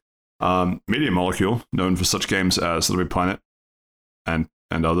news. Media Molecule, known for such games as Little Big Planet and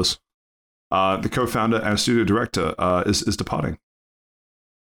others. The co-founder and studio director is departing.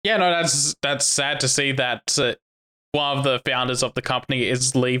 Yeah, no, that's sad to see that one of the founders of the company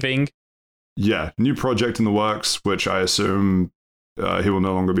is leaving. Yeah, new project in the works, which I assume he will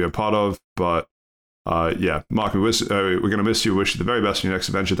no longer be a part of. But yeah, Mark, we're going to miss you. Wish you the very best in your next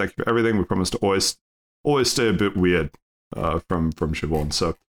adventure. Thank you for everything. We promise to always stay a bit weird from Siobhan.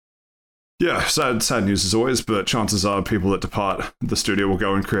 So. Yeah, sad news as always, but chances are people that depart the studio will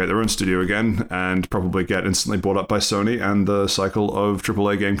go and create their own studio again and probably get instantly bought up by Sony, and the cycle of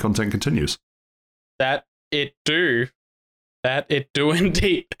AAA game content continues. That it do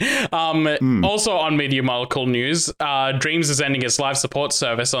indeed. Also on Media Molecule news, Dreams is ending its live support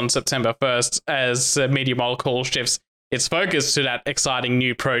service on September 1st as Media Molecule shifts its focus to that exciting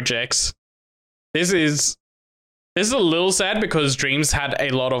new projects. This is a little sad because Dreams had a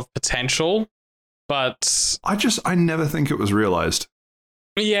lot of potential, but I never think it was realized.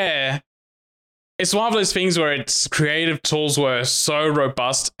 Yeah. It's one of those things where its creative tools were so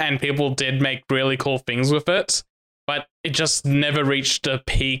robust and people did make really cool things with it, but it just never reached the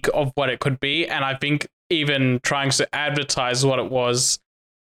peak of what it could be. And I think even trying to advertise what it was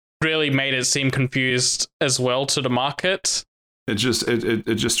really made it seem confused as well to the market. It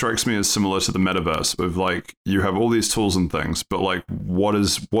just strikes me as similar to the metaverse, with like you have all these tools and things, but like what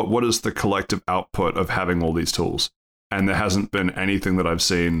is the collective output of having all these tools? And there hasn't been anything that I've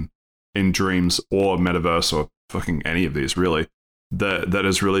seen in Dreams or metaverse or fucking any of these really that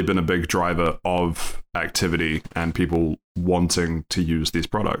has really been a big driver of activity and people wanting to use these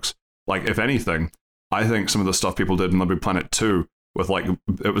products. Like, if anything, I think some of the stuff people did in Little Big Planet 2 with, like,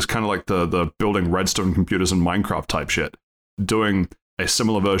 it was kind of like the building redstone computers in Minecraft type shit. Doing a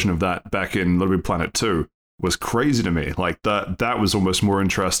similar version of that back in Little Big Planet 2 was crazy to me. Like, that was almost more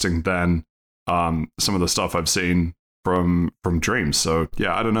interesting than some of the stuff I've seen from Dreams. So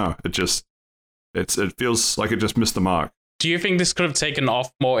yeah, I don't know. It feels like it just missed the mark. Do you think this could have taken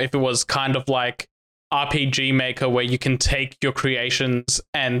off more if it was kind of like RPG Maker, where you can take your creations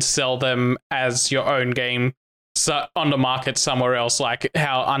and sell them as your own game on the market somewhere else, like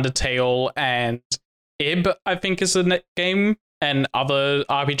how Undertale and Ib, I think, is a game, and other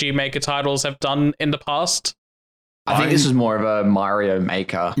RPG Maker titles have done in the past? I think this was more of a Mario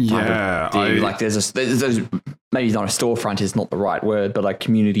Maker type of thing. Like there's maybe not a storefront is not the right word, but like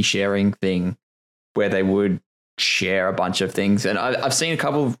community sharing thing where they would share a bunch of things. And I've seen a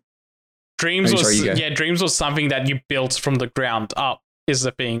couple of Dreams was something that you built from the ground up, is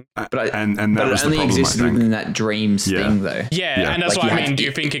the thing. But that was only the problem, existed within that Dreams thing though. Yeah, and that's like what I mean. Do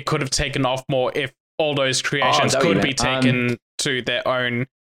you think it could have taken off more if all those creations could be taken to their own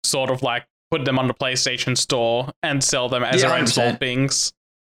sort of like, put them on the PlayStation Store and sell them as their own small things?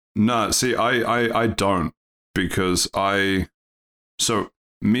 No, see, I don't, because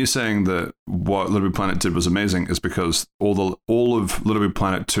me saying that what Little Big Planet did was amazing is because all of Little Big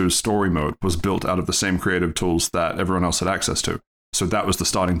Planet 2's story mode was built out of the same creative tools that everyone else had access to. So that was the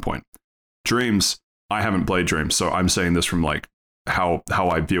starting point. Dreams, I haven't played Dreams, so I'm saying this from like how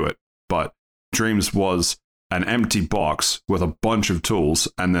I view it. But Dreams was an empty box with a bunch of tools,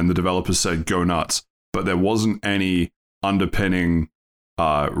 and then the developers said, go nuts. But there wasn't any underpinning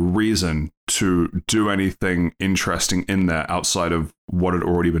reason to do anything interesting in there outside of what had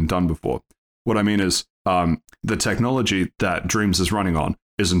already been done before. What I mean is, the technology that Dreams is running on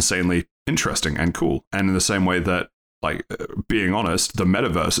is insanely interesting and cool. And in the same way that, like, being honest, the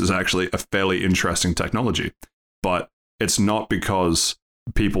metaverse is actually a fairly interesting technology. But it's not because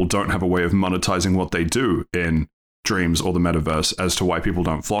people don't have a way of monetizing what they do in Dreams or the metaverse as to why people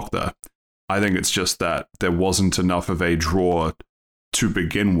don't flock there. I think it's just that there wasn't enough of a draw to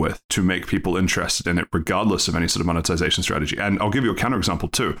begin with to make people interested in it, regardless of any sort of monetization strategy. And I'll give you a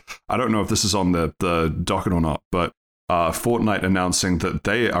counterexample too. I don't know if this is on the docket or not, but Fortnite announcing that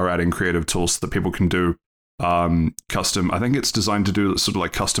they are adding creative tools so that people can do custom. I think it's designed to do sort of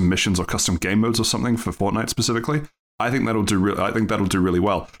like custom missions or custom game modes or something for Fortnite specifically. I think that'll do really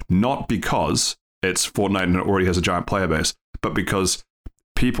well. Not because it's Fortnite and it already has a giant player base, but because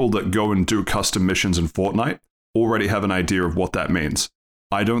people that go and do custom missions in Fortnite already have an idea of what that means.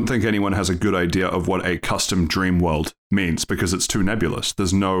 I don't think anyone has a good idea of what a custom dream world means because it's too nebulous.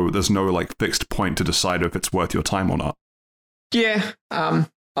 There's no like fixed point to decide if it's worth your time or not. Yeah.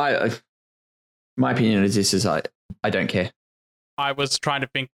 My opinion is this is I don't care. I was trying to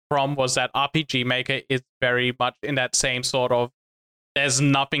think was that RPG Maker is very much in that same sort of, there's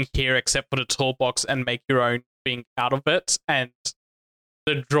nothing here except for the toolbox and make your own thing out of it. And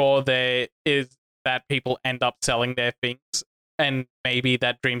the draw there is that people end up selling their things. And maybe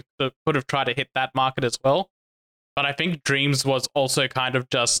that Dreams could have tried to hit that market as well. But I think Dreams was also kind of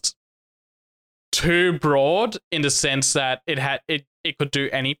just too broad in the sense that it could do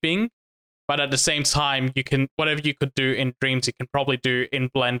anything. But at the same time, whatever you could do in Dreams, you can probably do in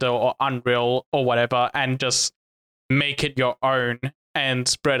Blender or Unreal or whatever, and just make it your own and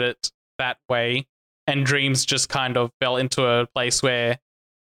spread it that way. And Dreams just kind of fell into a place where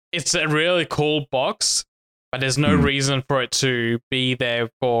it's a really cool box, but there's no reason for it to be there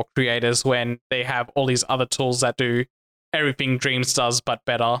for creators when they have all these other tools that do everything Dreams does, but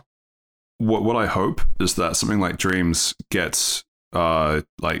better. What I hope is that something like Dreams gets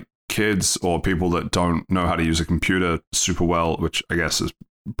like kids or people that don't know how to use a computer super well, which I guess is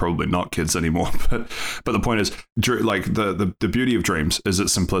probably not kids anymore. But the point is, like the beauty of Dreams is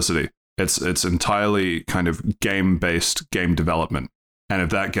its simplicity. It's entirely kind of game-based game development. And if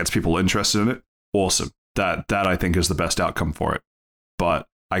that gets people interested in it, awesome. That I think is the best outcome for it. But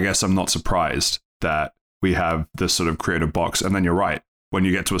I guess I'm not surprised that we have this sort of creative box. And then you're right. When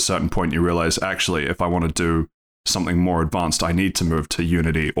you get to a certain point, you realize, actually, if I want to do something more advanced, I need to move to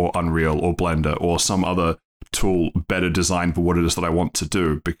Unity or Unreal or Blender or some other tool better designed for what it is that I want to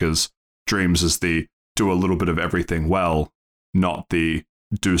do, because Dreams is the do a little bit of everything well, not the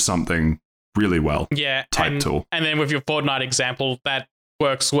do something really well type tool. And then with your Fortnite example, that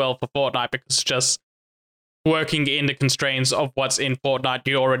works well for Fortnite because just working in the constraints of what's in Fortnite,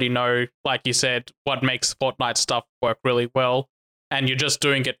 you already know, like you said, what makes Fortnite stuff work really well. And you're just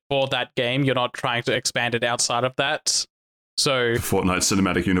doing it for that game. You're not trying to expand it outside of that. So Fortnite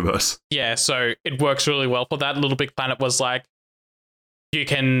cinematic universe. yeah, so it works really well for that. Little Big Planet was like,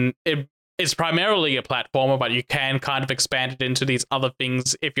 it's primarily a platformer, but you can kind of expand it into these other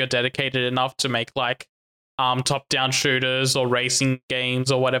things if you're dedicated enough to make like top-down shooters or racing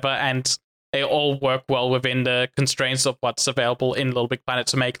games or whatever, and they all work well within the constraints of what's available in Little Big Planet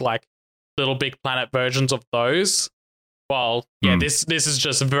to make like Little Big Planet versions of those. Well, yeah, this is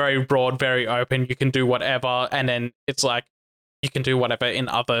just very broad, very open. You can do whatever, and then it's like you can do whatever in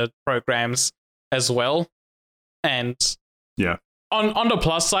other programs as well. And yeah, on the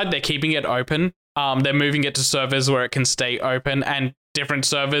plus side, they're keeping it open. They're moving it to servers where it can stay open, and different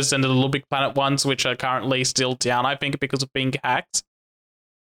servers than the Little Big Planet ones, which are currently still down, I think, because of being hacked.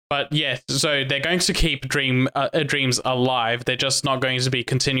 But yeah, so they're going to keep Dreams alive. They're just not going to be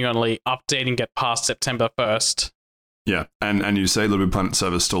continually updating it past September 1st. Yeah, and you say Little Big Planet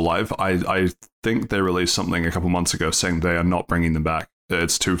server's still live. I think they released something a couple months ago saying they are not bringing them back.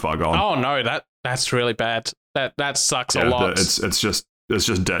 It's too far gone. Oh no, that's really bad. That sucks a lot. It's just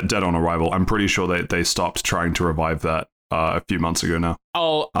dead on arrival. I'm pretty sure they stopped trying to revive that a few months ago now.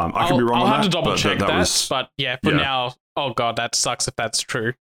 I could be wrong on that. I'll have to double check that. But yeah, for yeah. now, oh god, that sucks if that's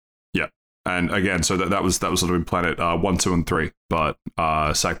true. Yeah, and again, so that was Little Big Planet 1, 2, and 3, but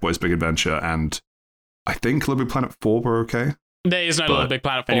Sackboy's Big Adventure and I think Little Big Planet 4 were okay. There is no Little Big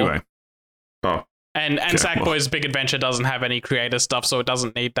Planet 4. Anyway. Oh. And Sackboy's Big Adventure doesn't have any creator stuff, so it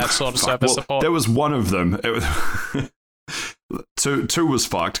doesn't need that sort of service support. There was one of them. It was two was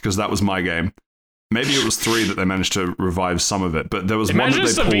fucked because that was my game. Maybe it was 3 that they managed to revive some of it, but there was one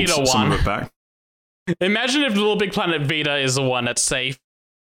that they pulled some of it back. Imagine if Little Big Planet Vita is the one that's safe.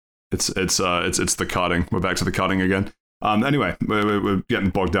 It's the carding. We're back to the carding again. Anyway, we're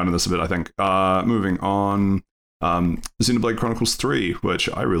getting bogged down in this a bit, I think. Moving on. Xenoblade Chronicles 3, which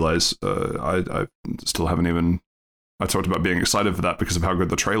I realize I still haven't even... I talked about being excited for that because of how good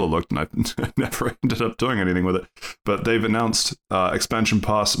the trailer looked, and I never ended up doing anything with it. But they've announced Expansion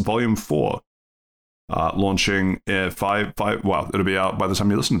Pass Volume 4, launching well, it'll be out by the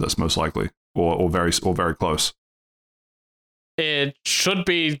time you listen to this, most likely, or very close. It should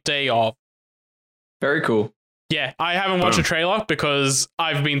be day of. Very cool. Yeah, I haven't watched a trailer because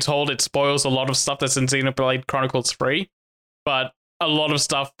I've been told it spoils a lot of stuff that's in Xenoblade Chronicles 3, but a lot of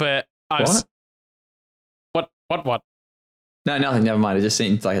stuff that I've... What? No, nothing, never mind. It just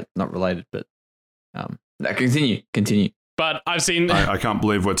seems like it's not related, but... No, continue. But I've seen... I can't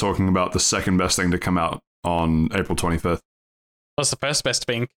believe we're talking about the second best thing to come out on April 25th. What's the first best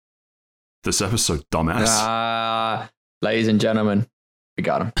thing? This episode, dumbass. Ladies and gentlemen, we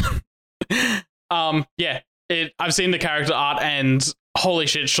got him. Yeah. I've seen the character art and holy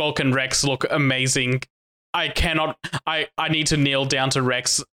shit, Shulk and Rex look amazing. I need to kneel down to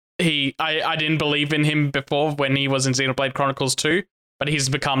Rex. I didn't believe in him before when he was in Xenoblade Chronicles 2, but he's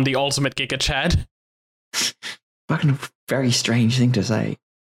become the ultimate Giga Chad. Fucking very strange thing to say.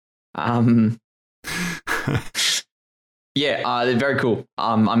 Yeah, they're very cool.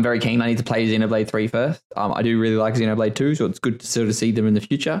 I'm very keen. I need to play Xenoblade 3 first. I do really like Xenoblade 2, so it's good to sort of see them in the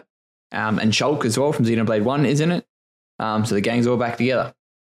future. And Shulk as well from Xenoblade 1 is in it. So the gang's all back together.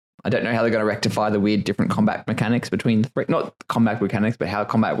 I don't know how they're going to rectify the weird different combat mechanics between the three. Not combat mechanics, but how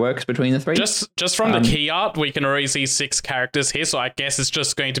combat works between the three. Just from the key art, we can already see 6 characters here, so I guess it's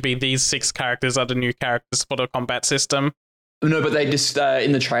just going to be these 6 characters are the new characters for the combat system. No, but they just,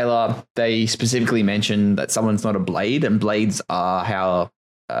 in the trailer, they specifically mentioned that someone's not a blade, and blades are how,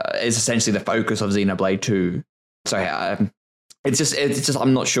 is essentially the focus of Xenoblade 2. So it's just,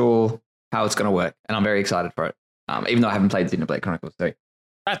 I'm not sure how it's going to work, and I'm very excited for it. Even though I haven't played Xenoblade Chronicles 3.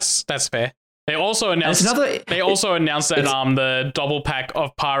 That's fair. They also announced that the double pack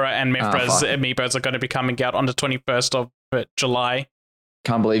of Pyra and Mithra's amiibos are going to be coming out on the 21st of July.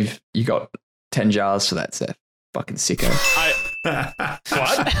 Can't believe you got 10 jars for that, Seth. Fucking sicko.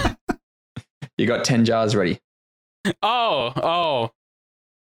 What? You got 10 jars ready. Oh.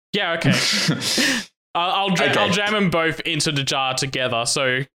 Yeah, okay. I'll jam them both into the jar together,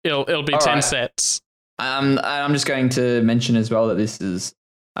 so it'll be 10 sets. I'm just going to mention as well that this is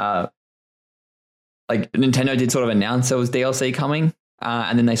like Nintendo did sort of announce there was DLC coming,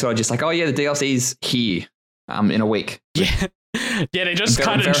 and then they sort of just like, oh yeah, the DLC's here in a week. Yeah, they just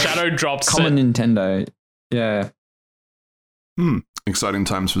kind of shadow dropped. Common Nintendo. Yeah. Exciting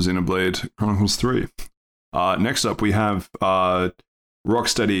times for Xenoblade Chronicles 3. Next up, we have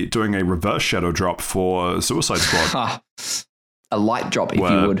Rocksteady doing a reverse shadow drop for Suicide Squad. A light drop, if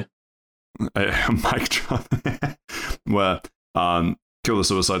you would. A mic drop. Where Kill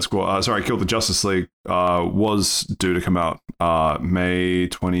the Justice League was due to come out May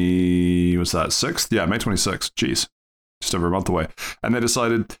 20... was that 6th? Yeah, May 26th. Jeez. just over a month away. And they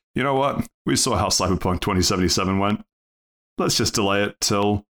decided, you know what? We saw how Cyberpunk 2077 went. Let's just delay it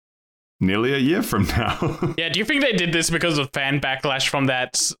till nearly a year from now. Yeah, do you think they did this because of fan backlash from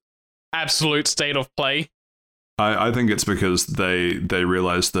that absolute state of play? I think it's because they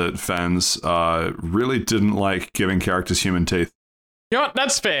realized that fans really didn't like giving characters human teeth. You know what?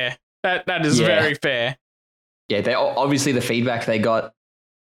 That's fair. That is very fair. Yeah, they obviously the feedback they got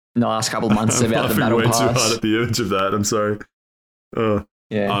in the last couple of months about the battle pass. Way too hard at the image of that. I'm sorry.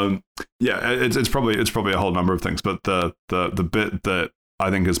 It's probably a whole number of things, but the bit that I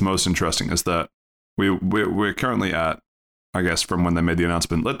think is most interesting is that we're currently at, I guess, from when they made the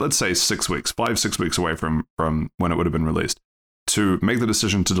announcement, let's say 6 weeks, 5-6 weeks away from when it would have been released, to make the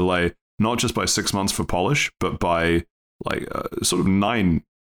decision to delay not just by 6 months for polish, but by like sort of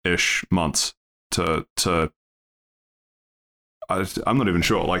 9-ish months to I'm not even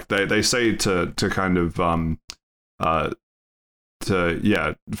sure. Like they say to kind of for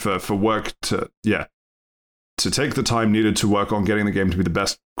work to take the time needed to work on getting the game to be the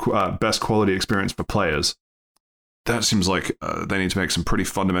best quality experience for players. That seems like they need to make some pretty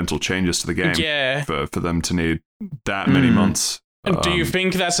fundamental changes to the game for them to need that many months. Do you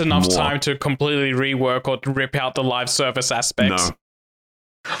think that's enough time to completely rework or to rip out the live service aspects? No.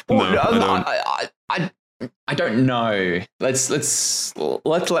 I don't know. Let's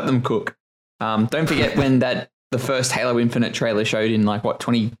let them cook. Don't forget when the first Halo Infinite trailer showed in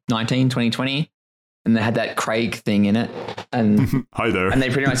 2019, 2020, and they had that Craig thing in it, and hi there, and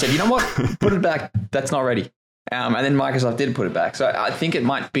they pretty much said, you know what, put it back. That's not ready. And then Microsoft did put it back. So I think it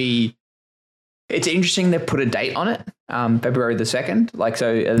might be. It's interesting they put a date on it, February the 2nd.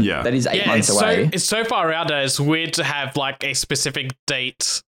 That is 8 months away. It's so far out that it's weird to have a specific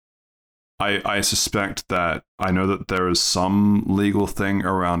date. I suspect that I know that there is some legal thing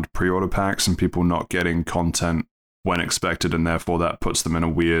around pre-order packs and people not getting content when expected, and therefore that puts them in a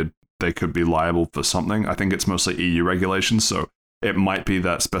weird, they could be liable for something. I think it's mostly EU regulations, so it might be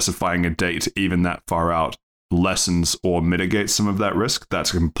that specifying a date even that far out lessens or mitigates some of that risk. That's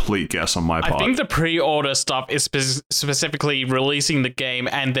a complete guess on my part. I think the pre-order stuff is specifically releasing the game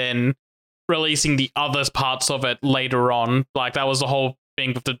and then releasing the other parts of it later on. That was the whole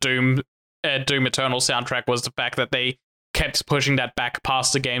thing with the Doom Eternal soundtrack, was the fact that they kept pushing that back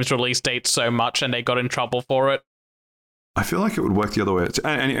past the game's release date so much and they got in trouble for it. I feel like it would work the other way.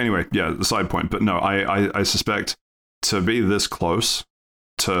 Anyway, the side point. But no, I suspect to be this close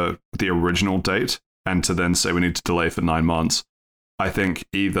to the original date and to then say we need to delay for 9 months, I think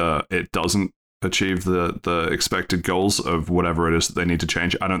either it doesn't achieve the expected goals of whatever it is that they need to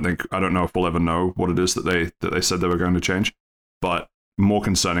change. I don't know if we'll ever know what it is that they said they were going to change. But more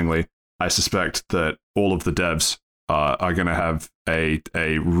concerningly, I suspect that all of the devs are going to have a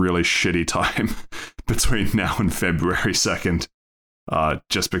really shitty time between now and February 2nd,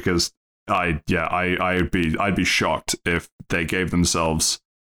 just because I'd be shocked if they gave themselves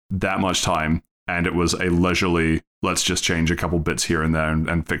that much time and it was a leisurely, let's just change a couple bits here and there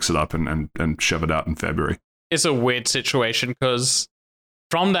and fix it up and shove it out in February. It's a weird situation because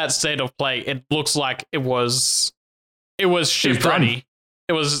from that state of play, it looks like it was ship ready.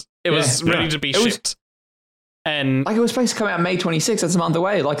 It was ready to be shipped. And it was supposed to come out May 26th. That's a month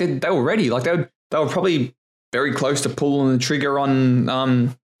away. They were ready. They were probably very close to pulling the trigger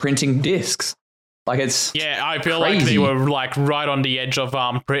on printing discs. It's I feel crazy. like they were right on the edge of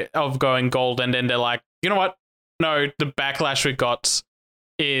going gold, and then they're like, you know what? No, the backlash we got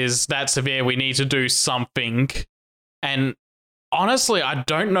is that severe. We need to do something. And honestly, I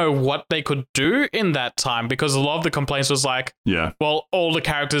don't know what they could do in that time, because a lot of the complaints was well, all the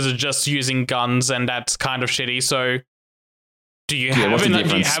characters are just using guns and that's kind of shitty. So do you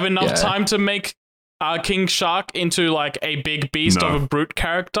have enough time to make King Shark into a big beast of a brute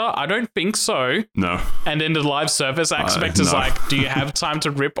character? I don't think so. No. And then the live service aspect is do you have time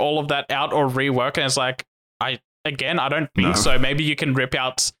to rip all of that out or rework? And it's I don't think so. Maybe you can rip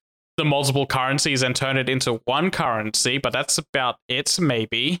out the multiple currencies and turn it into one currency, but that's about it,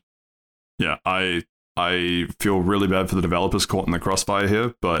 maybe. Yeah, I feel really bad for the developers caught in the crossfire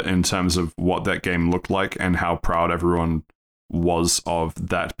here, but in terms of what that game looked like and how proud everyone was of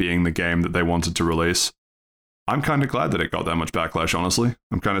that being the game that they wanted to release, I'm kind of glad that it got that much backlash, honestly.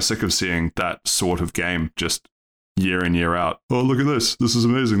 I'm kind of sick of seeing that sort of game just year in, year out. Oh, look at this. This is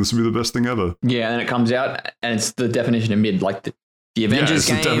amazing. This will be the best thing ever. Yeah, and it comes out and it's the definition of mid, the Avengers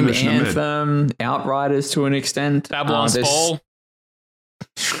game, Anthem, Outriders to an extent. Babylon's Fall.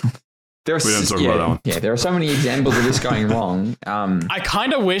 We don't talk about that one. Yeah, there are so many examples of this going wrong. I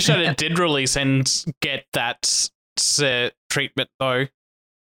kind of wish that it did release and get that treatment, though.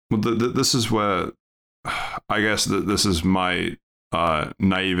 Well, this is where I guess that this is my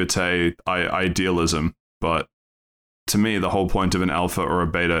naivete, idealism, but to me, the whole point of an alpha or a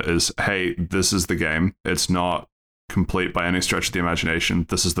beta is, hey, this is the game. It's not complete by any stretch of the imagination.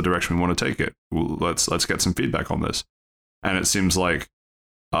 This is the direction we want to take it. Let's get some feedback on this. And it seems like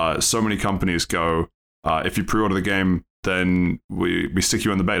so many companies go, if you pre-order the game, then we stick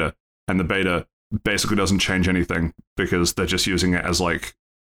you in the beta. And the beta basically doesn't change anything because they're just using it as like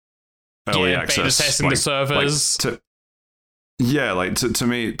early access. Beta testing the servers. To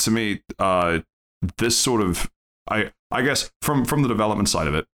me, this sort of, I guess from the development side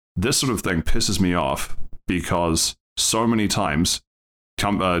of it, this sort of thing pisses me off because so many times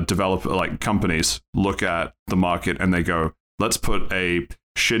companies look at the market and they go, let's put a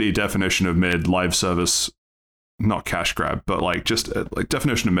shitty definition of mid live service, not cash grab, but like just like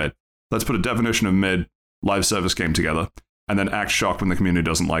definition of mid. Let's put a definition of mid live service game together and then act shocked when the community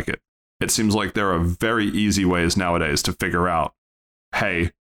doesn't like it. It seems like there are very easy ways nowadays to figure out,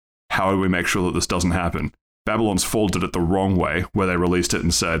 hey, how do we make sure that this doesn't happen? Babylon's Fall did it the wrong way, where they released it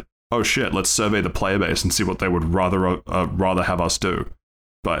and said, oh shit, let's survey the player base and see what they would rather have us do.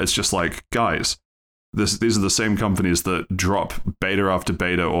 But it's just like, guys, these are the same companies that drop beta after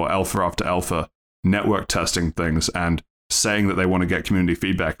beta or alpha after alpha, network testing things and saying that they want to get community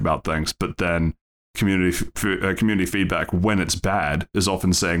feedback about things, but then community feedback when it's bad is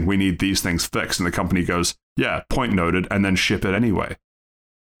often saying we need these things fixed, and the company goes, yeah, point noted, and then ship it anyway.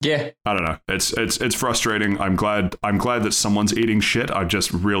 Yeah, I don't know. It's frustrating. I'm glad that someone's eating shit. I'm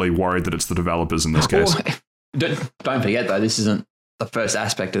just really worried that it's the developers in this case. Don't forget though, this isn't the first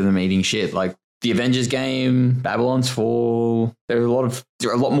aspect of them eating shit. Like the Avengers game, Babylon's Fall. There are a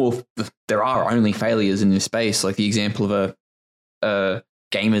lot more. There are only failures in this space. Like the example of a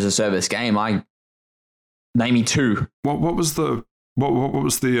game as a service game. Name me two. What was the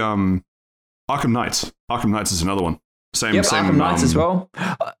Arkham Knights? Arkham Knights is another one. Same Arkham Knights as well.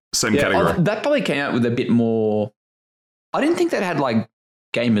 Same category. That probably came out with a bit more. I didn't think that had like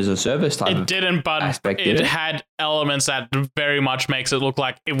game as a service type. It didn't, but aspect, it had elements that very much makes it look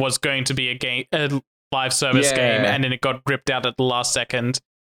like it was going to be a live service game, and then it got ripped out at the last second.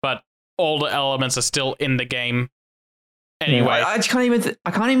 But all the elements are still in the game. Anyway, I can't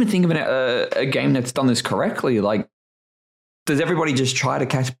even think of a game that's done this correctly. Like, does everybody just try to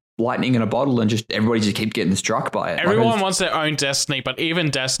catch lightning in a bottle and just everybody just keep getting struck by it? Everyone wants their own Destiny, but even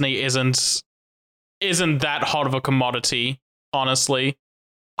Destiny isn't that hot of a commodity, honestly.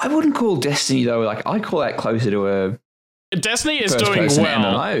 I wouldn't call Destiny though. Like, I call that closer to a. Destiny is doing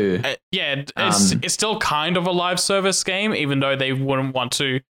well. MMO. It's still kind of a live service game, even though they wouldn't want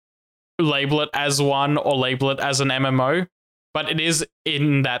to label it as one or label it as an MMO. But it is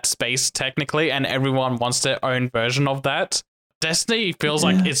in that space technically, and everyone wants their own version of that. Destiny feels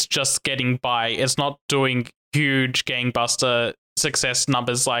like it's just getting by. It's not doing huge gangbuster success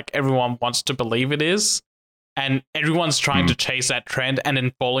numbers like everyone wants to believe it is. And everyone's trying to chase that trend and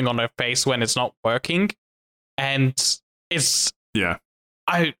then falling on their face when it's not working. And it's... Yeah.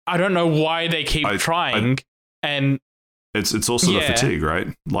 I don't know why they keep trying. And it's also the fatigue, right?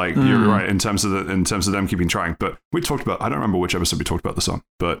 Like you're right in terms of them keeping trying. But we talked about, I don't remember which episode we talked about this on,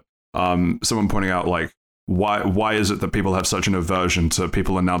 but someone pointing out like, why is it that people have such an aversion to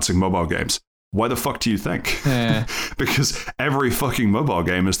people announcing mobile games? Why the fuck do you think? Yeah. Because every fucking mobile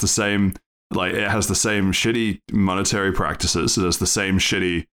game is the same. Like, it has the same shitty monetary practices. It has the same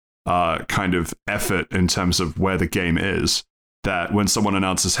shitty kind of effort in terms of where the game is. That when someone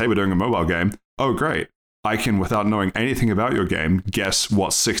announces, hey, we're doing a mobile game, oh, great. I can, without knowing anything about your game, guess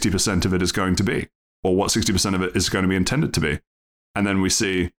what 60% of it is going to be, or what 60% of it is going to be intended to be. And then we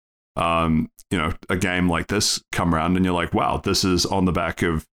see, a game like this come around, and you're like, wow, this is on the back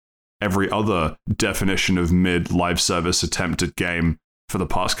of every other definition of mid live service attempted game for the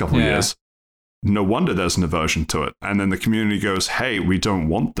past couple of years. No wonder there's an aversion to it. And then the community goes, hey, we don't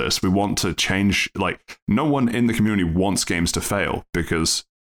want this. We want to change. Like, no one in the community wants games to fail because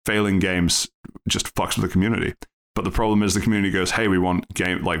failing games just fucks with the community. But the problem is the community goes, hey, we want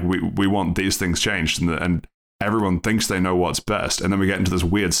we want these things changed. And everyone thinks they know what's best. And then we get into this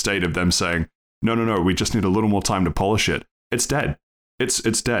weird state of them saying, no, we just need a little more time to polish it. It's dead. It's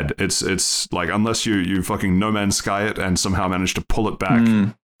dead. It's like, unless you fucking No Man's Sky it and somehow manage to pull it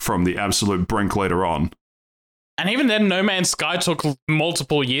back from the absolute brink later on. And even then, No Man's Sky took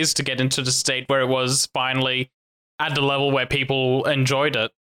multiple years to get into the state where it was finally at the level where people enjoyed it.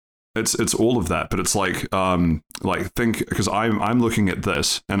 It's all of that, but it's like think, because I'm looking at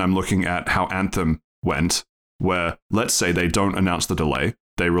this and I'm looking at how Anthem went, where let's say they don't announce the delay,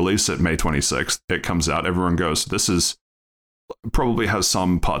 they release it May 26th, it comes out, everyone goes, this is probably has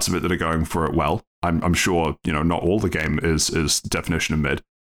some parts of it that are going for it well, I'm sure, not all the game is definition of mid,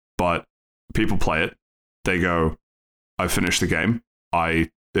 but people play it. They go, I finished the game.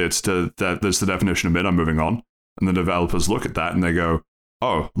 That's the definition of mid. I'm moving on. And the developers look at that and they go,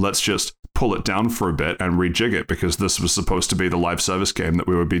 oh, let's just pull it down for a bit and rejig it because this was supposed to be the live service game that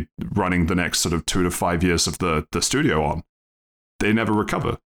we would be running the next sort of 2 to 5 years of the studio on. They never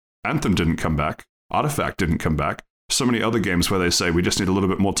recover. Anthem didn't come back. Artifact didn't come back. So many other games where they say we just need a little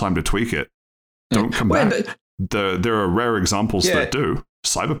bit more time to tweak it. Don't come back. There are rare examples that do.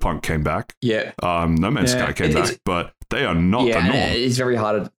 Cyberpunk came back. Yeah. No Man's Sky came back, but they are not the norm. It's very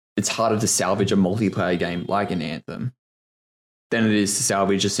hard. It's harder to salvage a multiplayer game like an Anthem than it is to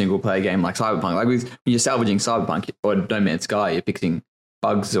salvage a single player game like Cyberpunk. Like when you're salvaging Cyberpunk or No Man's Sky, you're fixing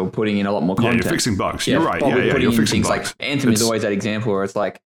bugs or putting in a lot more content. Yeah, you're fixing bugs. You're right. You're fixing things bugs. like Anthem is always that example where it's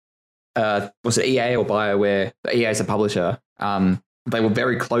like, was it EA or BioWare? EA is a publisher. They were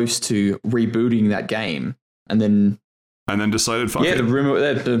very close to rebooting that game, and then decided, fuck it. The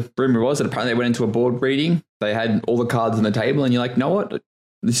rumor was that apparently they went into a board meeting. They had all the cards on the table, and you're like, you know what?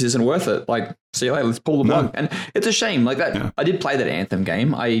 This isn't worth it. Like, see you later. Let's pull the plug. And it's a shame. Like that. Yeah. I did play that Anthem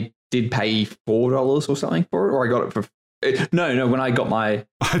game. I did pay $4 or something for it, or I got it for. No. When I got my,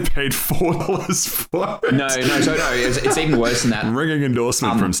 I paid $4 for it. No. It's even worse than that. Ringing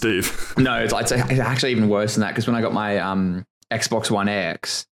endorsement from Steve. No, it's actually even worse than that because when I got my Xbox One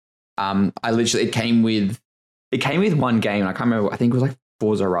X, it came with one game. And I can't remember. I think it was like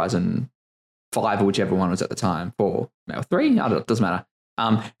Forza Horizon 5 or whichever one was at the time. 4, no, 3. I don't know. It doesn't matter.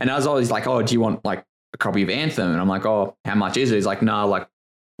 And I was always like, oh, do you want like a copy of Anthem? And I'm like, oh, how much is it? He's like, no, like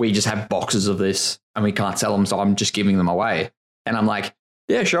we just have boxes of this and we can't sell them, so I'm just giving them away. And I'm like,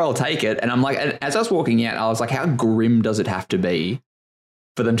 yeah, sure, I'll take it. And I'm like, as I was walking out, I was like, how grim does it have to be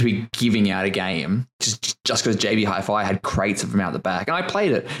for them to be giving out a game just because JB Hi-Fi had crates of them out the back? And I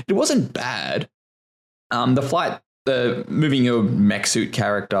played it. It wasn't bad. The moving your mech suit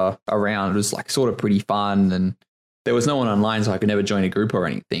character around was like sort of pretty fun, and there was no one online, so I could never join a group or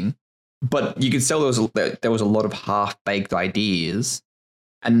anything. But you could tell there was a lot of half-baked ideas,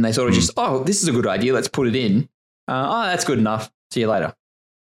 and they sort of just, oh, this is a good idea, let's put it in. That's good enough. See you later.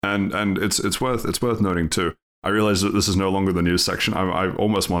 And it's worth noting too. I realize that this is no longer the news section. I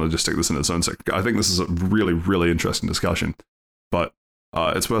almost want to just stick this in its own section. I think this is a really, really interesting discussion. But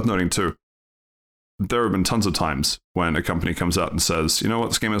it's worth noting too. There have been tons of times when a company comes out and says, you know what,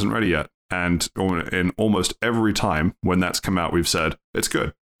 this game isn't ready yet. And in almost every time when that's come out, we've said, it's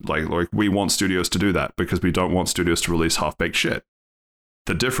good. Like we want studios to do that because we don't want studios to release half-baked shit.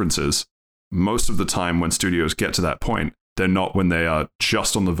 The difference is, most of the time when studios get to that point, they're not when they are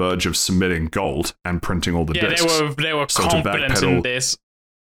just on the verge of submitting gold and printing all the discs. They were confident in this.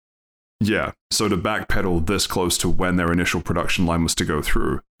 Yeah, so to backpedal this close to when their initial production line was to go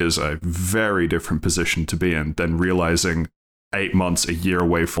through is a very different position to be in than realizing 8 months, a year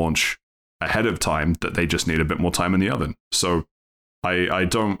away from launch ahead of time that they just need a bit more time in the oven. So I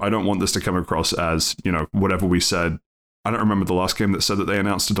don't want this to come across as, whatever we said. I don't remember the last game that said that they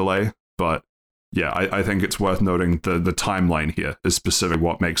announced a delay, but yeah, I think it's worth noting the timeline here is specifically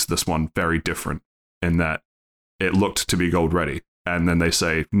what makes this one very different in that it looked to be gold ready. And then they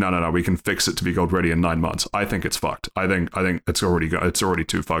say, no, we can fix it to be gold ready in 9 months. I think it's fucked. I think it's already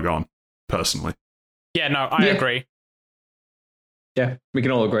too far gone, personally. Yeah, no, I agree. Yeah, we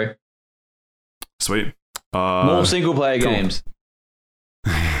can all agree. Sweet. More single player games.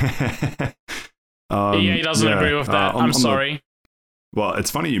 EA doesn't agree with that. I'm sorry. Well,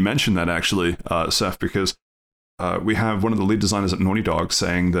 it's funny you mentioned that actually, Seth, because we have one of the lead designers at Naughty Dog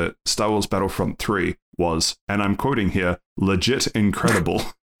saying that Star Wars Battlefront 3 was, and I'm quoting here, legit incredible,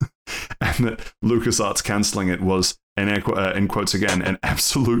 and that LucasArts cancelling it was, in quotes again, an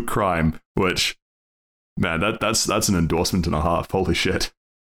absolute crime, which, man, that's an endorsement and a half. Holy shit.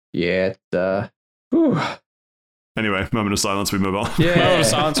 Yeah. Anyway, moment of silence, we move on. Yeah. Moment of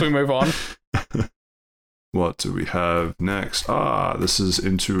silence, we move on. What do we have next? This is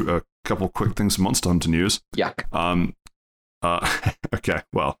into a couple quick things from Monster Hunter news. Yuck. Okay,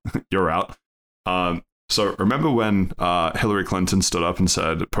 well, you're out. So remember when Hillary Clinton stood up and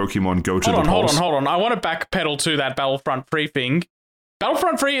said, Pokemon go to the polls? Hold on. I want to backpedal to that Battlefront 3 thing.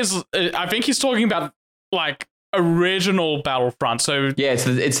 Battlefront 3 is, I think he's talking about, like, original Battlefront. So yeah,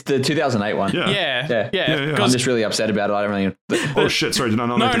 it's the 2008 one. Yeah. I'm just really upset about it. I don't really. Oh shit! Sorry, did I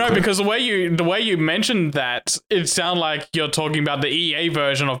not? No, because the way you mentioned that, it sounded like you're talking about the EA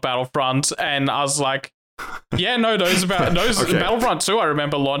version of Battlefront, and I was like, yeah, no, those okay. Battlefront 2 I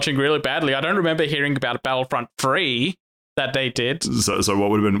remember launching really badly. I don't remember hearing about Battlefront 3 that they did. So what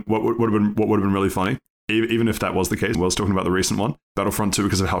would have been really funny, even if that was the case. I was talking about the recent one, Battlefront 2,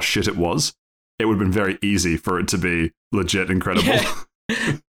 because of how shit it was. it would have been very easy for it to be legit incredible.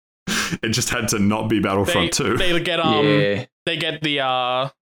 Yeah. It just had to not be Battlefront 2. They get they get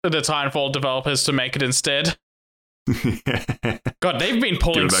the Titanfall developers to make it instead. God, they've been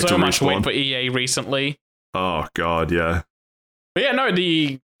pulling so much weight for EA recently. Oh God, yeah. But yeah, no,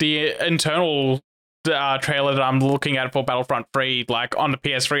 the internal trailer that I'm looking at for Battlefront 3, like on the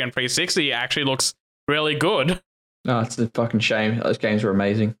PS3 and 360, actually looks really good. No, it's a fucking shame. Those games were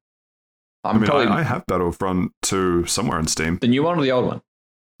amazing. I have Battlefront 2 somewhere on Steam. The new one or the old one?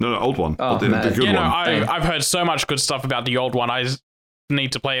 No, old one. Oh, the good one. I've heard so much good stuff about the old one. I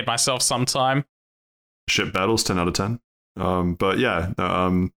need to play it myself sometime. Ship battles, 10 out of 10. But yeah,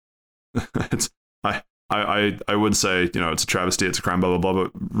 I would say, it's a travesty, it's a crime, blah, blah, blah,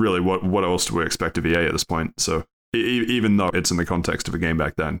 but really, what else do we expect of EA at this point? So, even though it's in the context of a game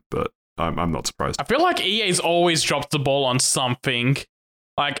back then, but I'm not surprised. I feel like EA's always dropped the ball on something.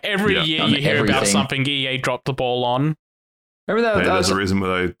 Like, every year you hear about something EA dropped the ball on. Remember that? There's a reason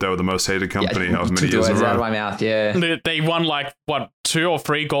why they were the most hated company how many years in a row. Out of my mouth, yeah. They won, 2 or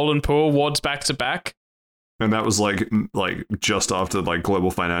 3 Golden Poo Awards back to back. And that was like just after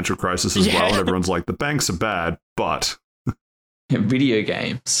global financial crisis as well. And everyone's like, the banks are bad, but video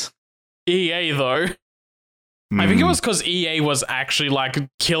games. EA though, I think it was because EA was actually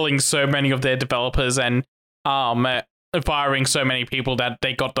killing so many of their developers and firing so many people that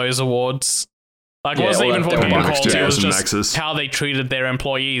they got those awards. It wasn't even for game quality; it was just how they treated their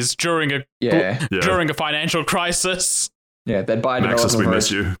employees during a financial crisis. Yeah, they'd buy Maxis, we miss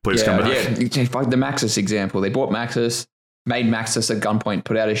you. Please come back. Yeah, the Maxis example. They bought Maxis, made Maxis at gunpoint,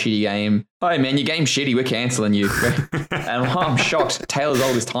 put out a shitty game. Oh man, your game's shitty. We're cancelling you. And I'm shocked. Tale as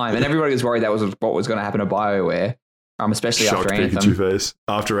old as time, and everybody was worried that was what was going to happen to BioWare. Especially shocked after Anthem. Pikachu face.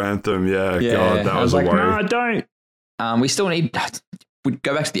 After Anthem, yeah. God, that was a worry. No, don't. We still need. We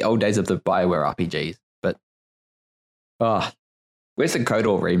go back to the old days of the BioWare RPGs, but where's the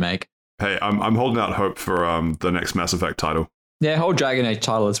KOTOR remake? Hey, I'm holding out hope for the next Mass Effect title. Yeah, whole Dragon Age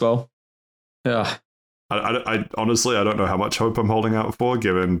title as well. Yeah. I honestly, I don't know how much hope I'm holding out for,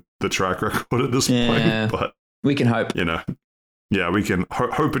 given the track record at this point. But we can hope. Yeah, we can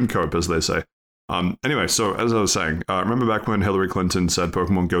hope and cope, as they say. Anyway, so as I was saying, remember back when Hillary Clinton said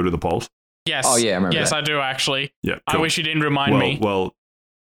Pokemon go to the polls? Yes. Oh yeah, I remember. Yes, that. I do actually. Yeah. Cool. I wish you didn't remind me. Well,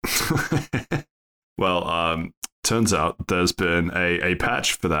 turns out there's been a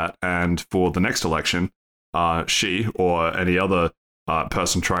patch for that, and for the next election, she or any other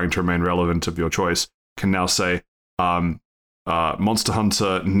person trying to remain relevant of your choice can now say, Monster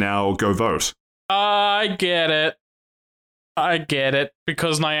Hunter, now go vote. I get it.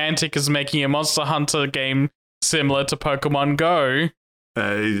 Because Niantic is making a Monster Hunter game similar to Pokemon Go.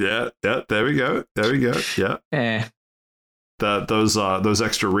 Yeah, there we go, yeah. Those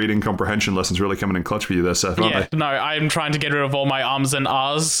extra reading comprehension lessons really coming in clutch for you there, Seth, aren't they? No, I'm trying to get rid of all my ums and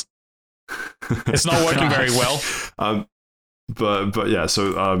ahs. It's not working very well. But yeah,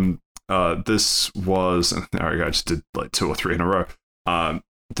 so this was, there we go, I just did 2 or 3 in a row.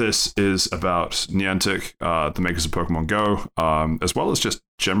 This is about Niantic, the makers of Pokemon Go, as well as just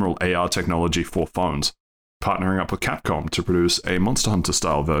general AR technology for phones, partnering up with Capcom to produce a Monster Hunter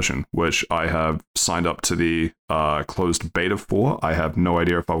style version, which I have signed up to the closed beta for. I have no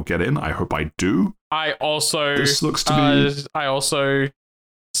idea if I'll get in. I hope I do. I also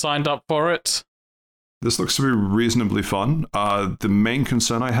signed up for it. This looks to be reasonably fun. The main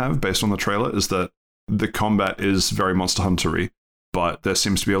concern I have, based on the trailer, is that the combat is very Monster Hunter-y, but there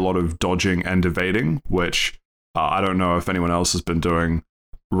seems to be a lot of dodging and evading, which I don't know if anyone else has been doing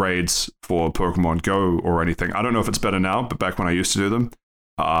raids for Pokemon Go or anything. I don't know if it's better now, but back when I used to do them,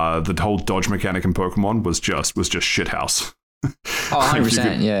 the whole dodge mechanic in Pokemon was just shithouse. Oh,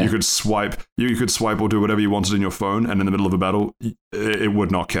 100%, yeah. You could swipe or do whatever you wanted in your phone, and in the middle of a battle, it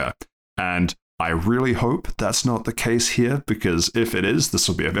would not care. And I really hope that's not the case here, because if it is, this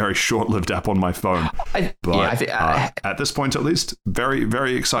will be a very short-lived app on my phone. At this point, at least, very,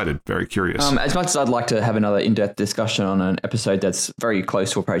 very excited, very curious. As much as I'd like to have another in-depth discussion on an episode that's very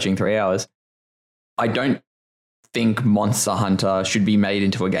close to approaching 3 hours, I don't think Monster Hunter should be made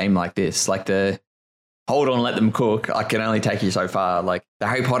into a game like this. Like the hold on, let them cook. I can only take you so far. Like the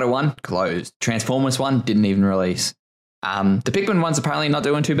Harry Potter one, closed. Transformers one, didn't even release. The Pikmin one's apparently not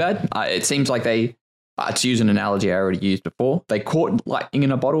doing too bad. It seems like they, to use an analogy I already used before, they caught lightning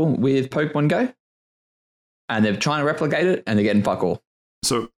in a bottle with Pokemon Go, and they're trying to replicate it, and they're getting fuck all.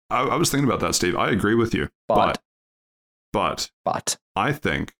 So I was thinking about that, Steve. I agree with you. But I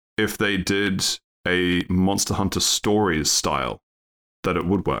think if they did a Monster Hunter Stories style, that it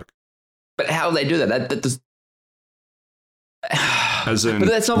would work. But how do they do that? That does... As in, but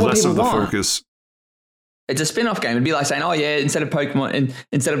that's not what less people of the want. focus. It's a spin-off game. It'd be like saying, oh yeah, instead of Pokemon,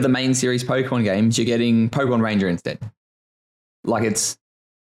 instead of the main series Pokemon games, you're getting Pokemon Ranger instead. Like it's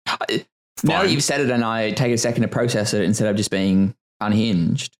now that you've said it, and I take a second to process it instead of just being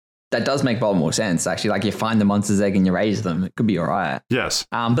unhinged. That does make a lot more sense, actually. Like you find the monster's egg and you raise them. It could be all right. Yes.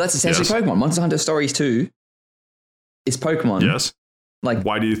 But that's essentially Pokemon. Monster Hunter Stories 2 is Pokemon. Yes. Like,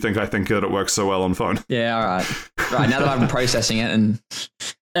 why do you think I think that it works so well on phone? Yeah, all right. Right, now that I've been processing it and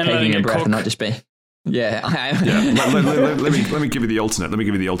taking a breath cook. and not just being... Yeah, I am. Yeah. Let me give you the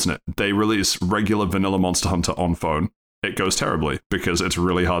alternate. They release regular vanilla Monster Hunter on phone. It goes terribly because it's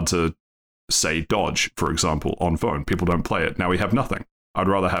really hard to say dodge, for example, on phone. People don't play it. Now we have nothing. I'd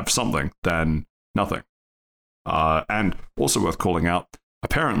rather have something than nothing. And also worth calling out,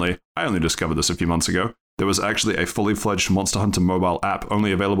 apparently, I only discovered this a few months ago, there was actually a fully fledged Monster Hunter mobile app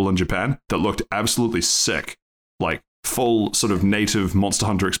only available in Japan that looked absolutely sick. Like full sort of native Monster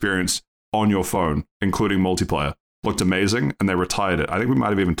Hunter experience on your phone, including multiplayer. Looked amazing, and they retired it. I think we might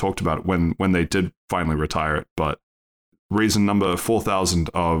have even talked about it when they did finally retire it, but reason number 4,000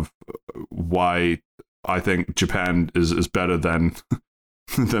 of why I think Japan is better than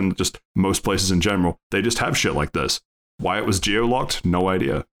just most places in general. They just have shit like this. Why it was geo-locked, no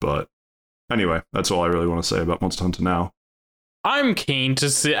idea. But anyway, that's all I really want to say about Monster Hunter now. I'm keen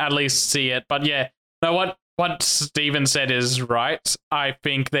to at least see it, but yeah, no, what Steven said is right. I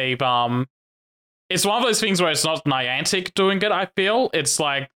think they've it's one of those things where it's not Niantic doing it. I feel it's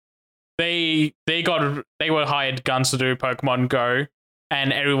like they were hired guns to do Pokemon Go,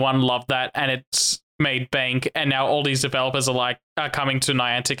 and everyone loved that, and it's made bank, and now all these developers are coming to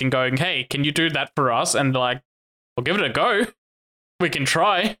Niantic and going, hey, can you do that for us? And they're like, we'll give it a go. We can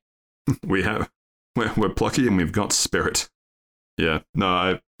try. We're plucky and we've got spirit. Yeah,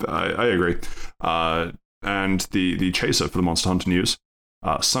 no, I agree. And the chaser for the Monster Hunter news,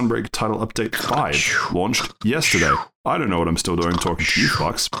 Sunbreak Title Update 5 launched yesterday. I don't know what I'm still doing talking to you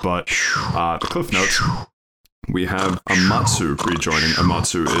fucks, but the cliff notes. We have Amatsu rejoining.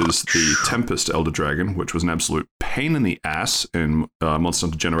 Amatsu is the Tempest Elder Dragon, which was an absolute pain in the ass in Monster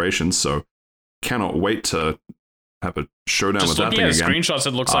Hunter Generations, so cannot wait to have a showdown with that thing again. Just looking at screenshots,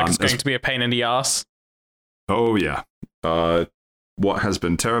 it looks like it's going to be a pain in the ass. Oh, yeah. What has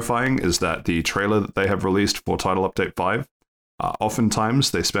been terrifying is that the trailer that they have released for Title Update 5,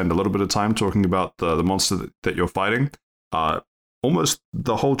 oftentimes they spend a little bit of time talking about the monster that you're fighting. Almost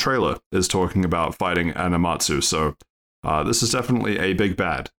the whole trailer is talking about fighting an Amatsu, so this is definitely a big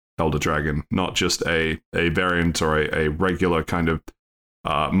bad Elder Dragon, not just a variant or a regular kind of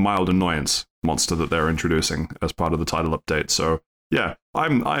mild annoyance monster that they're introducing as part of the title update. So yeah,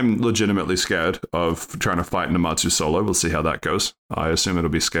 I'm legitimately scared of trying to fight an Amatsu solo. We'll see how that goes. I assume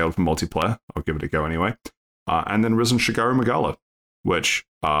it'll be scaled for multiplayer. I'll give it a go anyway. And then Risen Shigeru Magala, which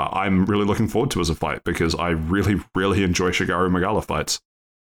I'm really looking forward to as a fight because I really, really enjoy Shigeru Magala fights.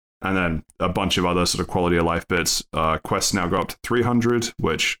 And then a bunch of other sort of quality of life bits. Quests now go up to 300,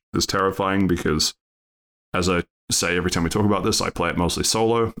 which is terrifying because, as I say every time we talk about this, I play it mostly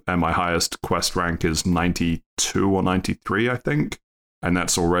solo, and my highest quest rank is 92 or 93, I think. And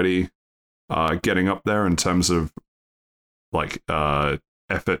that's already getting up there in terms of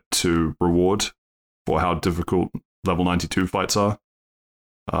effort to reward for how difficult level 92 fights are.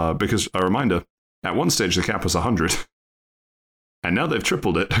 Because, a reminder, at one stage the cap was 100. And now they've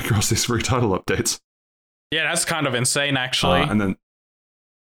tripled it across these free title updates. Yeah, that's kind of insane, actually. And then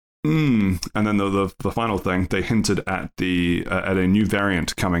the final thing, they hinted at at a new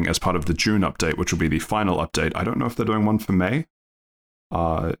variant coming as part of the June update, which will be the final update. I don't know if they're doing one for May.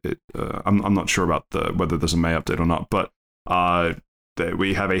 I'm not sure about whether there's a May update or not, but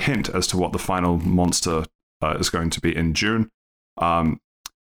we have a hint as to what the final monster is going to be in June.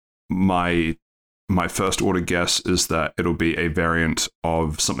 My first order guess is that it'll be a variant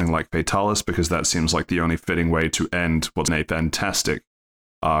of something like Fatalis, because that seems like the only fitting way to end what's a fantastic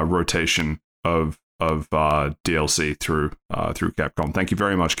rotation of DLC through Capcom. Thank you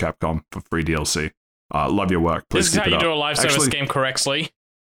very much, Capcom, for free DLC. Love your work. Please this is keep how it you up. do a live service game correctly.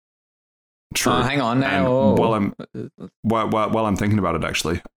 True. Hang on now. And while I'm thinking about it,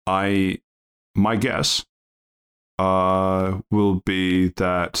 actually, my guess will be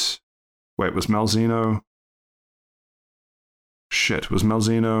that. Wait, was Malzeno? Shit, was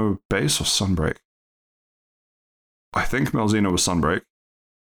Malzeno base or Sunbreak? I think Malzeno was Sunbreak.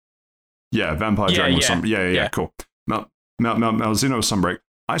 Yeah, Vampire Dragon was Sunbreak. Yeah, cool. Malzeno was Sunbreak.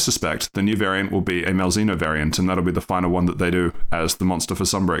 I suspect the new variant will be a Malzeno variant, and that'll be the final one that they do as the monster for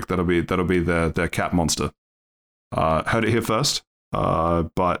Sunbreak. That'll be their cat monster. Heard it here first.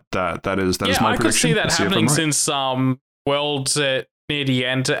 But that is my prediction. I could see that happening since Worlds near the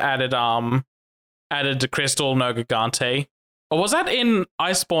end added added the Crystal no Gigante. Or was that in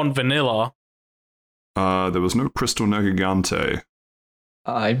Iceborne Vanilla? There was no Crystal no Gigante.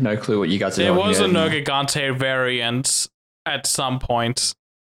 I have no clue what you guys are There doing. was a no Gigante variant at some point.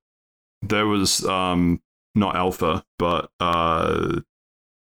 There was not Alpha, but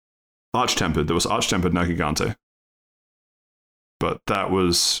Arch-Tempered. There was Arch-Tempered no Gigante. But that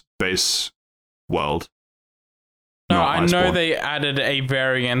was base world. No, not I know Iceborne. they added a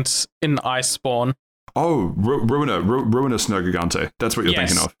variant in Iceborne. Oh, Ruinous no Gigante. That's what you're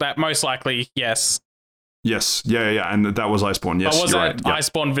thinking of. That most likely, yes. Yes, yeah, and that was Iceborne. Yes, But was you're that right. Yeah.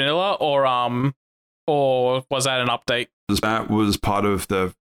 Iceborne Vanilla or was that an update? That was part of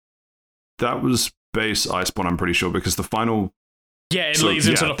the. That was base Iceborne, I'm pretty sure, because the final. Yeah, it leads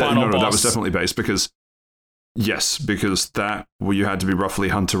into the final boss. No, that was definitely base because. Yes, because that you had to be roughly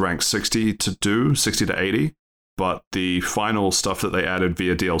hunter rank 60 to 80. But the final stuff that they added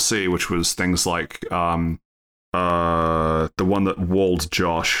via DLC, which was things like the one that walled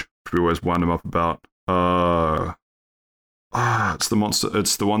Josh, which we always wound him up about. It's the monster.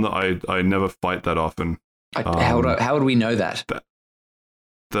 It's the one that I never fight that often. How would we know that?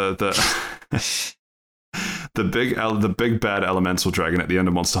 The the big bad elemental dragon at the end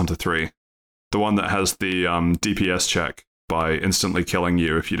of Monster Hunter 3. The one that has the DPS check by instantly killing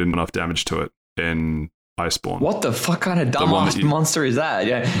you if you did enough damage to it in Iceborne. What the fuck kind of dumbass monster is that?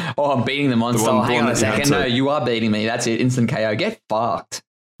 Yeah. Oh, I'm beating the monster. Hang on a second. No, you are beating me. That's it. Instant KO. Get fucked.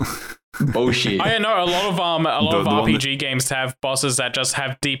 Bullshit. I know a lot of RPG games have bosses that just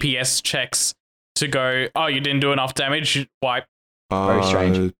have DPS checks to go, oh, you didn't do enough damage, wipe. Very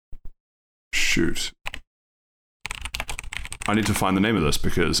strange. Shoot. I need to find the name of this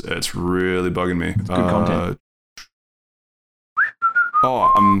because it's really bugging me. It's good content.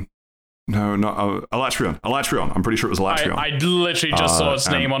 No, not Elatrion. I'm pretty sure it was Elatrion. I literally just saw its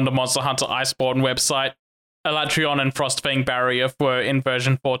name on the Monster Hunter Iceborne website. Elatrion and Frostfang Barrier were in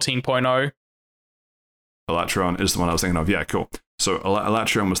version 14.0. Elatrion is the one I was thinking of. Yeah, cool. So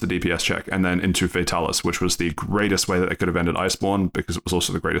Elatrion was the DPS check, and then into Fatalis, which was the greatest way that they could have ended Iceborne because it was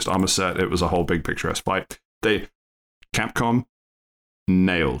also the greatest armor set. It was a whole big picturesque fight. Capcom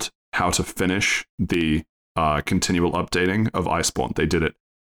nailed how to finish the continual updating of Iceborne. They did it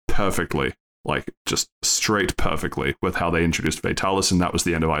perfectly, like just straight perfectly with how they introduced Fatalis, and that was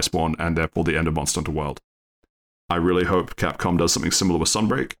the end of Iceborne, and therefore the end of Monster Hunter World. I really hope Capcom does something similar with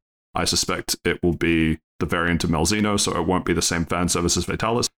Sunbreak. I suspect it will be the variant of Malzeno, so it won't be the same fan service as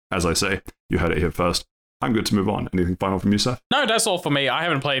Fatalis. As I say, you heard it here first. I'm good to move on. Anything final from you, Seth? No, that's all for me. I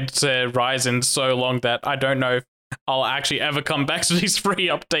haven't played Rise in so long that I don't know if I'll actually ever come back to these free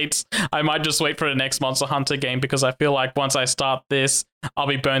updates. I might just wait for the next Monster Hunter game because I feel like once I start this, I'll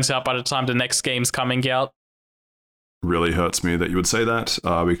be burnt out by the time the next game's coming out. Really hurts me that you would say that.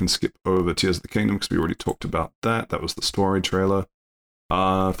 We can skip over Tears of the Kingdom because we already talked about that. That was the story trailer.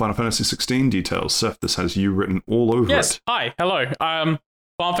 Final Fantasy 16 details. Seth, this has you written all over it. Yes. Hi. Hello. Final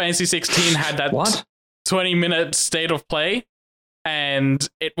Fantasy 16 had that 20-minute state of play, and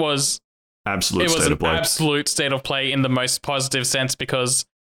it was absolute state of play in the most positive sense because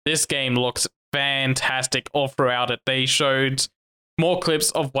this game looks fantastic all throughout it. They showed more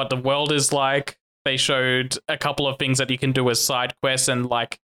clips of what the world is like. They showed a couple of things that you can do as side quests and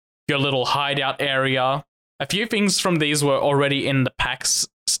like your little hideout area. A few things from these were already in the PAX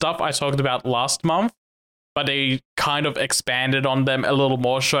stuff I talked about last month, but they kind of expanded on them a little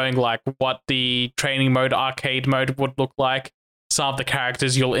more, showing like what the training mode, arcade mode would look like. Some of the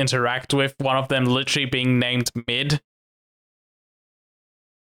characters you'll interact with, one of them literally being named Mid.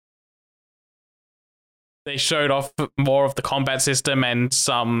 They showed off more of the combat system and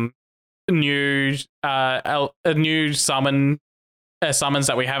some new summons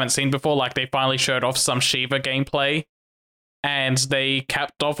that we haven't seen before. Like they finally showed off some Shiva gameplay, and they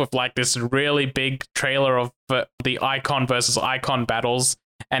capped off with like this really big trailer of the Icon versus Icon battles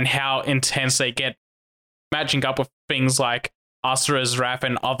and how intense they get, matching up with things like Asura's Wrath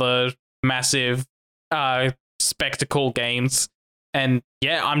and other massive spectacle games. And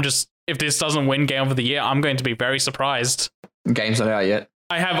yeah, if this doesn't win Game of the Year, I'm going to be very surprised. Game's not out yet.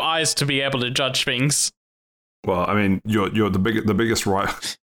 I have eyes to be able to judge things. Well, I mean, you're the biggest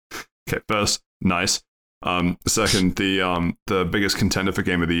right. Okay, first, nice. Second, the biggest contender for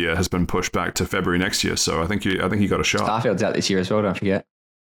Game of the Year has been pushed back to February next year. So I think you got a shot. Starfield's out this year as well. Don't forget.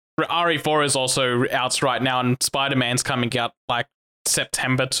 RE4 is also out right now, and Spider-Man's coming out like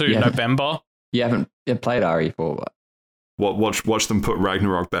September to November. You haven't played RE4, but watch them put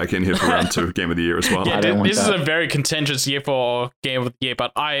Ragnarok back in here for round 2 of Game of the Year as well. Yeah, this is a very contentious year for Game of the Year,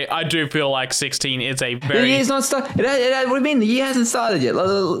 but I do feel like 16 is a very... The year's not started. What do you mean? The year hasn't started yet.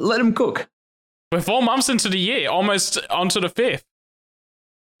 Let them cook. We're 4 months into the year, almost onto the 5th.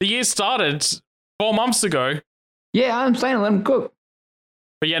 The year started 4 months ago. Yeah, I'm saying let them cook.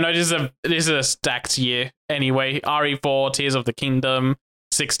 But yeah, no, this is a stacked year anyway. RE4, Tears of the Kingdom,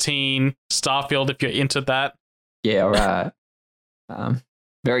 16, Starfield, if you're into that. Yeah, all right.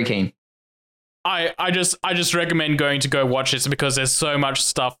 Very keen. I just recommend going to go watch this because there's so much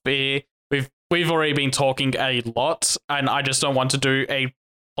stuff here. We've already been talking a lot, and I just don't want to do a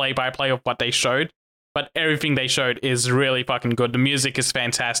play-by-play of what they showed. But everything they showed is really fucking good. The music is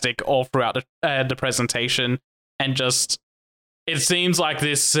fantastic all throughout the presentation, and just it seems like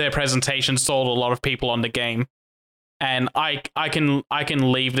this presentation sold a lot of people on the game. And I can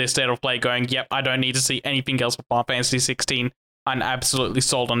leave this state of play going, yep, I don't need to see anything else for Final Fantasy 16. I'm absolutely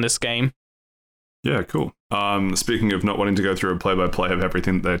sold on this game. Yeah, cool. Speaking of not wanting to go through a play-by-play of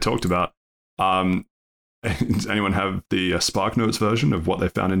everything that they talked about, does anyone have the Spark Notes version of what they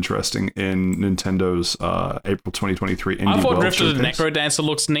found interesting in Nintendo's April 2023 Indie World I thought Rift of the Showcase? Necrodancer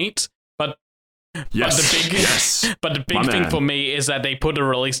looks neat, but Yes, but the big thing for me is that they put a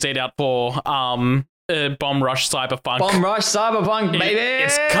release date out for Bomb Rush Cyberpunk. Bomb Rush Cyberpunk, baby!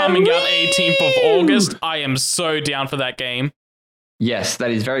 It's coming out 18th of August. I am so down for that game. Yes,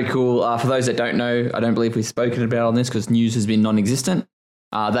 that is very cool. For those that don't know, I don't believe we've spoken about on this because news has been non-existent.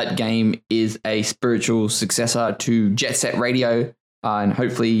 That game is a spiritual successor to Jet Set Radio, and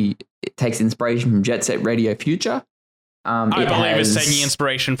hopefully it takes inspiration from Jet Set Radio Future. I believe it's taking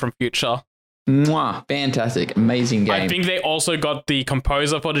inspiration from Future. Fantastic, amazing game. I think they also got the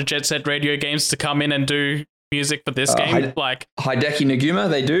composer for the Jet Set Radio games to come in and do music for this game. Hideki Naguma,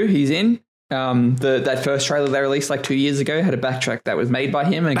 they do. He's in. That first trailer they released like 2 years ago had a backtrack that was made by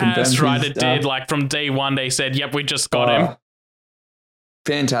him and confirmed. That's right, it did. Like from day one, they said, "Yep, we just got him."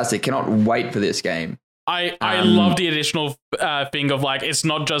 Fantastic! Cannot wait for this game. I love the additional thing of like it's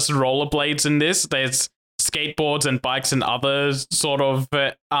not just rollerblades in this. There's skateboards and bikes and other sort of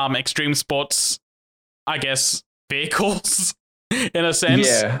extreme sports, I guess, vehicles in a sense.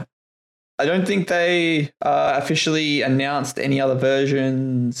 Yeah. I don't think they officially announced any other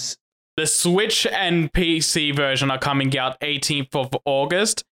versions. The Switch and PC version are coming out 18th of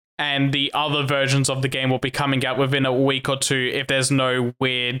August, and the other versions of the game will be coming out within a week or two if there's no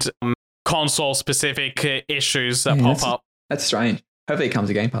weird console-specific issues that pop up. That's strange. Hopefully it comes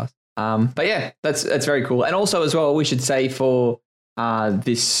to Game Pass. But yeah, that's very cool. And also as well, we should say for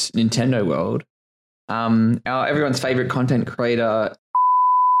this Nintendo World, everyone's favorite content creator.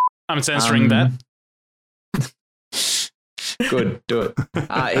 I'm censoring that. Good, do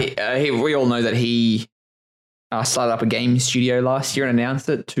it. We all know that he started up a game studio last year and announced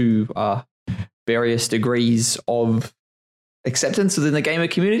it to various degrees of acceptance within the gamer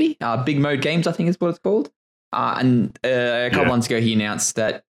community. Big Mode Games, I think is what it's called. And a couple months ago, he announced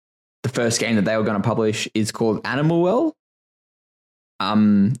that the first game that they were going to publish is called Animal Well.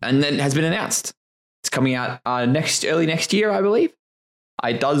 And then it has been announced. It's coming out early next year, I believe.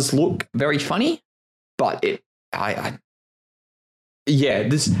 It does look very funny, but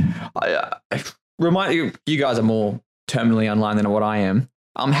remind you guys are more terminally online than what I am.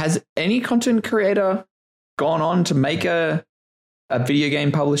 Has any content creator gone on to make a video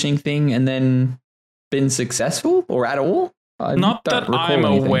game publishing thing and then been successful or at all? Not that I'm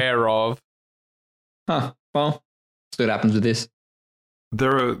aware of. Huh. Well, see what happens with this.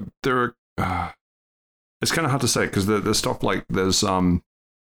 There are. It's kind of hard to say because there's stuff like there's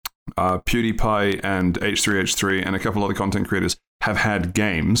PewDiePie and H3H3 and a couple other content creators have had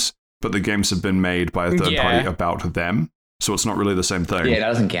games, but the games have been made by a third party about them, so it's not really the same thing. Yeah, that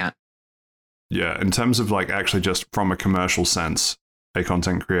doesn't count. Yeah, in terms of like actually just from a commercial sense, a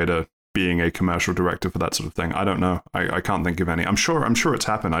content creator being a commercial director for that sort of thing, I don't know. I can't think of any. I'm sure it's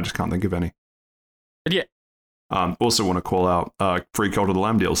happened. I just can't think of any. But yeah. Also want to call out Free Cult of the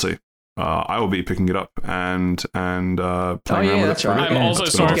Lamb DLC. I will be picking it up and playing around with it. Right. I'm also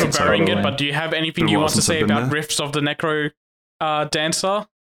sorry for burying it, but do you have anything you want to say about Rifts of the Necro Dancer?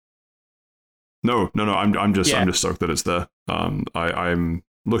 No. I'm just stoked that it's there. I'm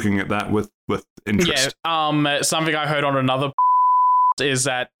looking at that with interest. Yeah. Something I heard on another is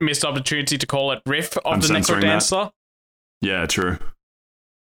that missed opportunity to call it Rift of the Necro Dancer. Yeah, true.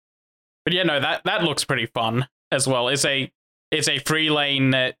 But yeah, no, that looks pretty fun as well. It's a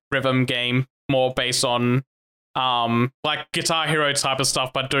 3-lane rhythm game, more based on like Guitar Hero type of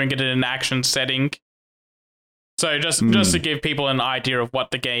stuff, but doing it in an action setting. So just to give people an idea of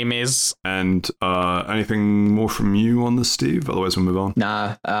what the game is. And anything more from you on this, Steve? Otherwise, we'll move on.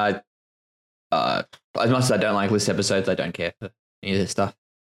 Nah. As much as I don't like list episodes, I don't care for any of this stuff.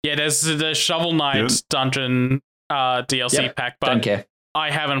 Yeah, there's the Shovel Knight dungeon DLC pack, but don't care. I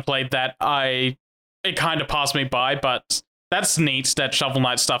haven't played that. I it kind of passed me by, but that's neat that Shovel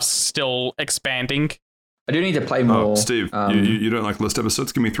Knight stuff's still expanding. I do need to play more. Steve, you don't like list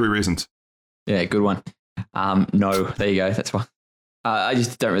episodes? Give me 3 reasons. Yeah, good one. No, there you go. That's why. I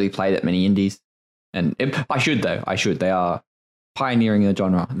just don't really play that many indies. And I should, though. I should. They are pioneering the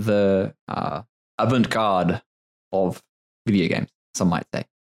genre, the avant-garde of video games, some might say.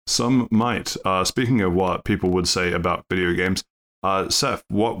 Some might. Speaking of what people would say about video games, Seth,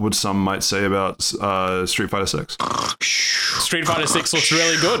 what would some might say about Street Fighter 6? Street Fighter 6 looks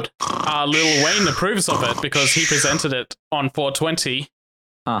really good. Lil Wayne approves of it because he presented it on 420.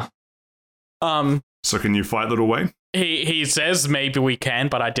 So can you fight Little Wayne? He says maybe we can,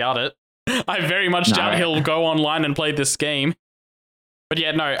 but I doubt it. I very much doubt he'll go online and play this game. But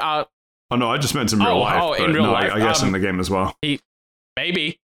yeah, no. Oh no, I just meant in real life. Oh, in real life. I guess in the game as well.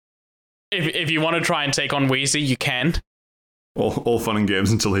 Maybe. If you want to try and take on Wheezy, you can. All fun and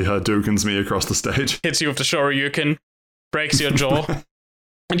games until he Hadoukens me across the stage. Hits you with the Shoryuken, breaks your jaw.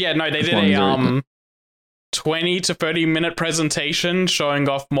 And yeah, no, they did a 20 to 30 minute presentation showing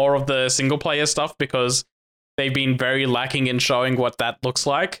off more of the single player stuff because they've been very lacking in showing what that looks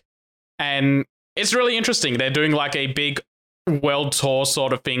like. And it's really interesting. They're doing like a big world tour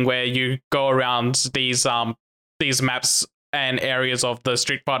sort of thing where you go around these maps and areas of the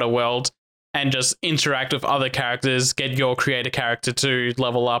Street Fighter world and just interact with other characters, get your creator character to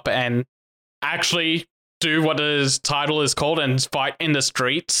level up and actually do what his title is called and fight in the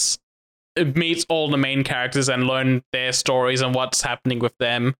streets. It meets all the main characters and learn their stories and what's happening with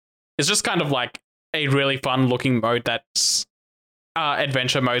them. It's just kind of like a really fun looking mode that's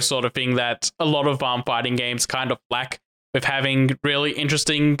adventure mode sort of thing that a lot of fighting games kind of lack with having really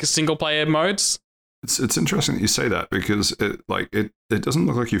interesting single player modes. It's interesting that you say that because it doesn't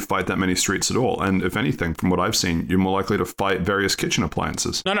look like you fight that many streets at all. And if anything, from what I've seen, you're more likely to fight various kitchen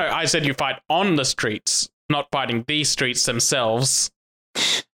appliances. No, I said you fight on the streets, not fighting these streets themselves.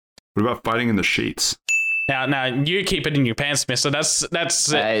 What about fighting in the sheets? Now you keep it in your pants, mister. That's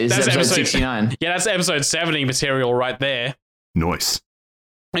episode 69. Yeah, that's episode 70 material right there. Nice.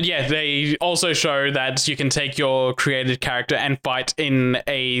 And yeah, they also show that you can take your created character and fight in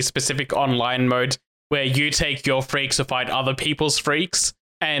a specific online mode where you take your freaks to fight other people's freaks,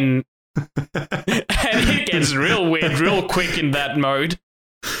 and it gets real weird real quick in that mode.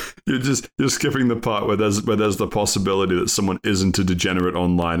 You're skipping the part where there's the possibility that someone isn't a degenerate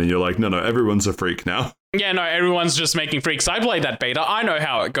online, and you're like, no, everyone's a freak now. Yeah, no, everyone's just making freaks. I played that beta. I know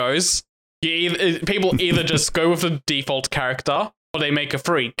how it goes. People either just go with the default character or they make a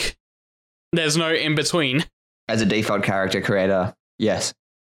freak. There's no in between. As a default character creator, yes.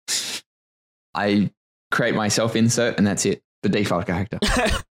 I create my self-insert and that's it. The default character.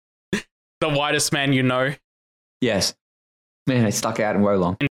 The whitest man you know. Yes. Man, I stuck out in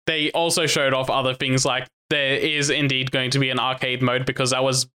Wolong. And they also showed off other things like there is indeed going to be an arcade mode because that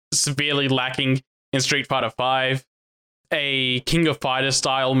was severely lacking in Street Fighter V. A King of Fighters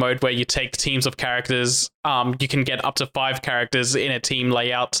style mode where you take teams of characters. You can get up to 5 characters in a team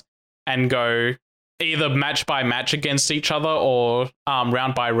layout and go either match by match against each other or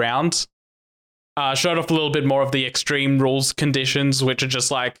round by round. Showed off a little bit more of the extreme rules conditions, which are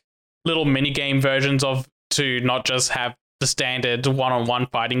just like little mini-game versions of to not just have the standard one-on-one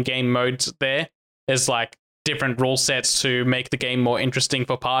fighting game modes there. There's like different rule sets to make the game more interesting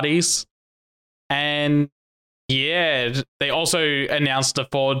for parties. And yeah, they also announced the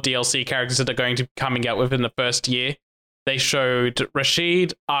 4 DLC characters that are going to be coming out within the first year. They showed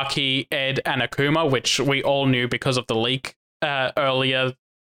Rashid, Aki, Ed, and Akuma, which we all knew because of the leak earlier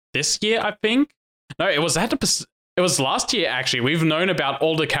this year, I think. No, it was last year, actually. We've known about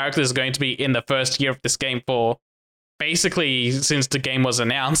all the characters going to be in the first year of this game for basically since the game was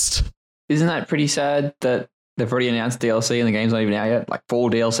announced. Isn't that pretty sad that they've already announced DLC and the game's not even out yet? Like full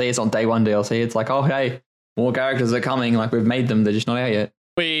DLC, it's on day 1 DLC. It's like, oh, hey, more characters are coming. Like we've made them, they're just not out yet.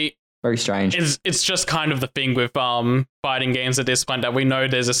 Very strange. It's just kind of the thing with fighting games at this point that we know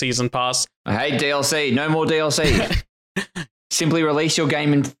there's a season pass. I hate DLC. No more DLC. Simply release your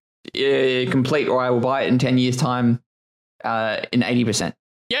game in complete, or I will buy it in 10 years' time in 80%.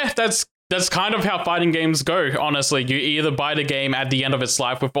 Yeah, that's kind of how fighting games go, honestly. You either buy the game at the end of its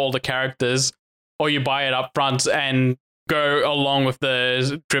life with all the characters, or you buy it up front and go along with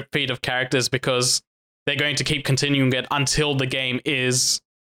the drip feed of characters because they're going to keep continuing it until the game is,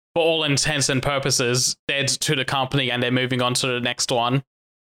 for all intents and purposes, dead to the company and they're moving on to the next one.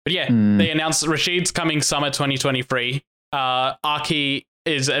 But yeah, they announced Rashid's coming summer 2023. Aki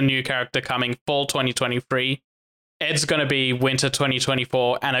is a new character coming fall 2023. Ed's going to be winter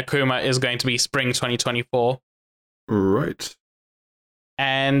 2024, and Akuma is going to be spring 2024. Right.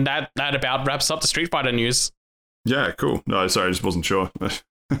 And that about wraps up the Street Fighter news. Yeah, cool. No, sorry, I just wasn't sure.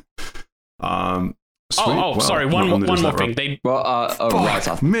 Sweet. Well, sorry. One more thing.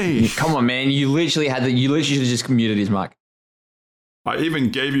 Right. Me. Come on, man. You literally should have just muted his mic. I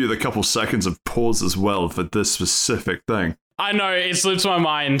even gave you the couple seconds of pause as well for this specific thing. I know, it slips my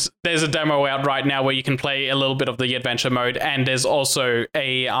mind. There's a demo out right now where you can play a little bit of the adventure mode, and there's also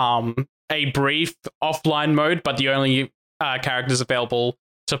a brief offline mode, but the only characters available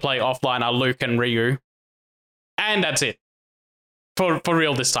to play offline are Luke and Ryu. And that's it. For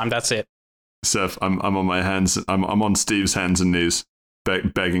real this time, that's it. Seth, I'm on my hands. I'm on Steve's hands and knees,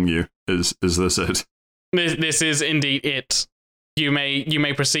 begging you. Is this it? This is indeed it. You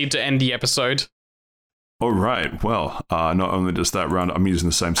may proceed to end the episode. All right. Well, not only does that round, I'm using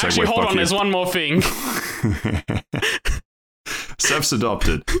the same segue. Actually, hold on. There's one more thing. Seth's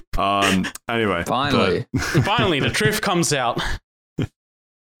adopted. Anyway. Finally, the truth comes out.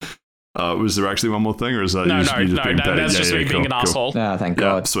 Was there actually one more thing, or is that no? Being That's just me being an asshole. Ah, thank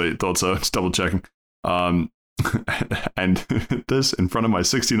God. Yeah, sweet. Thought so. Just double checking. And this in front of my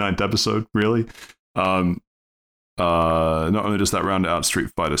 69th episode, really. Not only does that round out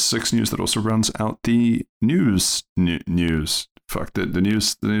Street Fighter 6 news, that also rounds out the news. Fuck the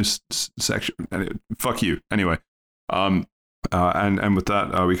news section. Fuck you. Anyway, and with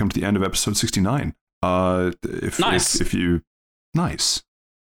that, we come to the end of episode 69. Nice. If you nice.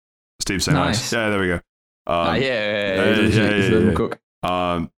 Steve, say nice. Yeah, there we go. Let him cook.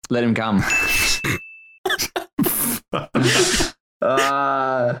 Let him come.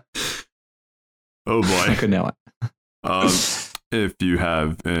 Oh boy. I couldn't help it. If you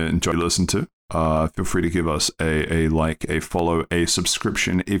have enjoyed listening to, feel free to give us a like, a follow, a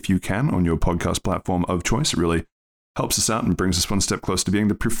subscription if you can on your podcast platform of choice. It really helps us out and brings us one step closer to being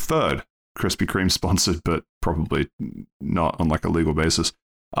the preferred Krispy Kreme sponsored, but probably not on like a legal basis.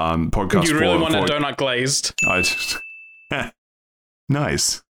 Podcast. You really want a donut glazed? Nice.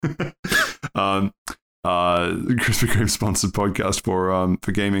 Krispy Kreme sponsored podcast for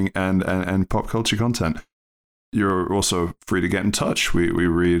gaming and pop culture content. You're also free to get in touch. We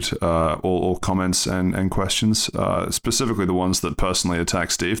read all comments and questions, specifically the ones that personally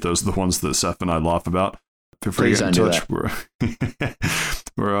attack Steve. Those are the ones that Seth and I laugh about. Feel free to get in touch.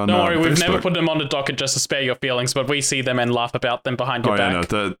 We're on. Don't worry, we've Facebook. never put them on the docket just to spare your feelings, but we see them and laugh about them behind your back.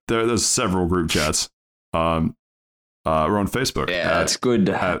 Yeah, no, there's several group chats. We're on Facebook. Yeah, that's good.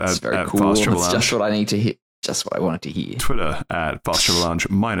 That's very cool. That's just what I need to hear. Just what I wanted to hear. Twitter at Fast Travel Lounge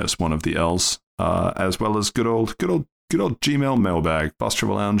minus one of the L's, as well as good old Gmail mailbag,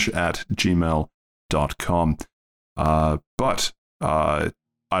 fasttravellounge@gmail.com. But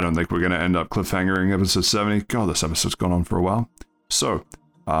I don't think we're going to end up cliffhangering episode 70. God, this episode's gone on for a while. So,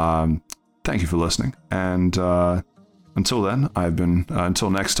 thank you for listening. And until then, until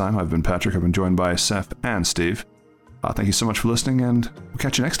next time, I've been Patrick. I've been joined by Seth and Steve. Thank you so much for listening, and we'll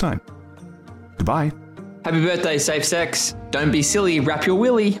catch you next time. Goodbye. Happy birthday, safe sex. Don't be silly, wrap your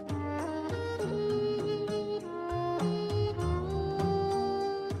willy.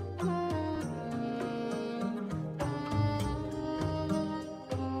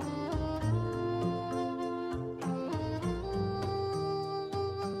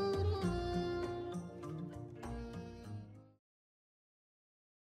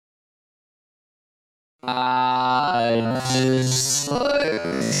 Just like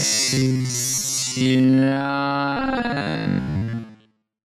you know.